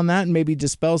riffing on that and maybe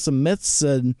dispel some myths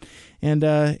and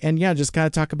yeah, just kind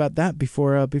of talk about that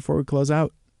before we close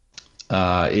out.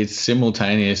 It's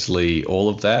simultaneously all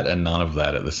of that and none of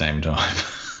that at the same time.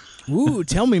 Ooh,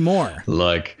 tell me more.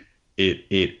 Like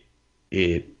it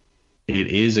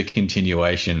is a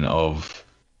continuation of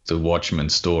the Watchmen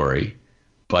story,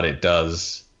 but it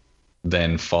does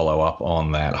then follow up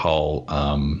on that whole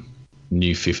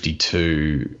New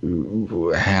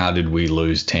 52, how did we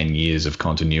lose 10 years of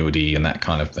continuity and that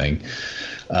kind of thing.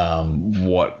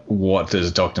 What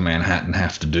does Dr. Manhattan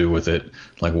have to do with it?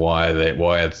 Like why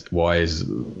is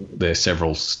there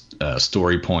several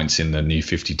story points in the New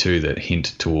 52 that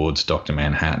hint towards Dr.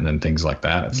 Manhattan and things like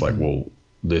that? It's like, well,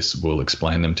 this will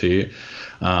explain them to you.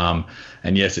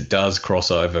 And yes, it does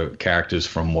cross over characters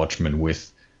from Watchmen with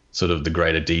sort of the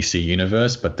greater DC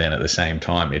universe, but then at the same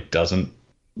time, it doesn't,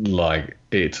 like,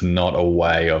 it's not a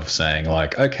way of saying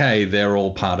like, okay, they're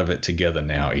all part of it together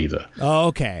now either. Oh,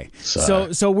 okay.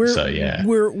 So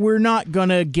we're not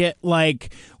gonna get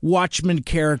like Watchmen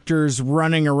characters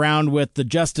running around with the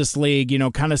Justice League, you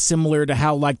know, kind of similar to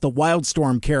how like the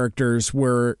Wildstorm characters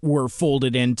were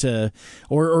folded into,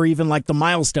 or even like the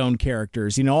Milestone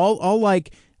characters, you know, all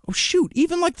like, shoot,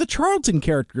 even like the Charlton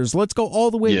characters. Let's go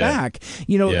all the way back.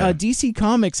 DC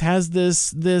Comics has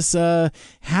this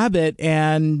habit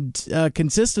and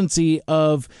consistency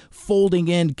of folding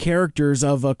in characters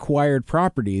of acquired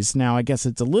properties. Now, I guess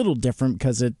it's a little different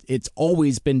because it's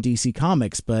always been DC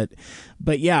Comics, but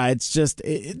yeah, it's just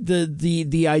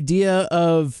the idea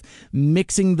of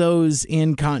mixing those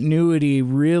in continuity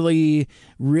really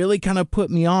kind of put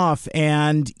me off.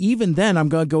 And even then, I'm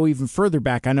going to go even further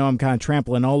back. I know I'm kind of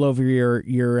trampling all over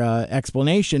your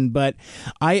explanation, but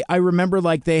I remember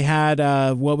like they had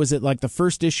what was it, like the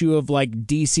first issue of like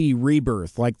DC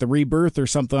Rebirth, like the Rebirth or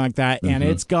something like that, and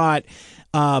it's got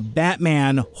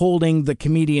Batman holding the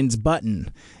comedian's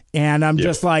button, and I'm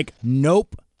just like,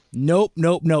 nope.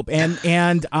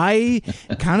 And I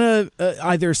kind of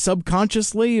either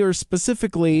subconsciously or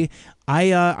specifically,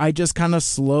 I just kind of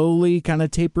slowly kind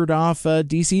of tapered off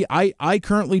DC. I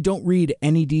currently don't read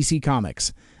any DC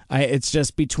comics. It's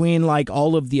just between like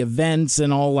all of the events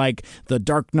and all like the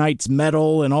Dark Knight's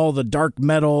metal and all the dark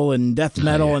metal and death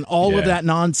metal and all of that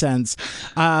nonsense.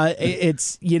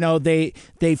 It's,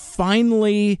 they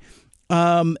finally,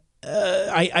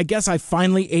 I guess I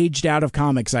finally aged out of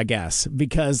comics, I guess,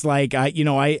 because like,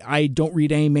 I don't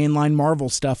read any mainline Marvel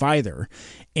stuff either.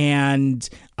 And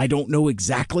I don't know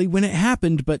exactly when it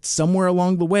happened, but somewhere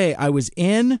along the way I was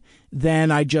in, then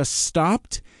I just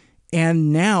stopped.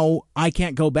 And now I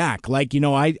can't go back. Like,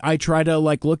 I try to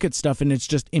like look at stuff and it's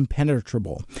just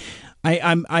impenetrable.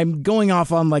 I'm going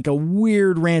off on like a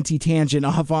weird ranty tangent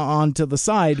off onto the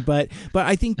side, but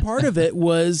I think part of it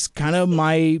was kind of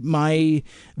my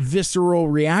visceral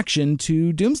reaction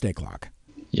to Doomsday Clock.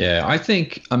 Yeah, I don't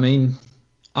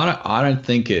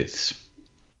think it's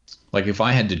like, if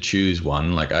I had to choose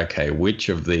one, like, okay, which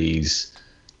of these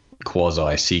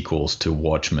quasi sequels to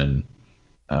Watchmen,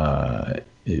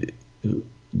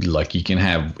 like you can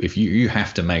have, if you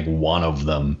have to make one of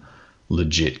them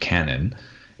legit canon,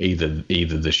 either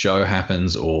the show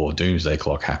happens or Doomsday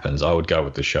Clock happens, I would go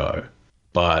with the show.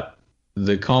 But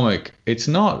the comic, it's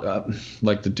not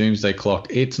like the Doomsday Clock,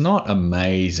 it's not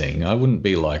amazing. I wouldn't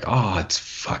be like, it's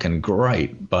fucking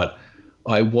great, but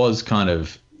I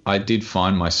did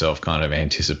find myself kind of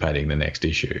anticipating the next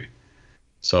issue.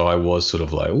 So I was sort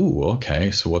of like, ooh,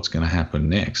 okay, so what's going to happen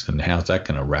next, and how's that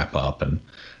going to wrap up? And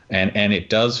it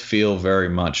does feel very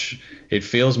much, it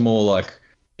feels more like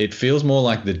the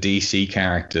DC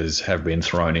characters have been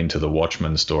thrown into the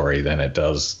Watchmen story than it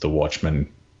does the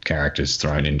Watchmen characters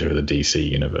thrown into the DC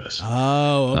universe.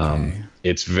 Oh, okay.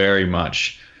 It's very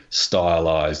much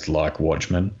stylized like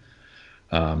Watchmen.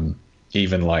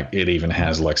 Even like it even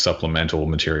has like supplemental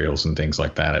materials and things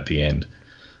like that at the end,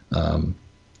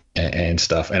 and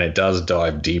stuff. And it does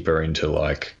dive deeper into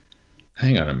like,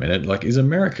 hang on a minute, like, is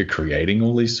America creating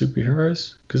all these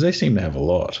superheroes? Because they seem to have a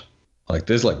lot. Like,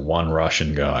 there's like one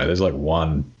Russian guy, there's like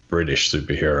one British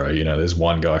superhero, there's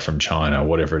one guy from China,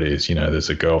 whatever it is, there's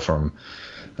a girl from,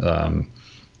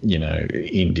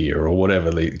 India or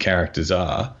whatever the characters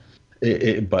are.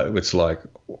 But it's like,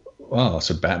 wow,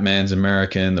 so Batman's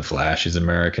American, The Flash is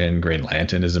American, Green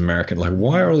Lantern is American. Like,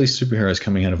 why are all these superheroes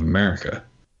coming out of America?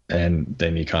 And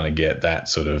then you kind of get that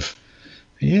sort of,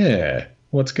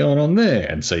 what's going on there?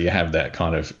 And so you have that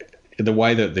kind of, the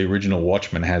way that the original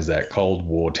Watchmen has that Cold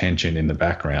War tension in the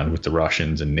background with the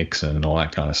Russians and Nixon and all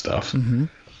that kind of stuff. Mm-hmm.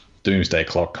 Doomsday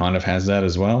Clock kind of has that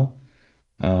as well,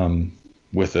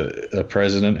 with a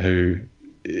president who,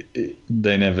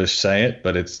 they never say it,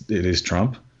 but it is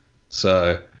Trump.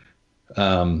 So,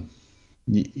 and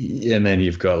then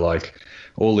you've got like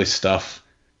all this stuff.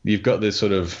 You've got this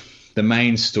sort of the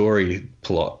main story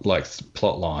plot, like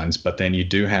plot lines, but then you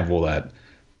do have all that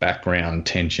background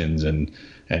tensions and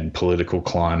political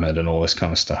climate and all this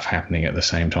kind of stuff happening at the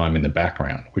same time in the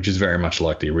background, which is very much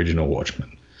like the original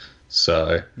Watchmen.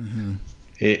 So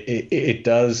it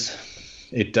does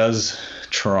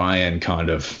try and kind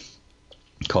of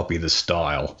copy the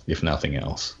style, if nothing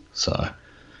else. So,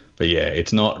 but yeah,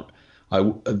 it's not.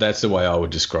 That's the way I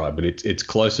would describe it. It's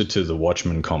closer to the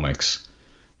Watchmen comics,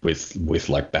 with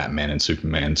like Batman and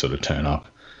Superman sort of turn up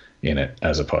in it,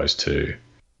 as opposed to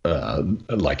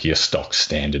like your stock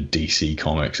standard DC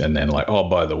comics, and then like, oh,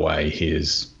 by the way,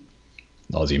 here's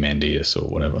Ozymandias or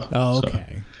whatever. Oh, okay. So,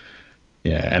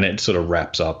 yeah, and it sort of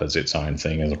wraps up as its own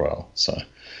thing as well. So,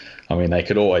 I mean, they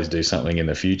could always do something in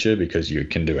the future because you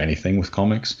can do anything with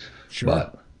comics. Sure.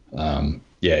 But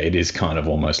yeah, it is kind of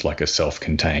almost like a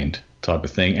self-contained type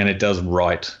of thing, and it does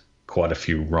right quite a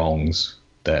few wrongs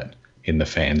that in the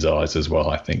fans' eyes as well,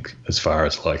 I think, as far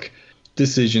as like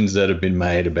decisions that have been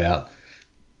made about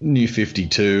New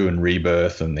 52 and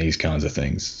Rebirth and these kinds of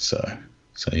things. So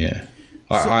yeah,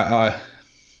 I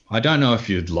I don't know if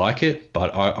you'd like it,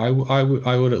 but I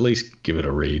would at least give it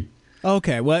a read.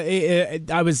 Okay, well,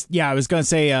 I was going to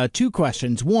say 2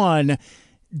 questions. One,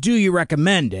 do you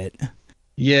recommend it?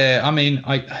 Yeah, I mean,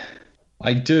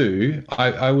 I do.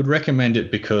 I would recommend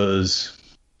it because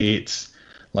it's,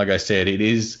 like I said, it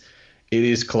is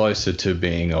closer to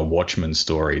being a Watchmen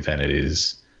story than it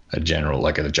is a general,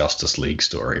 like a Justice League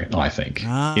story, I think,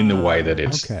 in the way that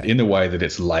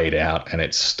it's laid out and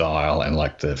its style and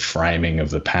like the framing of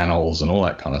the panels and all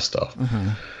that kind of stuff.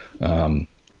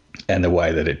 And the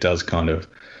way that it does kind of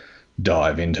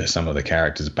dive into some of the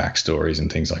characters' backstories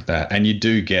and things like that. And you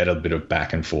do get a bit of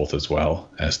back and forth as well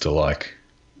as to like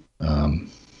in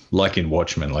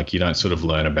Watchmen, like you don't sort of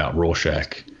learn about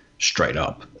Rorschach straight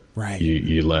up. Right.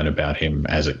 You learn about him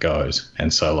as it goes.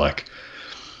 And so like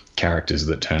characters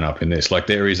that turn up in this, like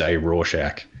there is a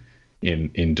Rorschach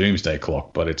in Doomsday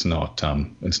Clock, but it's not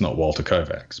Walter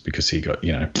Kovacs because he got,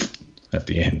 at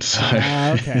the end. So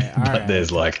okay. All but right.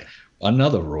 there's like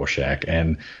another Rorschach,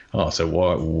 and so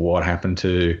what happened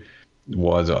to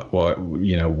what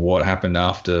happened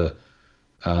after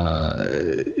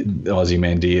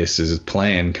Ozymandias'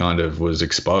 plan kind of was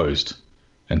exposed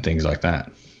and things like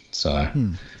that. So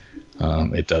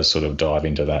it does sort of dive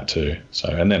into that too. So,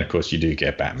 and then of course you do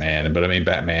get Batman, but I mean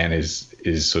Batman is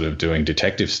sort of doing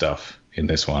detective stuff in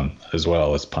this one as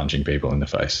well as punching people in the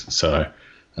face. So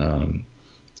and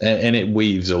it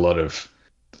weaves a lot of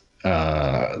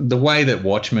the way that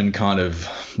Watchmen kind of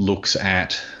looks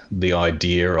at the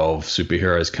idea of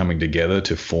superheroes coming together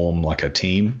to form like a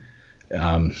team.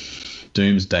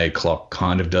 Doomsday Clock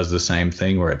kind of does the same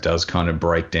thing, where it does kind of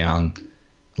break down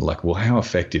like, well, how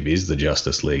effective is the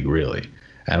Justice League really?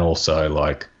 And also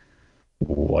like,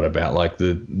 what about like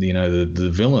the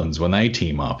villains when they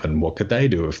team up, and what could they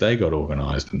do if they got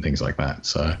organized and things like that?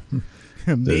 So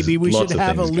maybe we should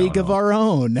have a league of our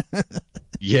own.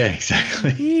 Yeah,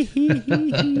 exactly.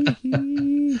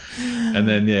 And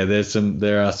then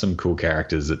there are some cool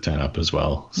characters that turn up as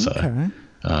well. So Okay.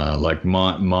 Like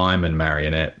Mime and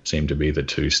Marionette seem to be the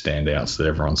 2 standouts that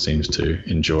everyone seems to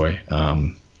enjoy.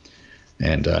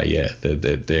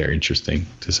 They're interesting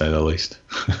to say the least.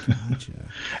 Gotcha.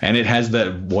 And it has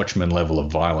that Watchmen level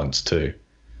of violence too.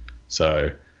 So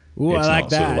Ooh, it's I like not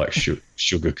that. sort of like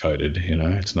sugar coated,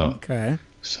 It's not. Okay.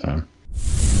 So.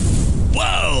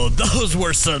 Whoa, those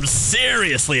were some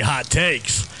seriously hot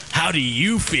takes. How do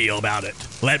you feel about it?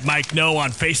 Let Mike know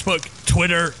on Facebook,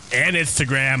 Twitter, and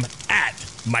Instagram at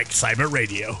Mike Seibert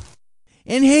Radio.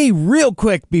 And hey, real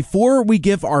quick, before we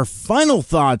give our final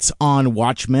thoughts on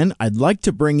Watchmen, I'd like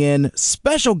to bring in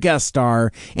special guest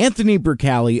star Anthony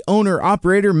Bricali,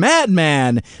 owner-operator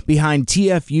Madman behind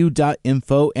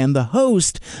TFU.info and the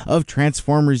host of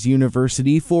Transformers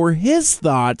University, for his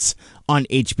thoughts on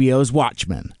HBO's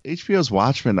Watchmen. HBO's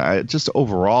Watchmen, I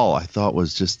thought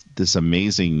was just this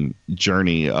amazing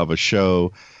journey of a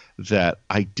show that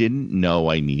I didn't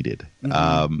know I needed.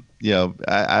 Mm-hmm.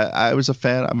 I was a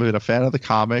fan. I've been a fan of the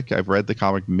comic. I've read the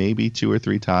comic maybe 2 or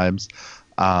 3 times.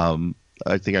 I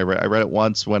think I read it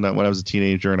once when I was a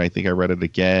teenager, and I think I read it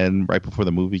again right before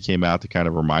the movie came out to kind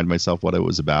of remind myself what it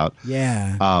was about.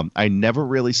 Yeah. I never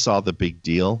really saw the big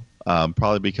deal,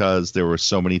 probably because there were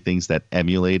so many things that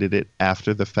emulated it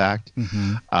after the fact.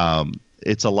 Mm-hmm.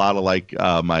 It's a lot of like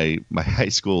my high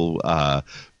school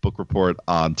book report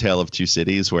on Tale of Two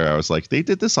Cities, where I was like, they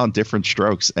did this on different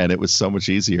strokes and it was so much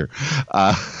easier. So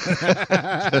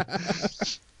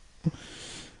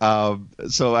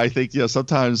I think,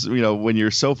 sometimes, when you're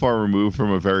so far removed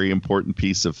from a very important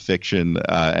piece of fiction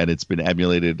and it's been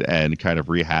emulated and kind of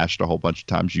rehashed a whole bunch of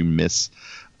times, you miss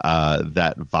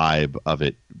that vibe of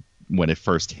it when it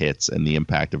first hits, and the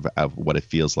impact of what it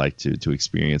feels like to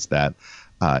experience that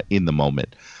in the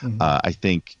moment. Mm-hmm. I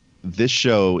think this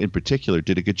show in particular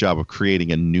did a good job of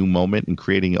creating a new moment and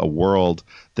creating a world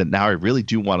that now I really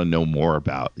do want to know more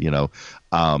about.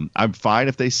 I'm fine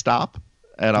if they stop.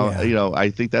 And I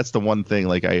think that's the one thing.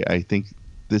 Like I think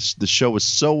the show was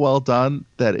so well done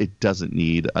that it doesn't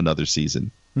need another season.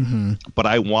 Mm-hmm. But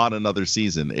I want another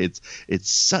season. It's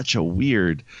such a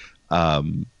weird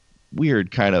kind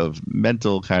of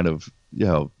mental kind of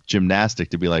gymnastic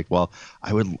to be like, well,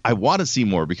 I want to see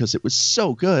more because it was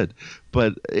so good,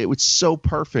 but it was so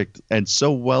perfect and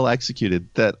so well executed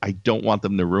that I don't want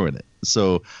them to ruin it.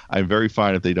 So I'm very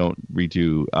fine if they don't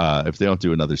do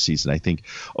another season. I think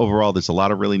overall there's a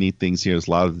lot of really neat things here. There's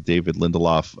a lot of the David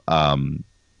Lindelof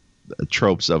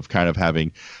tropes of kind of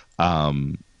having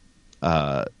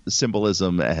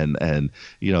symbolism and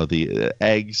the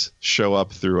eggs show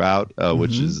up throughout,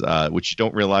 which you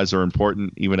don't realize are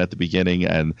important even at the beginning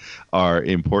and are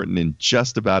important in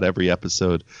just about every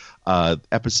episode.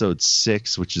 Episode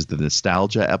 6, which is the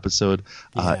nostalgia episode,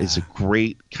 is a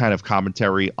great kind of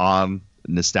commentary on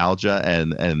nostalgia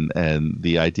and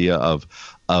the idea of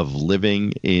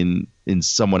living in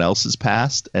someone else's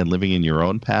past and living in your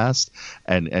own past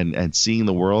and seeing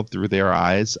the world through their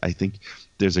eyes. I think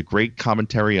there's a great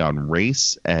commentary on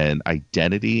race and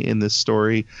identity in this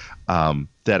story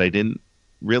that I didn't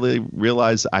really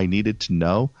realize I needed to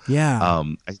know. Yeah.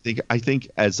 I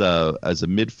think as a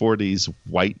mid-40s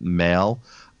white male,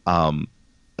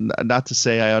 not to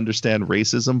say I understand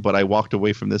racism, but I walked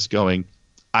away from this going,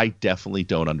 I definitely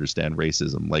don't understand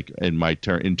racism. Like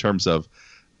in terms of,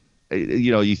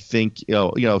 you think,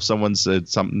 someone said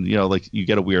something, like you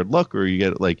get a weird look or you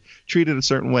get like treated a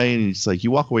certain way, and it's like you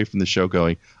walk away from the show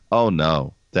going, oh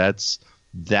no, that's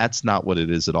not what it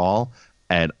is at all.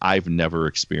 And I've never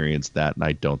experienced that, and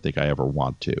I don't think I ever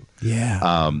want to.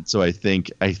 Yeah. So I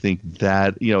think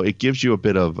that, it gives you a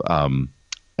bit of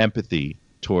empathy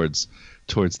towards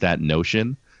that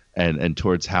notion and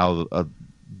towards how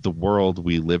the world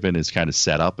we live in is kind of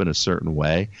set up in a certain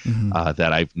way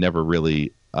that I've never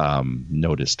really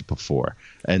noticed before.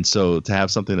 And so to have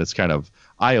something that's kind of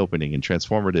eye-opening and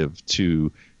transformative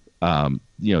to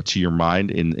to your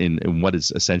mind in what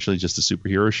is essentially just a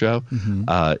superhero show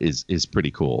is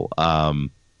pretty cool. The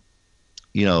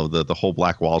whole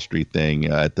Black Wall Street thing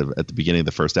at the beginning of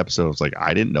the first episode, I was like,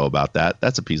 I didn't know about that.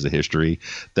 That's a piece of history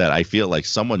that I feel like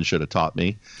someone should have taught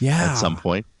me at some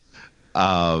point.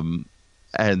 And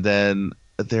then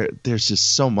there's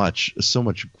just so much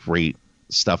great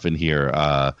stuff in here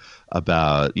about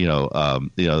about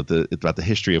the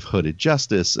history of Hooded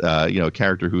Justice, a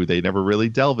character who they never really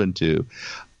delve into,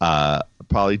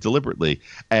 probably deliberately,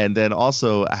 and then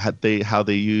also how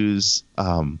they use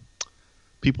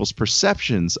people's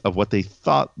perceptions of what they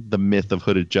thought the myth of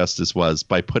Hooded Justice was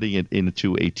by putting it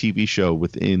into a TV show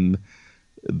within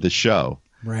the show.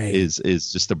 Right, is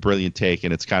just a brilliant take,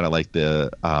 and it's kind of like this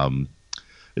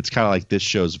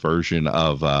show's version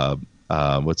of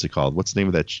what's it called? What's the name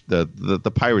of that?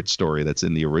 The pirate story that's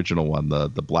in the original one, the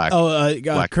Black.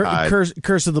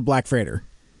 Curse of the Black Freighter.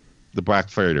 The Black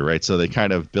Freighter, right? So they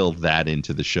kind of build that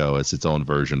into the show as its own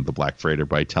version of the Black Freighter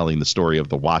by telling the story of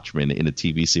the Watchmen in a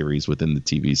TV series within the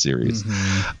TV series,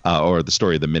 or the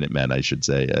story of the Minutemen, I should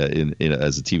say,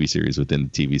 as a TV series within the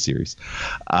TV series.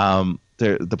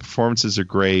 The performances are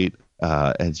great,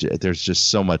 and there's just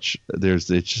so much. It's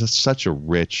just such a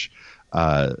rich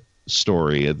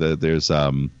story. There's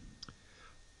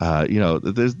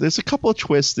there's a couple of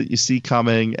twists that you see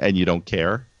coming and you don't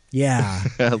care. Yeah.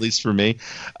 At least for me.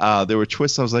 There were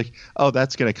twists I was like, oh,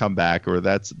 that's going to come back, or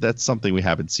that's something we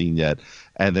haven't seen yet.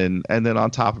 And then on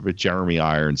top of it, Jeremy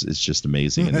Irons is just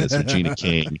amazing in this. Regina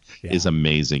King is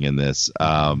amazing in this.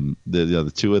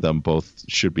 The two of them both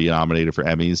should be nominated for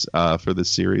Emmys for this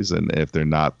series, and if they're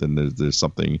not, then there's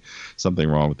something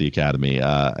wrong with the Academy.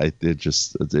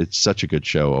 It's such a good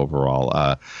show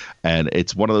overall, and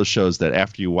it's one of those shows that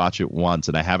after you watch it once,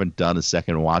 and I haven't done a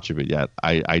second watch of it yet,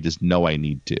 I just know I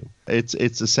need to. It's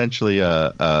essentially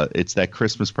it's that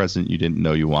Christmas present you didn't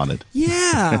know you wanted.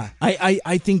 Yeah,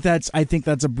 I think that's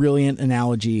a brilliant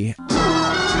analogy.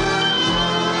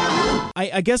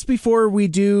 I guess before we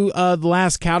do the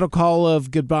last cattle call of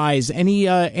goodbyes,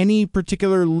 any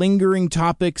particular lingering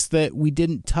topics that we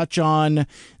didn't touch on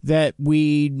that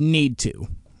we need to?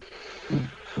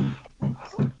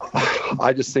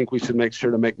 I just think we should make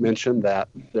sure to make mention that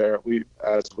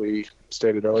as we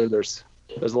stated earlier, there's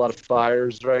a lot of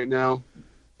fires right now,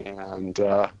 and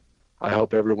I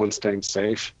hope everyone's staying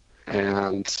safe.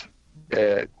 And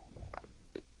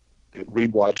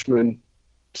read Watchmen,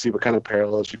 see what kind of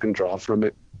parallels you can draw from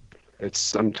it. It's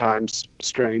sometimes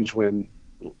strange when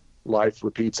life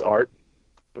repeats art,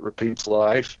 but repeats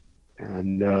life.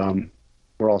 And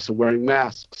we're also wearing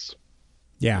masks.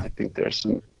 Yeah, I think there's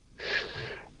some.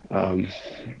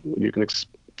 You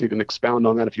can expound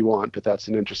on that if you want, but that's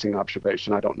an interesting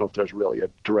observation. I don't know if there's really a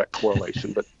direct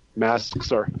correlation, but masks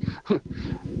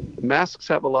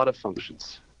have a lot of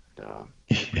functions.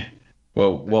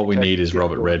 Well, what we need is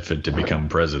Robert Redford to become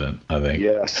president, I think.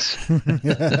 Yes.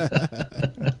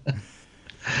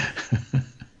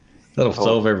 That'll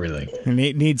solve everything.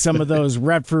 Need some of those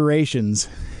reparations.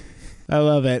 I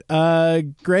love it.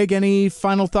 Greg, any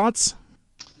final thoughts?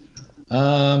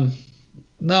 No,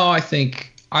 I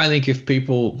think if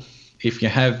you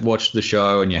have watched the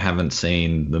show and you haven't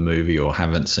seen the movie or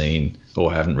haven't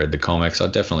read the comics, I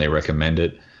definitely recommend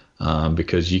it.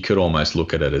 Because you could almost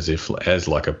look at it as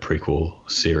like a prequel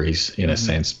series in a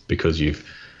sense, because you've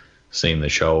seen the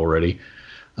show already.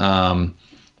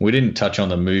 We didn't touch on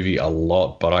the movie a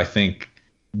lot, but I think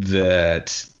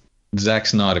that Zack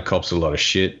Snyder cops a lot of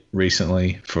shit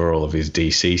recently for all of his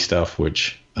DC stuff,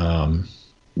 which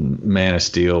Man of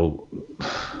Steel,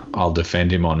 I'll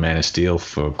defend him on Man of Steel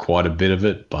for quite a bit of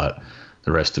it, but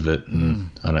the rest of it,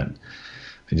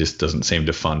 he just doesn't seem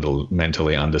to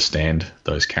fundamentally understand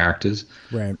those characters.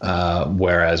 Right.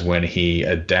 Whereas when he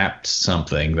adapts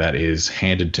something that is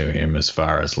handed to him as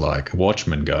far as like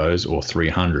Watchmen goes or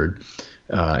 300,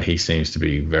 he seems to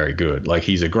be very good. Like,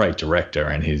 he's a great director,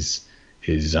 and his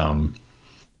cinematic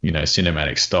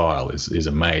style is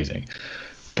amazing,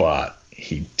 but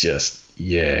he just,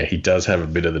 he does have a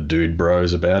bit of the dude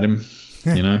bros about him,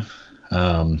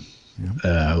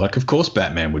 like, of course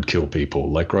Batman would kill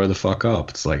people, like, grow the fuck up.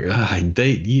 It's like,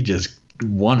 you just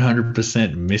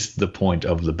 100% missed the point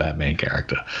of the Batman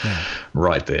character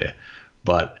right there.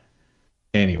 But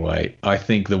anyway, I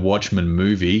think the Watchmen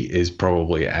movie is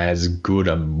probably as good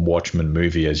a Watchmen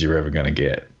movie as you're ever going to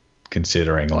get,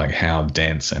 considering like how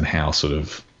dense and how sort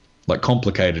of like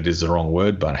complicated is the wrong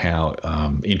word, but how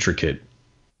intricate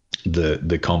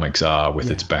the comics are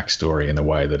with its backstory and the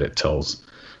way that it tells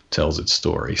its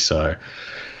story. So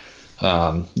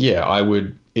I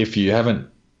would, if you haven't,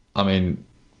 I mean,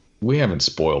 we haven't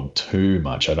spoiled too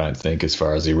much, I don't think, as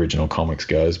far as the original comics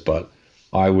goes, but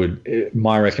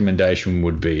my recommendation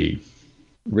would be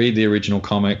read the original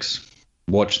comics,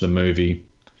 watch the movie,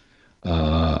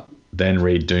 then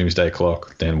read Doomsday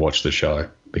Clock, then watch the show,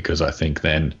 because I think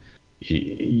then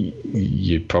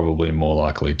you're probably more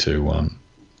likely to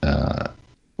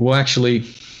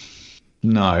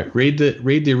read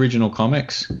the original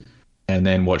comics and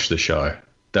then watch the show.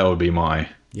 That would be my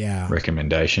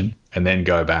recommendation, and then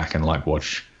go back and like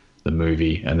watch the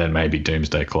movie, and then maybe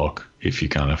Doomsday Clock if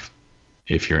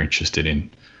you're interested in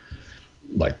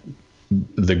like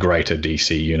the greater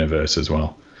DC universe as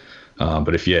well.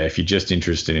 But if you're just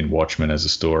interested in Watchmen as a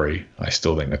story, I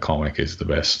still think the comic is the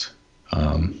best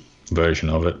version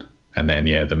of it. And then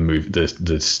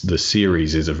the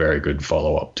series is a very good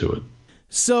follow up to it.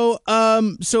 So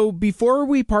before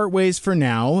we part ways for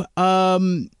now,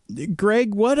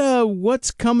 Greg,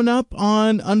 what's coming up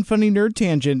on Unfunny Nerd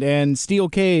Tangent and Steel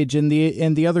Cage and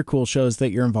the other cool shows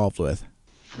that you're involved with?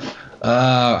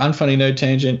 Unfunny Nerd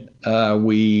Tangent,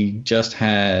 we just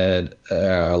had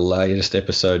our latest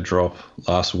episode drop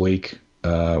last week,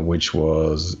 which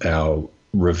was our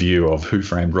review of Who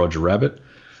Framed Roger Rabbit,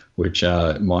 which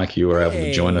Mike, you were able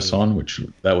to join us on,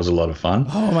 that was a lot of fun.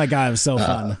 Oh my God, it was so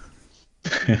fun.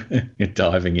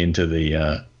 Diving into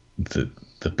the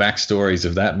backstories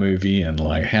of that movie, and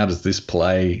like, how does this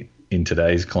play in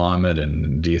today's climate,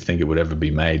 and do you think it would ever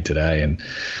be made today, and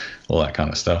all that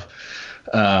kind of stuff.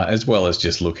 As well as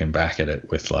just looking back at it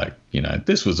with like,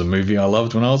 this was a movie I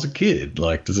loved when I was a kid.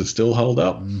 Like, does it still hold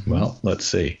up? Mm-hmm. Well, let's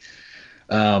see.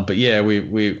 But yeah,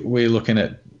 we're looking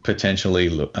at potentially,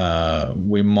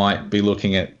 we might be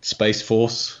looking at Space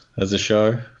Force as a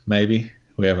show, maybe.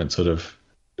 We haven't sort of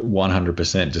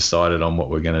 100% decided on what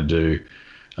we're going to do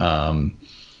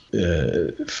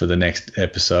for the next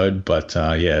episode. But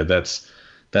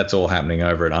that's all happening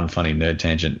over at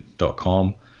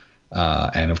unfunnynerdtangent.com.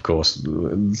 And of course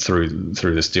through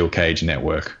the Steel Cage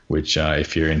Network, which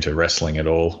if you're into wrestling at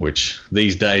all, which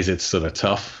these days it's sort of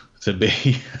tough to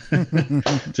be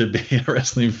a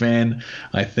wrestling fan,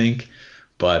 I think.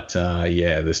 But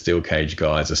the Steel Cage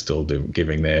guys are still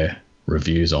giving their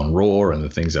reviews on Raw and the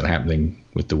things that are happening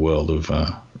with the world of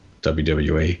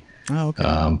WWE. Oh,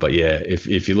 okay. But yeah,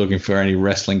 if you're looking for any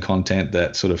wrestling content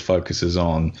that sort of focuses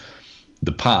on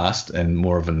the past and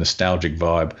more of a nostalgic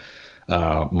vibe,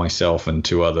 myself and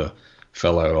two other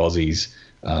fellow Aussies,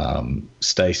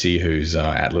 Stacey, who's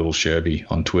at Little Sherby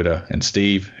on Twitter, and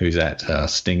Steve, who's at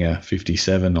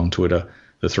Stinger57 on Twitter.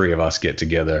 The three of us get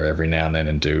together every now and then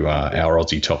and do our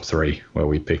Aussie top three, where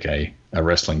we pick a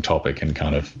wrestling topic and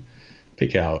kind of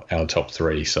pick our top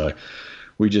three. So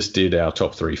we just did our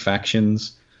top three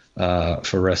factions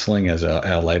for wrestling as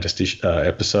our latest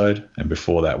episode, and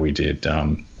before that we did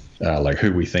like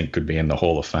who we think could be in the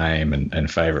Hall of Fame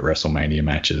and favorite WrestleMania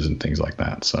matches and things like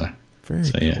that. So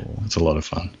yeah, it's a lot of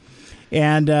fun.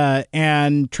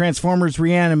 And Transformers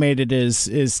Reanimated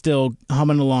is still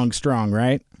humming along strong,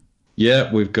 right?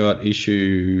 Yeah, we've got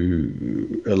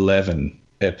issue 11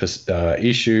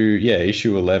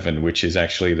 issue 11, which is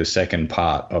actually the second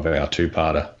part of our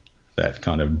two-parter that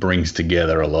kind of brings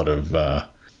together a lot of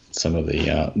some of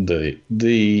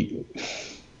the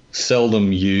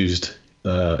seldom used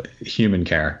human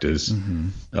characters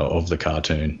of the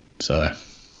cartoon. So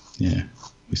yeah,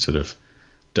 we sort of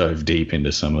dove deep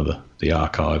into some of the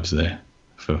archives there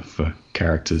for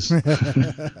characters.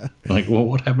 Like, well,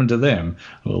 what happened to them?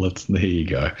 Well, there you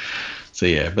go.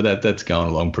 yeah, but that's going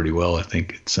along pretty well. I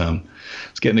think it's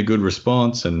getting a good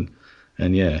response, and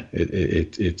yeah,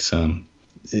 it's a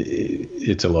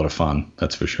lot of fun.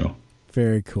 That's for sure.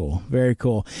 Very cool. Very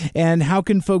cool. And how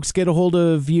can folks get a hold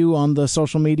of you on the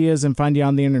social medias and find you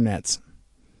on the internets?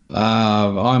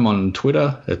 I'm on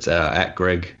Twitter. It's at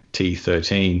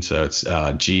GregT13. So it's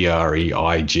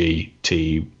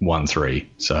GREIGT13.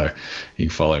 So you can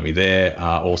follow me there.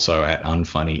 Also at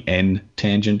Unfunny N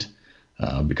Tangent.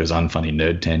 Because Unfunny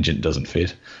Nerd Tangent doesn't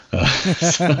fit.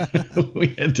 So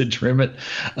we had to trim it.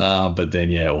 But then,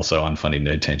 yeah, also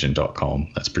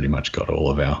unfunnynerdtangent.com. That's pretty much got all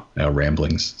of our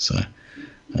ramblings. So,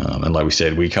 and like we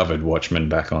said, we covered Watchmen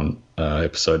back on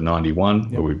episode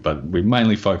 91, but we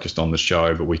mainly focused on the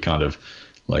show, but we kind of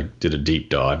like did a deep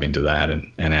dive into that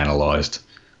and analyzed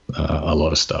a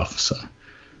lot of stuff. So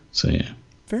yeah.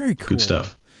 Very cool. Good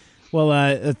stuff.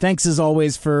 Well, thanks as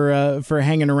always for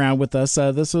hanging around with us.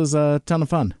 This was a ton of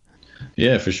fun.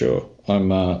 Yeah, for sure.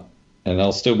 And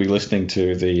I'll still be listening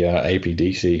to the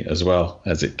APDC as well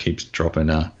as it keeps dropping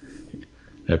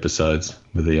episodes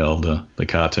with the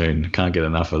cartoon. Can't get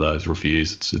enough of those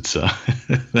reviews. It's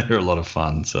they're a lot of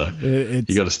fun. So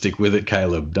you got to stick with it,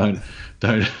 Caleb. Don't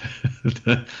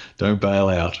bail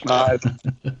out.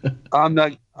 I'm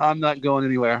not going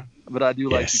anywhere. But I do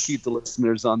like to keep the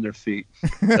listeners on their feet.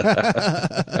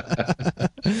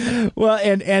 Well,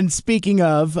 and speaking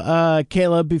of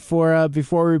Caleb, before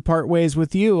we part ways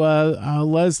with you,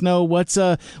 let us know what's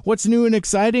new and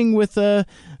exciting with the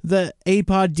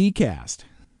APOD Dcast.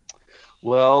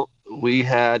 Well, we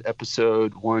had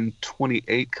episode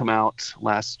 128 come out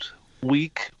last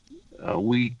week.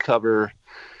 We cover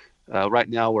right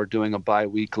now. We're doing a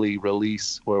bi-weekly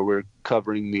release where we're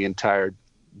covering the entire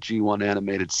G1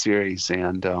 animated series,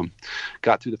 and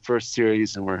got through the first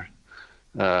series, and we're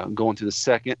going through the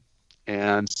second.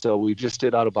 And so we just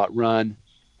did Autobot Run,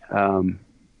 and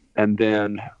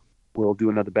then we'll do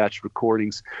another batch of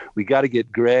recordings. We got to get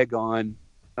Greg on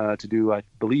to do, I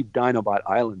believe, Dinobot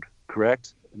Island.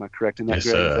 Correct? Am I correct in that,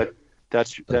 yes, Greg?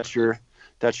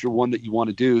 That's your one that you want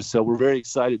to do. So we're very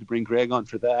excited to bring Greg on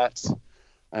for that,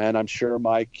 and I'm sure,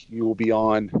 Mike, you will be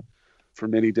on for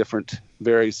many different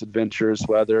various adventures,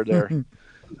 whether they're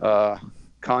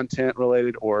content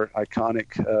related or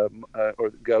iconic or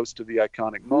ghost of the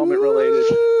iconic moment related.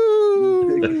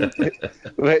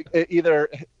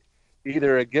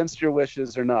 either against your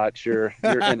wishes or not, you're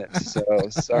in it. So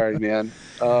sorry, man.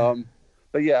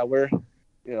 But yeah, we're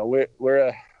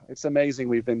it's amazing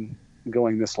we've been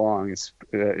going this long. It's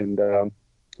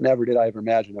never did I ever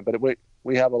imagine it, but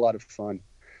we have a lot of fun,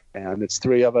 and it's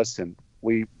three of us, and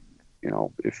we.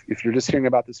 If you're just hearing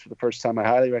about this for the first time, I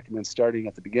highly recommend starting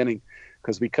at the beginning,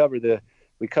 because we cover the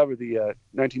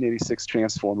 1986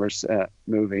 Transformers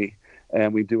movie,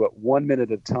 and we do it 1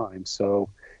 minute at a time. So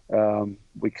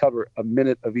we cover a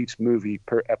minute of each movie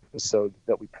per episode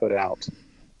that we put out,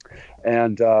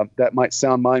 and that might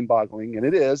sound mind-boggling, and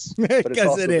it is. But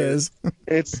because it is.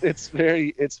 It's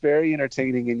very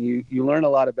entertaining, and you learn a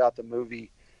lot about the movie.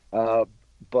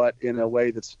 But in a way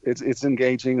that's it's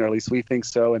engaging, or at least we think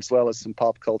so, as well as some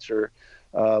pop culture.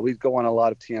 We go on a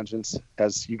lot of tangents,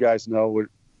 as you guys know.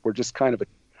 We're just kind of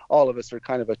all of us are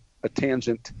kind of a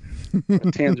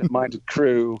tangent-minded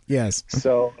crew. Yes.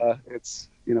 So it's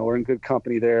we're in good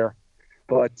company there.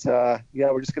 But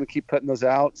yeah, we're just going to keep putting those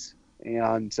out,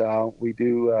 and we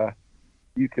do.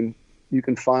 You can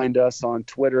find us on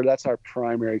Twitter. That's our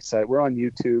primary site. We're on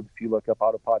YouTube if you look up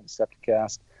Autopod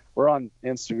Decepticast. We're on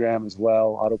Instagram as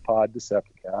well, Autopod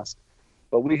Decepticast.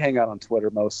 But we hang out on Twitter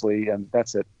mostly, and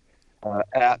that's it,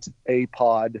 at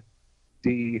APOD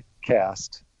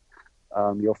Dcast.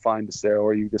 You'll find us there,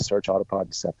 or you just search Autopod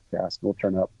Decepticast, and we'll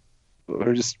turn up.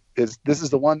 This is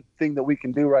the one thing that we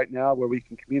can do right now where we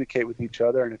can communicate with each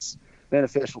other, and it's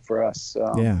beneficial for us.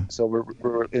 So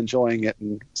we're enjoying it,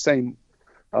 and same,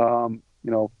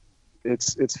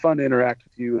 it's fun to interact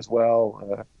with you as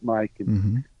well, Mike,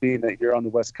 and being that you're on the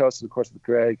West Coast, and of course with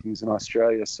Greg, who's in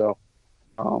Australia. So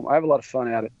I have a lot of fun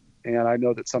at it, and I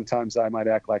know that sometimes I might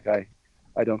act like I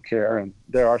don't care, and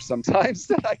there are some times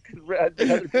that I could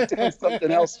rather be doing something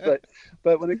else.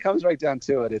 But when it comes right down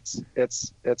to it,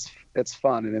 it's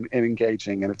fun and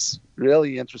engaging, and it's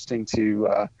really interesting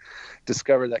to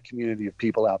discover that community of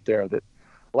people out there that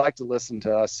like to listen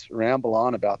to us ramble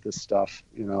on about this stuff,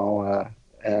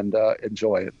 and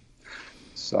enjoy it.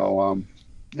 So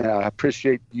yeah, I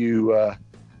appreciate you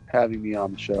having me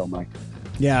on the show, Mike.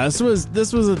 Yeah, this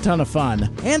was a ton of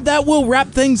fun. And that will wrap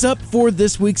things up for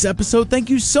this week's episode. Thank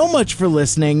you so much for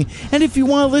listening. And if you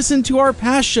want to listen to our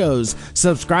past shows,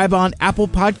 subscribe on Apple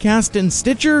Podcast and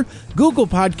Stitcher, Google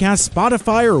Podcasts,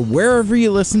 Spotify, or wherever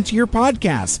you listen to your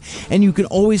podcasts. And you can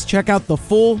always check out the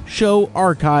full show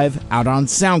archive out on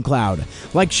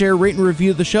SoundCloud. Like, share, rate, and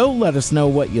review the show. Let us know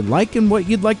what you like and what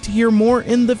you'd like to hear more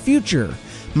in the future.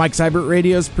 Mike Seibert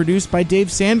Radio is produced by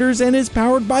Dave Sanders and is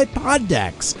powered by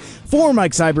Poddex. For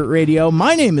Mike Seibert Radio,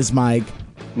 my name is Mike.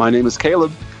 My name is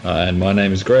Caleb. And my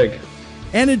name is Greg.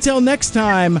 And until next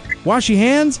time, wash your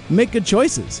hands, make good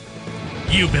choices.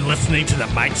 You've been listening to the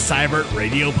Mike Seibert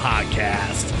Radio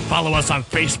Podcast. Follow us on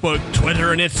Facebook,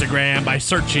 Twitter, and Instagram by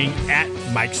searching at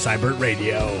Mike Seibert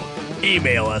Radio.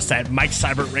 Email us at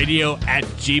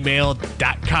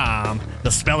mikeseibertradio@gmail.com.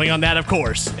 The spelling on that, of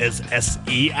course, is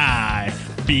SEIBERT.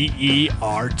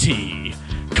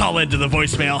 Call into the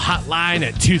voicemail hotline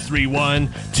at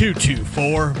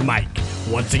 231-224-MIKE.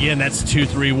 Once again, that's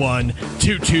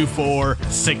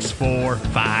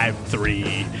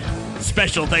 231-224-6453.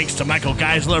 Special thanks to Michael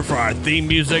Geisler for our theme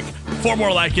music. For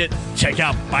more like it, check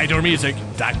out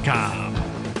ByDoorMusic.com.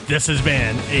 This has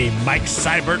been a Mike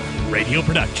Seibert Radio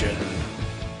production.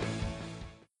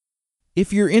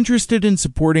 If you're interested in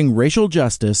supporting racial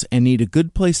justice and need a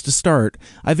good place to start,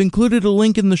 I've included a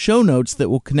link in the show notes that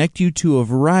will connect you to a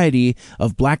variety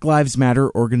of Black Lives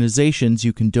Matter organizations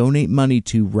you can donate money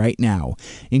to right now,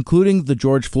 including the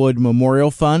George Floyd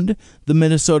Memorial Fund, the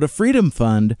Minnesota Freedom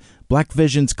Fund, Black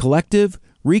Visions Collective,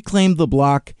 Reclaim the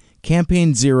Block,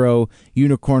 Campaign Zero,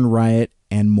 Unicorn Riot,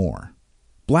 and more.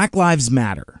 Black Lives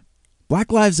Matter.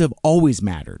 Black lives have always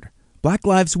mattered. Black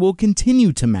lives will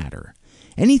continue to matter.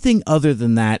 Anything other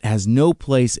than that has no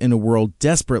place in a world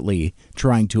desperately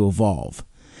trying to evolve.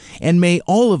 And may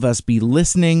all of us be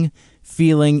listening,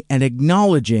 feeling, and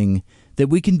acknowledging that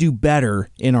we can do better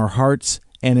in our hearts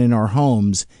and in our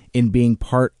homes in being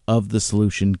part of the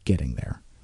solution getting there.